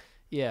up here.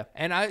 Yeah.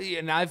 And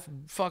I've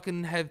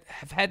fucking have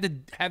had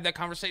to have that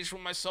conversation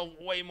with myself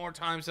way more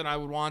times than I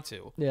would want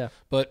to. Yeah.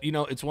 But, you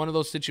know, it's one of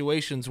those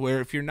situations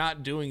where if you're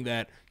not doing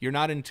that, you're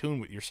not in tune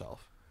with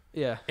yourself.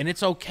 Yeah. And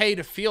it's okay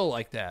to feel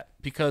like that,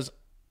 because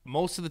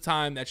most of the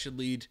time that should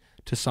lead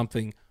to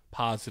something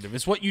positive.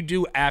 It's what you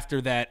do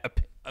after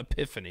that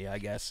epiphany, I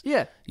guess.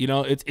 Yeah. You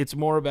know, it's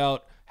more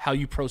about how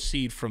you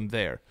proceed from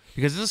there,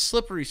 because it's a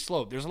slippery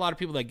slope. There's a lot of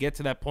people that get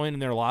to that point in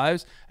their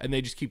lives and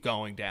they just keep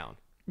going down.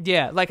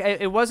 Yeah, like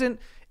it wasn't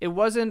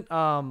like,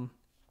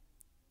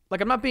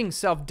 I'm not being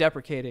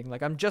self-deprecating.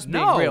 Like, I'm just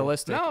being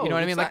realistic. No, you know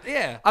what I mean? not, Like,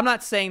 yeah. I'm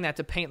not saying that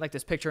to paint like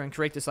this picture and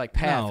create this like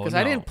path, because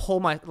I didn't pull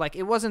my, like,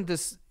 it wasn't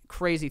this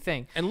crazy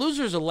thing. And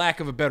loser is a lack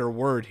of a better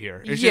word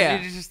here. It's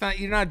just not.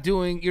 You're not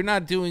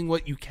doing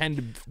what you can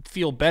to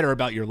feel better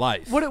about your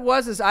life. What it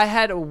was is I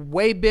had a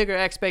way bigger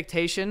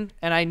expectation,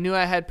 and I knew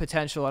I had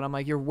potential, and I'm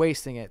like, you're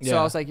wasting it. So Yeah.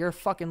 I was like, you're a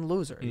fucking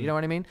loser. You know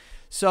what I mean?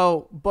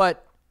 So,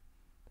 but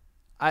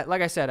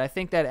like I said, I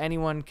think that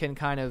anyone can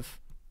kind of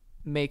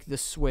make the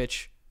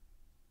switch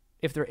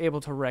if they're able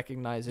to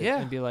recognize it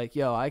and be like,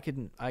 yo, I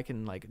can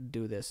like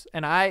do this.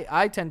 And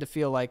I tend to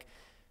feel like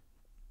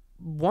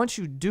once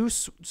you do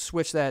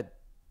switch that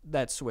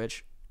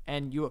switch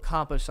and you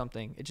accomplish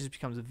something, it just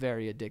becomes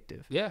very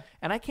addictive. Yeah.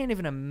 And I can't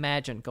even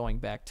imagine going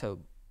back to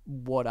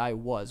what I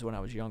was when I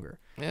was younger.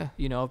 Yeah.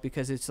 You know,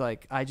 because it's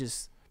like but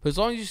as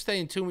long as you stay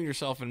in tune with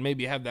yourself and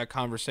maybe have that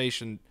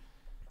conversation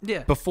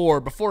yeah.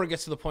 before it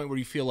gets to the point where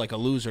you feel like a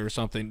loser or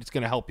something, it's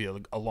going to help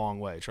you a long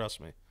way. Trust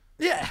me.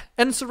 Yeah.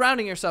 And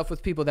surrounding yourself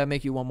with people that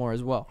make you want more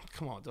as well.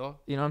 Come on, dog.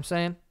 You know what I'm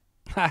saying?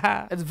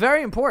 It's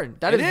very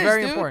important. That is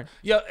very important.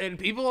 Yeah, and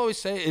people always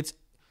say it's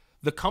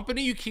the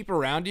company you keep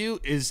around you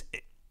is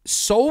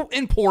so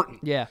important.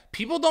 Yeah.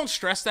 People don't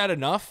stress that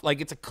enough.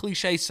 Like, it's a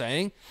cliche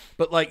saying,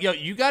 but like, yo,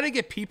 you got to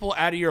get people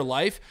out of your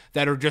life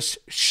that are just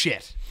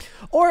shit.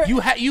 Or you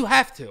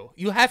have to.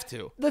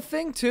 The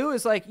thing too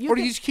is like Or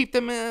do you just keep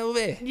them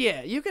away?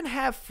 Yeah, you can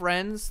have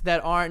friends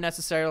that aren't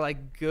necessarily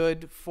like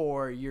good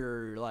for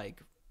your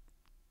like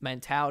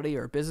mentality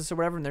or business or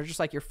whatever, and they're just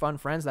like your fun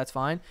friends. That's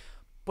fine.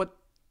 But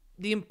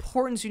the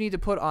importance you need to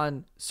put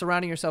on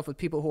surrounding yourself with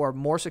people who are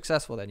more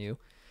successful than you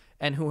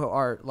and who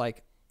are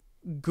like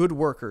good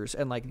workers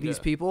and like these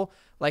people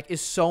like is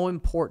so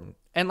important.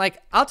 And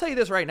like, I'll tell you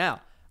this right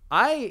now.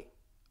 I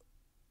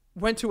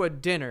went to a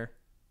dinner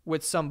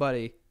with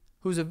somebody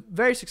who's a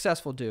very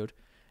successful dude,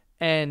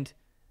 and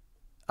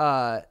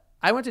I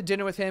went to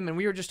dinner with him, and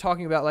we were just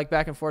talking about like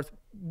back and forth.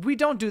 We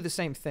don't do the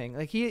same thing.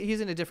 Like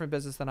he's in a different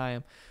business than I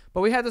am,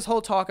 but we had this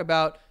whole talk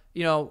about,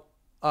 you know,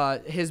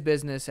 his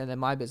business and then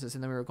my business,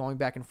 and then we were going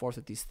back and forth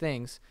with these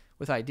things,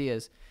 with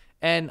ideas.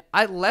 And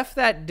I left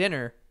that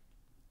dinner,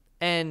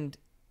 and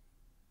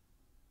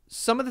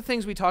some of the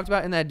things we talked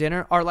about in that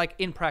dinner are like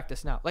in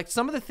practice now. Like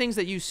some of the things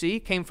that you see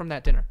came from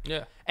that dinner.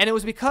 Yeah. And it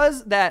was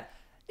because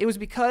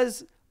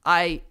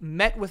I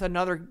met with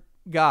another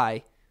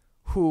guy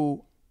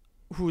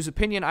whose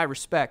opinion I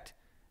respect,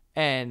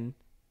 and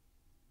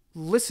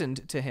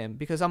listened to him,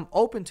 because I'm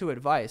open to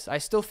advice. I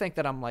still think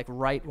that I'm like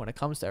right when it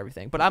comes to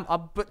everything, but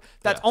but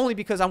that's only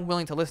because I'm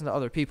willing to listen to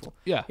other people.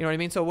 Yeah. You know what I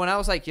mean? So when I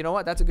was like, you know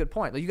what, that's a good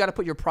point. Like, you got to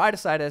put your pride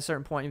aside at a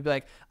certain point and be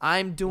like,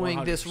 I'm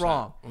doing this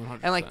wrong. 100%.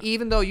 And like,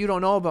 even though you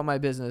don't know about my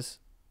business,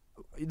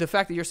 the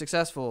fact that you're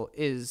successful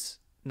is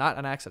not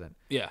an accident.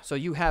 Yeah. So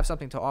you have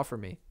something to offer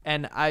me.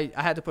 And I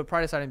had to put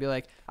pride aside and be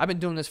like, I've been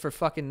doing this for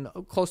fucking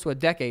close to a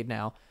decade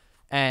now,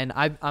 and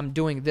I'm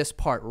doing this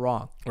part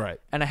wrong. Right.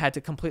 And I had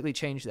to completely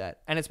change that.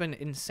 And it's been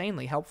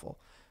insanely helpful.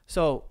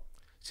 So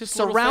It's just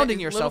surrounding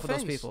little yourself with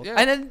those things. people. Yeah.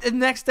 And then the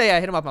next day I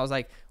hit him up and I was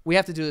like, we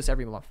have to do this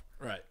every month.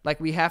 Right.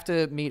 Like, we have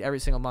to meet every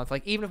single month.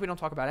 Like, even if we don't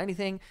talk about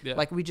anything, Yeah.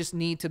 like, we just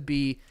need to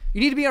be,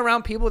 you need to be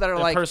around people that are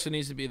That like, person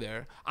needs to be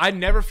there. I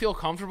never feel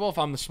comfortable if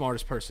I'm the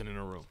smartest person in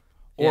a room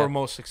or Yeah.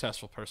 most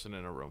successful person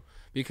in a room,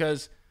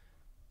 because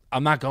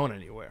I'm not going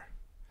anywhere.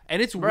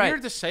 And it's Right.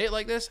 weird to say it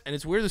like this,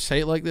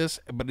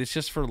 but it's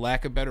just for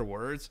lack of better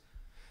words.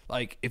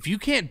 Like, if you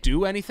can't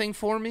do anything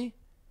for me,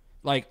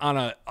 like on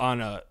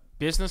a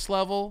business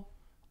level,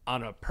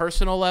 on a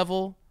personal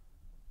level,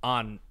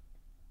 on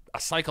a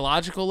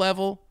psychological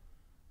level,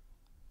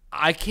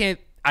 I can't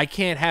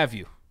have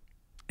you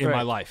in my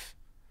Right. life,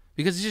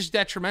 because it's just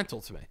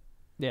detrimental to me.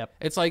 yeah,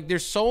 It's like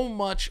there's so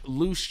much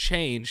loose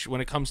change when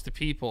it comes to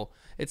people.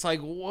 It's like,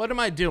 what am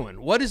I doing?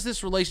 What does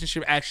this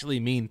relationship actually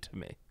mean to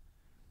me?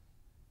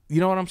 You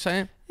know what I'm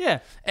saying? yeah,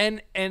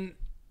 And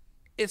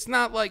it's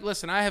not like,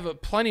 listen, I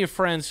have plenty of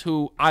friends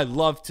who I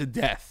love to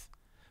death,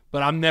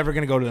 but I'm never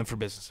going to go to them for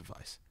business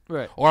advice.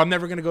 right. Or I'm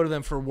never going to go to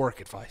them for work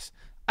advice.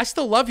 I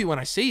still love you when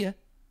I see you.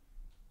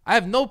 I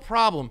have no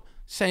problem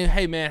saying,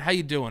 hey, man, how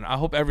you doing? I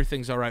hope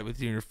everything's all right with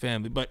you and your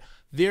family. But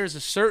there's a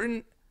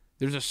certain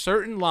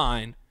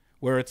line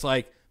where it's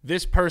like,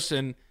 this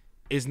person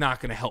is not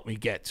going to help me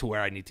get to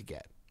where I need to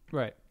get.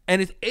 Right.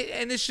 And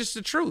it's just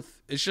the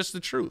truth. It's just the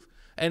truth.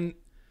 And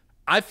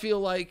I feel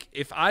like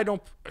if I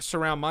don't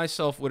surround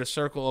myself with a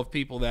circle of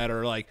people that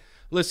are like,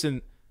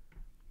 listen,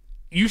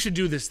 you should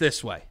do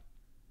this way,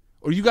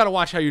 or you got to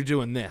watch how you're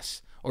doing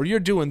this, or you're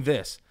doing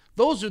this,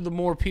 Those are the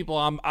more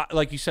people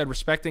like you said,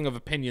 respecting of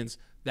opinions.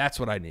 That's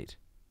what I need.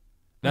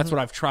 That's what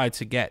I've tried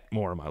to get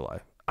more in my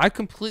life. I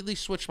completely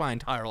switched my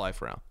entire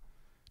life around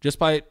just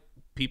by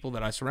people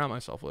that I surround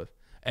myself with.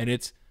 And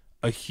it's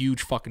a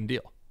huge fucking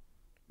deal.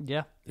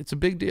 Yeah. It's a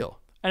big deal.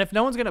 And if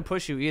no one's going to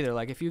push you either,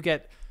 like if you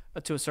get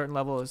to a certain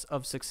level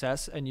of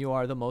success and you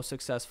are the most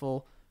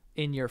successful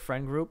in your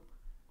friend group,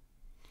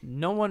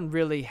 no one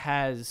really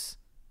has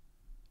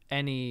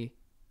any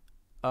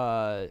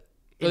Well,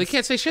 they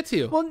can't say shit to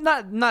you. well,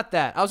 not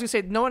that. I was gonna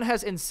say no one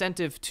has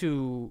incentive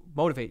to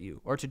motivate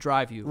you or to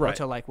drive you or Right.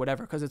 to like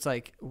whatever, because it's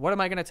like, what am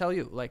I gonna tell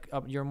you? Like,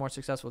 you're more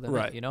successful than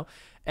Right. me, you know?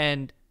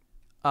 And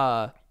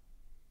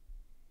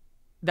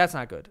that's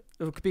not good,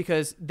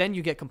 because then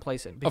you get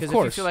complacent. Because if you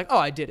course. feel like, oh,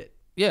 I did it,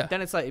 Yeah.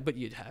 then it's like, but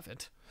you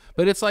haven't.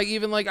 But it's like,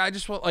 even like, I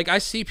just want, like, I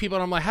see people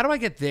and I'm like, how do I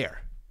get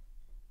there?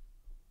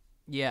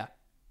 Yeah.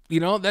 You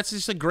know, that's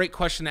just a great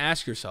question to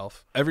ask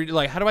yourself.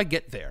 Like, how do I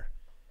get there?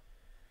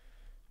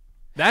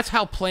 That's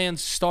how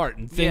plans start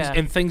and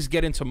things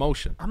get into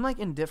motion. I'm like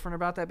indifferent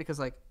about that, because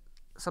like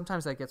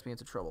sometimes that gets me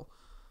into trouble.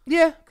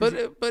 Yeah, but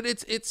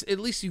it's at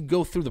least you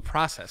go through the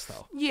process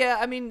though. Yeah,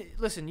 I mean,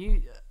 listen,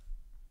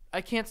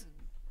 I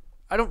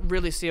don't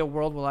really see a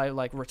world where I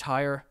like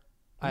retire.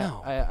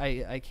 No.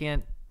 I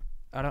can't.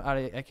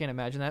 I can't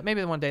imagine that.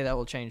 Maybe one day that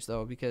will change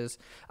though, because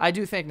I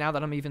do think now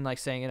that I'm even like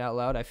saying it out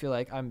loud, I feel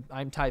like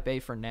I'm type A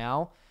for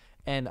now,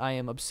 and I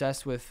am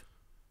obsessed with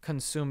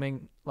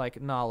consuming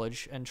like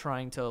knowledge and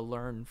trying to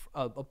learn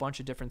a bunch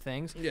of different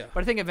things. Yeah.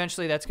 But I think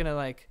eventually that's gonna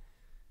like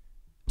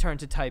turn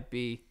to type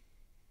B,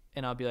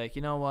 and I'll be like,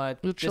 you know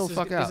what,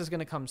 this is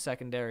gonna come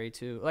secondary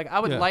to, like, I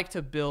would like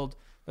to build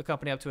the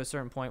company up to a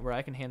certain point where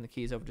I can hand the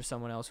keys over to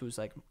someone else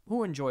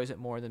who enjoys it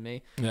more than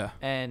me. Yeah.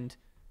 And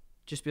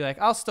just be like,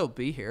 I'll still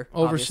be here,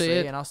 Oversee obviously,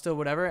 it. and I'll still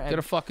whatever. And, Get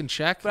a fucking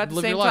check. but at the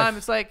live same your time, life.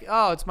 it's like,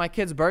 oh, it's my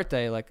kid's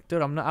birthday. Like,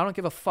 dude, I don't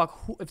give a fuck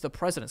if the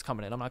president's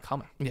coming in. I'm not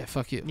coming. Yeah,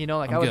 fuck you. You know,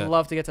 like, I'm I would good.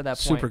 love to get to that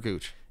point. Super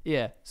gooch.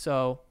 Yeah.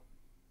 So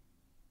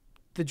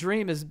the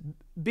dream is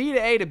B to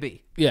A to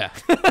B. Yeah.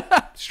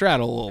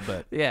 Straddle a little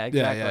bit. Yeah,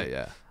 exactly.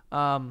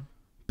 Yeah.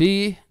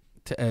 B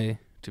to A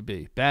to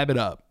B. Bab it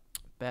up.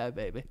 Bad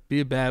baby. Be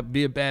a bad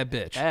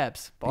bitch.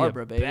 Babs.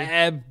 Barbara, Be a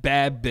baby.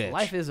 bad bitch.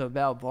 Life is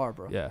about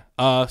Barbara.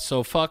 Yeah.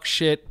 So fuck,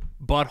 shit,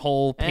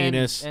 butthole,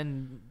 penis,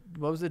 And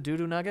what was the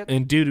doo-doo nugget?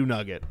 and doo-doo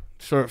nugget.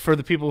 For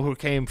the people who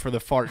came for the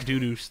fart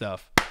doo-doo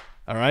stuff.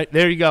 All right?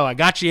 There you go. I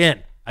got you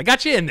in. I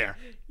got you in there.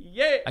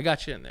 Yeah. I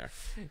got you in there.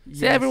 Yes.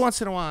 See, every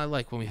once in a while, I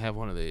like when we have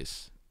one of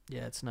these.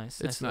 Yeah, it's nice.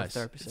 It's little nice.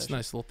 Therapy It's session. a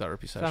nice little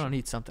therapy If I session. don't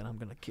eat something, I'm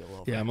gonna kill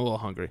over. Yeah, I'm a little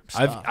hungry.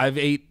 Stop. I've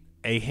ate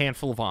a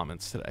handful of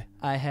vomits today.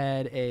 I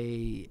had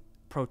a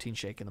protein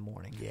shake in the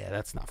morning. Yeah,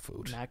 that's not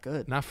food. Not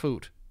good. Not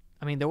food.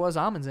 I mean, there was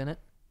almonds in it.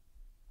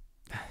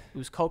 It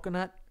was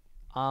coconut,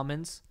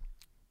 almonds,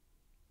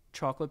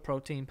 chocolate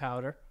protein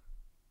powder,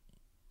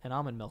 and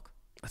almond milk.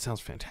 That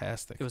sounds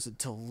fantastic. It was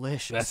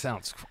delicious. That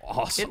sounds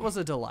awesome. It was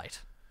a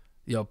delight.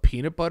 Yo,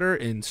 peanut butter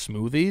in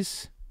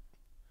smoothies.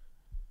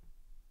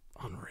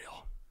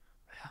 Unreal.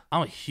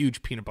 I'm a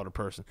huge peanut butter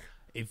person.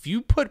 If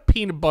you put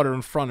peanut butter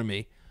in front of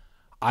me,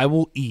 I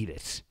will eat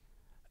it.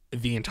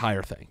 The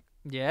entire thing.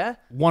 Yeah?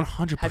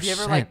 100%. Have you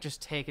ever like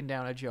just taken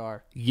down a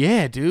jar?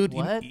 Yeah, dude.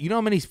 What? You know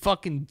how many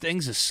fucking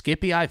things of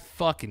Skippy I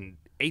fucking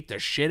ate the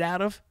shit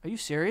out of? Are you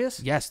serious?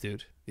 Yes,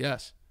 dude.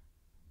 Yes.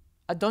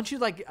 Don't you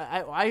like?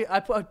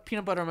 I put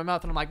peanut butter in my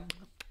mouth and I'm like,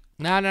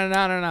 No,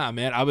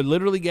 man. I would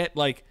literally get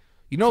like,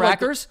 you know,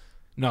 crackers.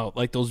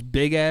 like those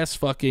big ass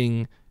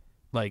fucking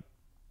like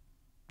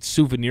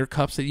souvenir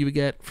cups that you would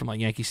get from like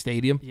Yankee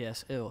Stadium.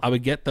 Yes. Ew. I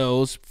would get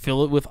those,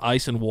 fill it with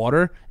ice and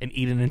water, and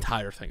eat an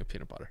entire thing of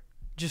peanut butter.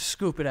 Just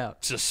scoop it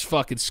out. Just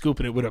fucking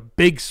scooping it with a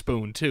big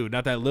spoon too,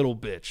 not that little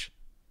bitch.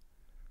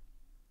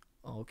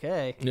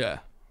 Okay. Yeah.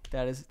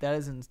 That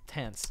is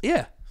intense.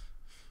 Yeah.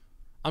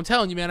 I'm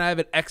telling you, man, I have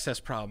an excess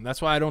problem. That's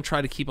why I don't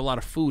try to keep a lot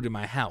of food in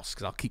my house,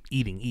 because I'll keep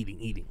eating.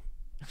 Eating.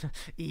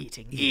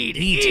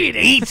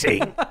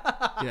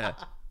 Yeah.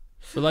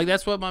 But like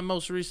that's what my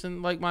most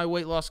recent like my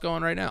weight loss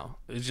going right now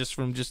is just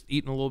from just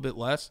eating a little bit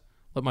less,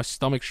 let my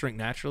stomach shrink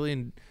naturally,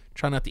 and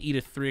try not to eat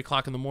at 3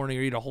 o'clock in the morning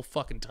or eat a whole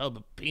fucking tub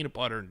of peanut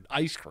butter and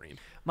ice cream.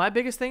 My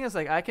biggest thing is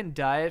like I can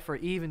diet for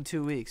even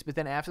 2 weeks, but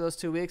then after those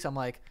 2 weeks, I'm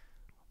like,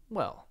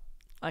 well,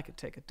 I could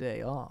take a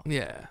day off.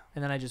 Yeah.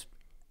 And then I just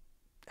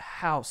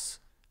house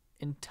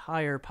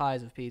entire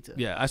pies of pizza.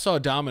 Yeah. I saw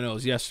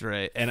Domino's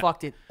yesterday and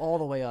Fucked it all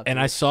the way up. and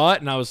dude. I saw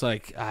it and I was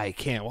like, I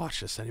can't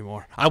watch this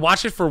anymore. I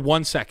watched it for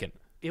 1 second.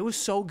 It was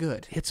so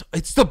good, It's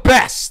the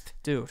best.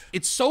 dude.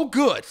 It's so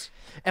good.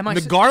 And And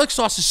the garlic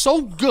sauce is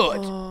so good.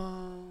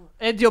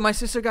 And yo, my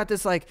sister got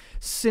this like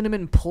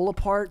cinnamon pull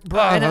apart, bro.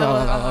 And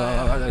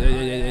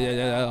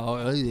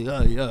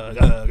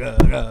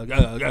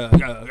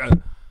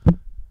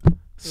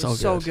So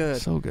so good.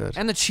 good. So good.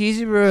 and the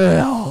cheesy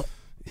roll.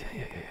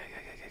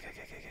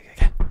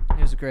 It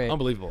was great.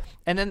 Unbelievable.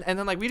 And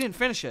then like we didn't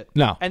finish it.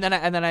 No. And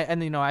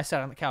then you know I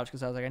sat on the couch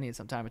because I was like I needed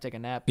some time to take a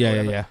nap. or Yeah, yeah,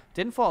 whatever. yeah.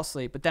 Didn't fall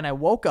asleep, but then I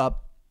woke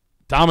up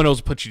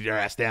Domino's put your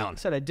ass down. I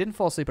said I didn't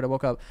fall asleep, but I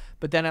woke up.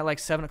 But then at like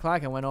 7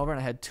 o'clock, I went over and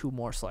I had 2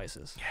 more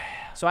slices.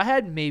 Yeah. So I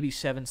had maybe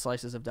 7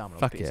 slices of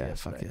Domino's pizza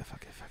yesterday.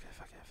 Fuck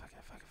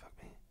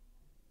me.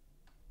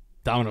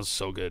 Domino's is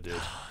so good, dude.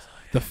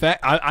 The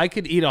fact I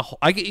could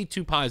eat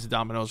 2 pies of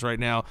Domino's right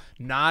now,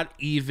 not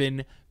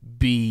even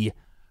be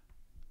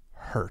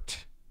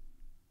hurt,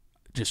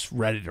 just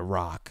ready to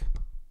rock.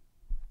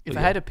 If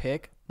I had to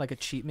pick like a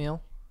cheat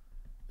meal,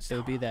 it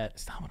would be that.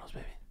 It's Domino's,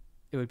 baby.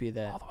 It would be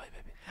that. All the way,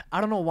 baby.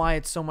 I don't know why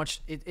it's so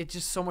much. It's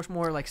just so much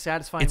more like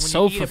satisfying. It's when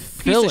so you eat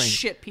fulfilling. A piece of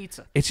shit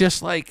pizza. It's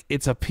just like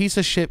it's a piece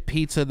of shit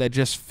pizza that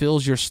just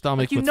fills your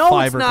stomach Like, with it's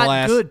fiberglass.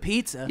 not good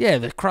pizza. Yeah,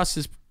 the crust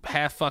is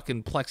half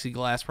fucking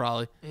plexiglass,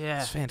 probably.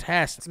 Yeah, it's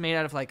fantastic. It's made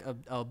out of like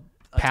a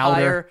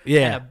powder, tire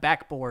yeah, and a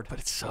backboard. But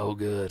it's so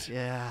good.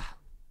 Yeah,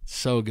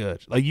 so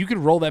good. Like you could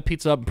roll that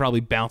pizza up and probably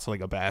bounce it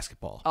like a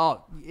basketball.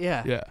 Oh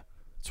yeah, yeah.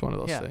 It's one of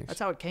those things. That's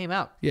how it came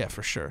out. Yeah,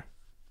 for sure.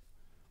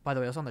 By the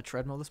way, I was on the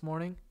treadmill this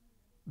morning,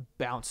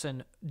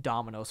 bouncing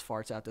Domino's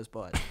farts out this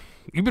butt.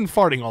 You've been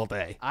farting all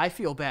day. I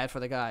feel bad for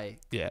the guy.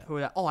 Yeah.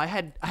 I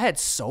had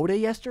soda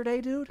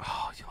yesterday, dude.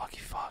 Oh, you lucky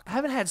fuck. I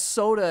haven't had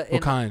soda in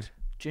what kind?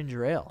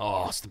 Ginger ale.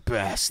 Oh, it's the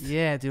best.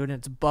 Yeah, dude, and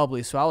it's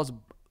bubbly, so I was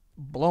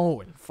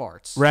blowing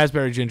farts.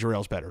 Raspberry ginger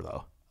ale's better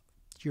though.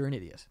 You're an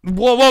idiot.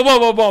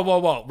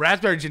 Whoa.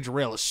 Raspberry ginger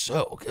ale is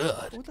so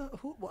good.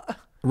 What?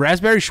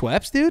 Raspberry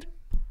Schweppes, dude?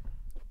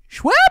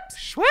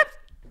 Schweppes?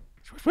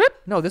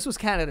 No, this was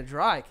Canada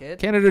Dry, kid.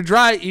 Canada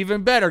Dry,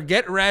 even better.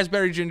 Get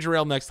raspberry ginger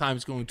ale next time.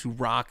 It's going to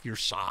rock your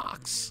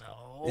socks.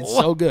 No. It's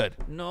so good.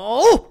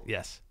 No.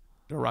 Yes.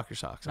 It'll rock your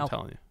socks, I'm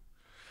telling you.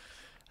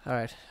 All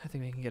right. I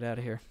think we can get out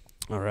of here.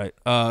 All right.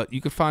 You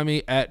can find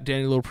me at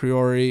Danny Little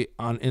Priori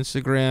on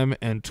Instagram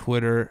and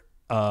Twitter.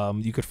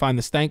 You could find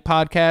the Stank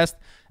Podcast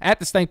at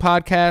the Stank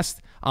Podcast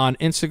on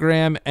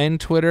Instagram and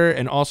Twitter,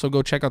 and also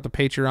go check out the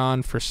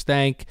Patreon for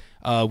Stank.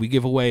 We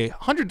give away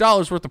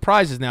 $100 worth of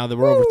prizes now that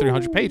we're over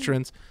 300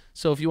 patrons.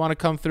 So if you want to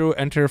come through,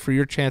 enter for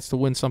your chance to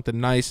win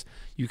something nice,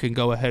 you can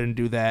go ahead and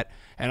do that.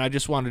 And I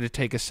just wanted to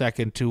take a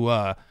second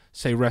to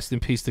say rest in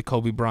peace to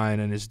Kobe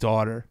Bryant and his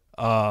daughter.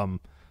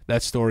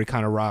 That story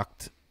kind of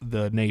rocked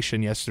the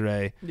nation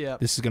yesterday. Yeah.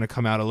 This is going to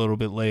come out a little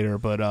bit later,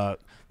 but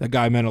that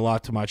guy meant a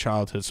lot to my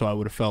childhood, so I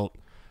would have felt,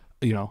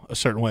 a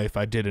certain way if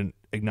I didn't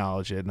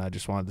acknowledge it. And I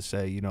just wanted to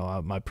say,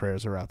 my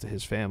prayers are out to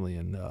his family,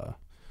 and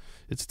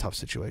it's a tough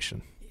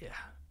situation.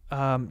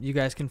 Yeah. You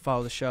guys can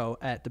follow the show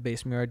at The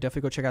Basement Yard.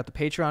 Definitely go check out the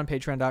Patreon,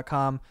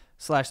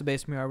 patreon.com/The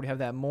Basement Yard. We have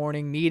that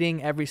morning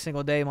meeting every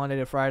single day, Monday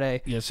to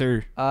Friday. Yes,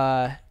 sir.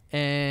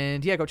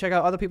 And yeah, go check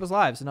out Other People's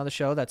Lives, another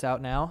show that's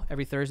out now.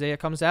 Every Thursday it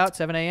comes out,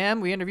 7 a.m.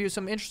 We interview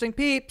some interesting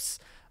peeps.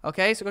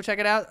 Okay, so go check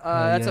it out.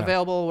 That's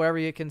available wherever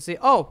you can see.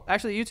 Oh,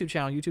 actually, the YouTube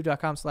channel,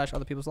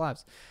 youtube.com/Other People's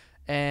Lives.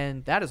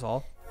 And that is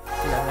all. See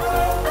you next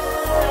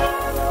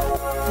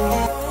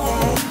time.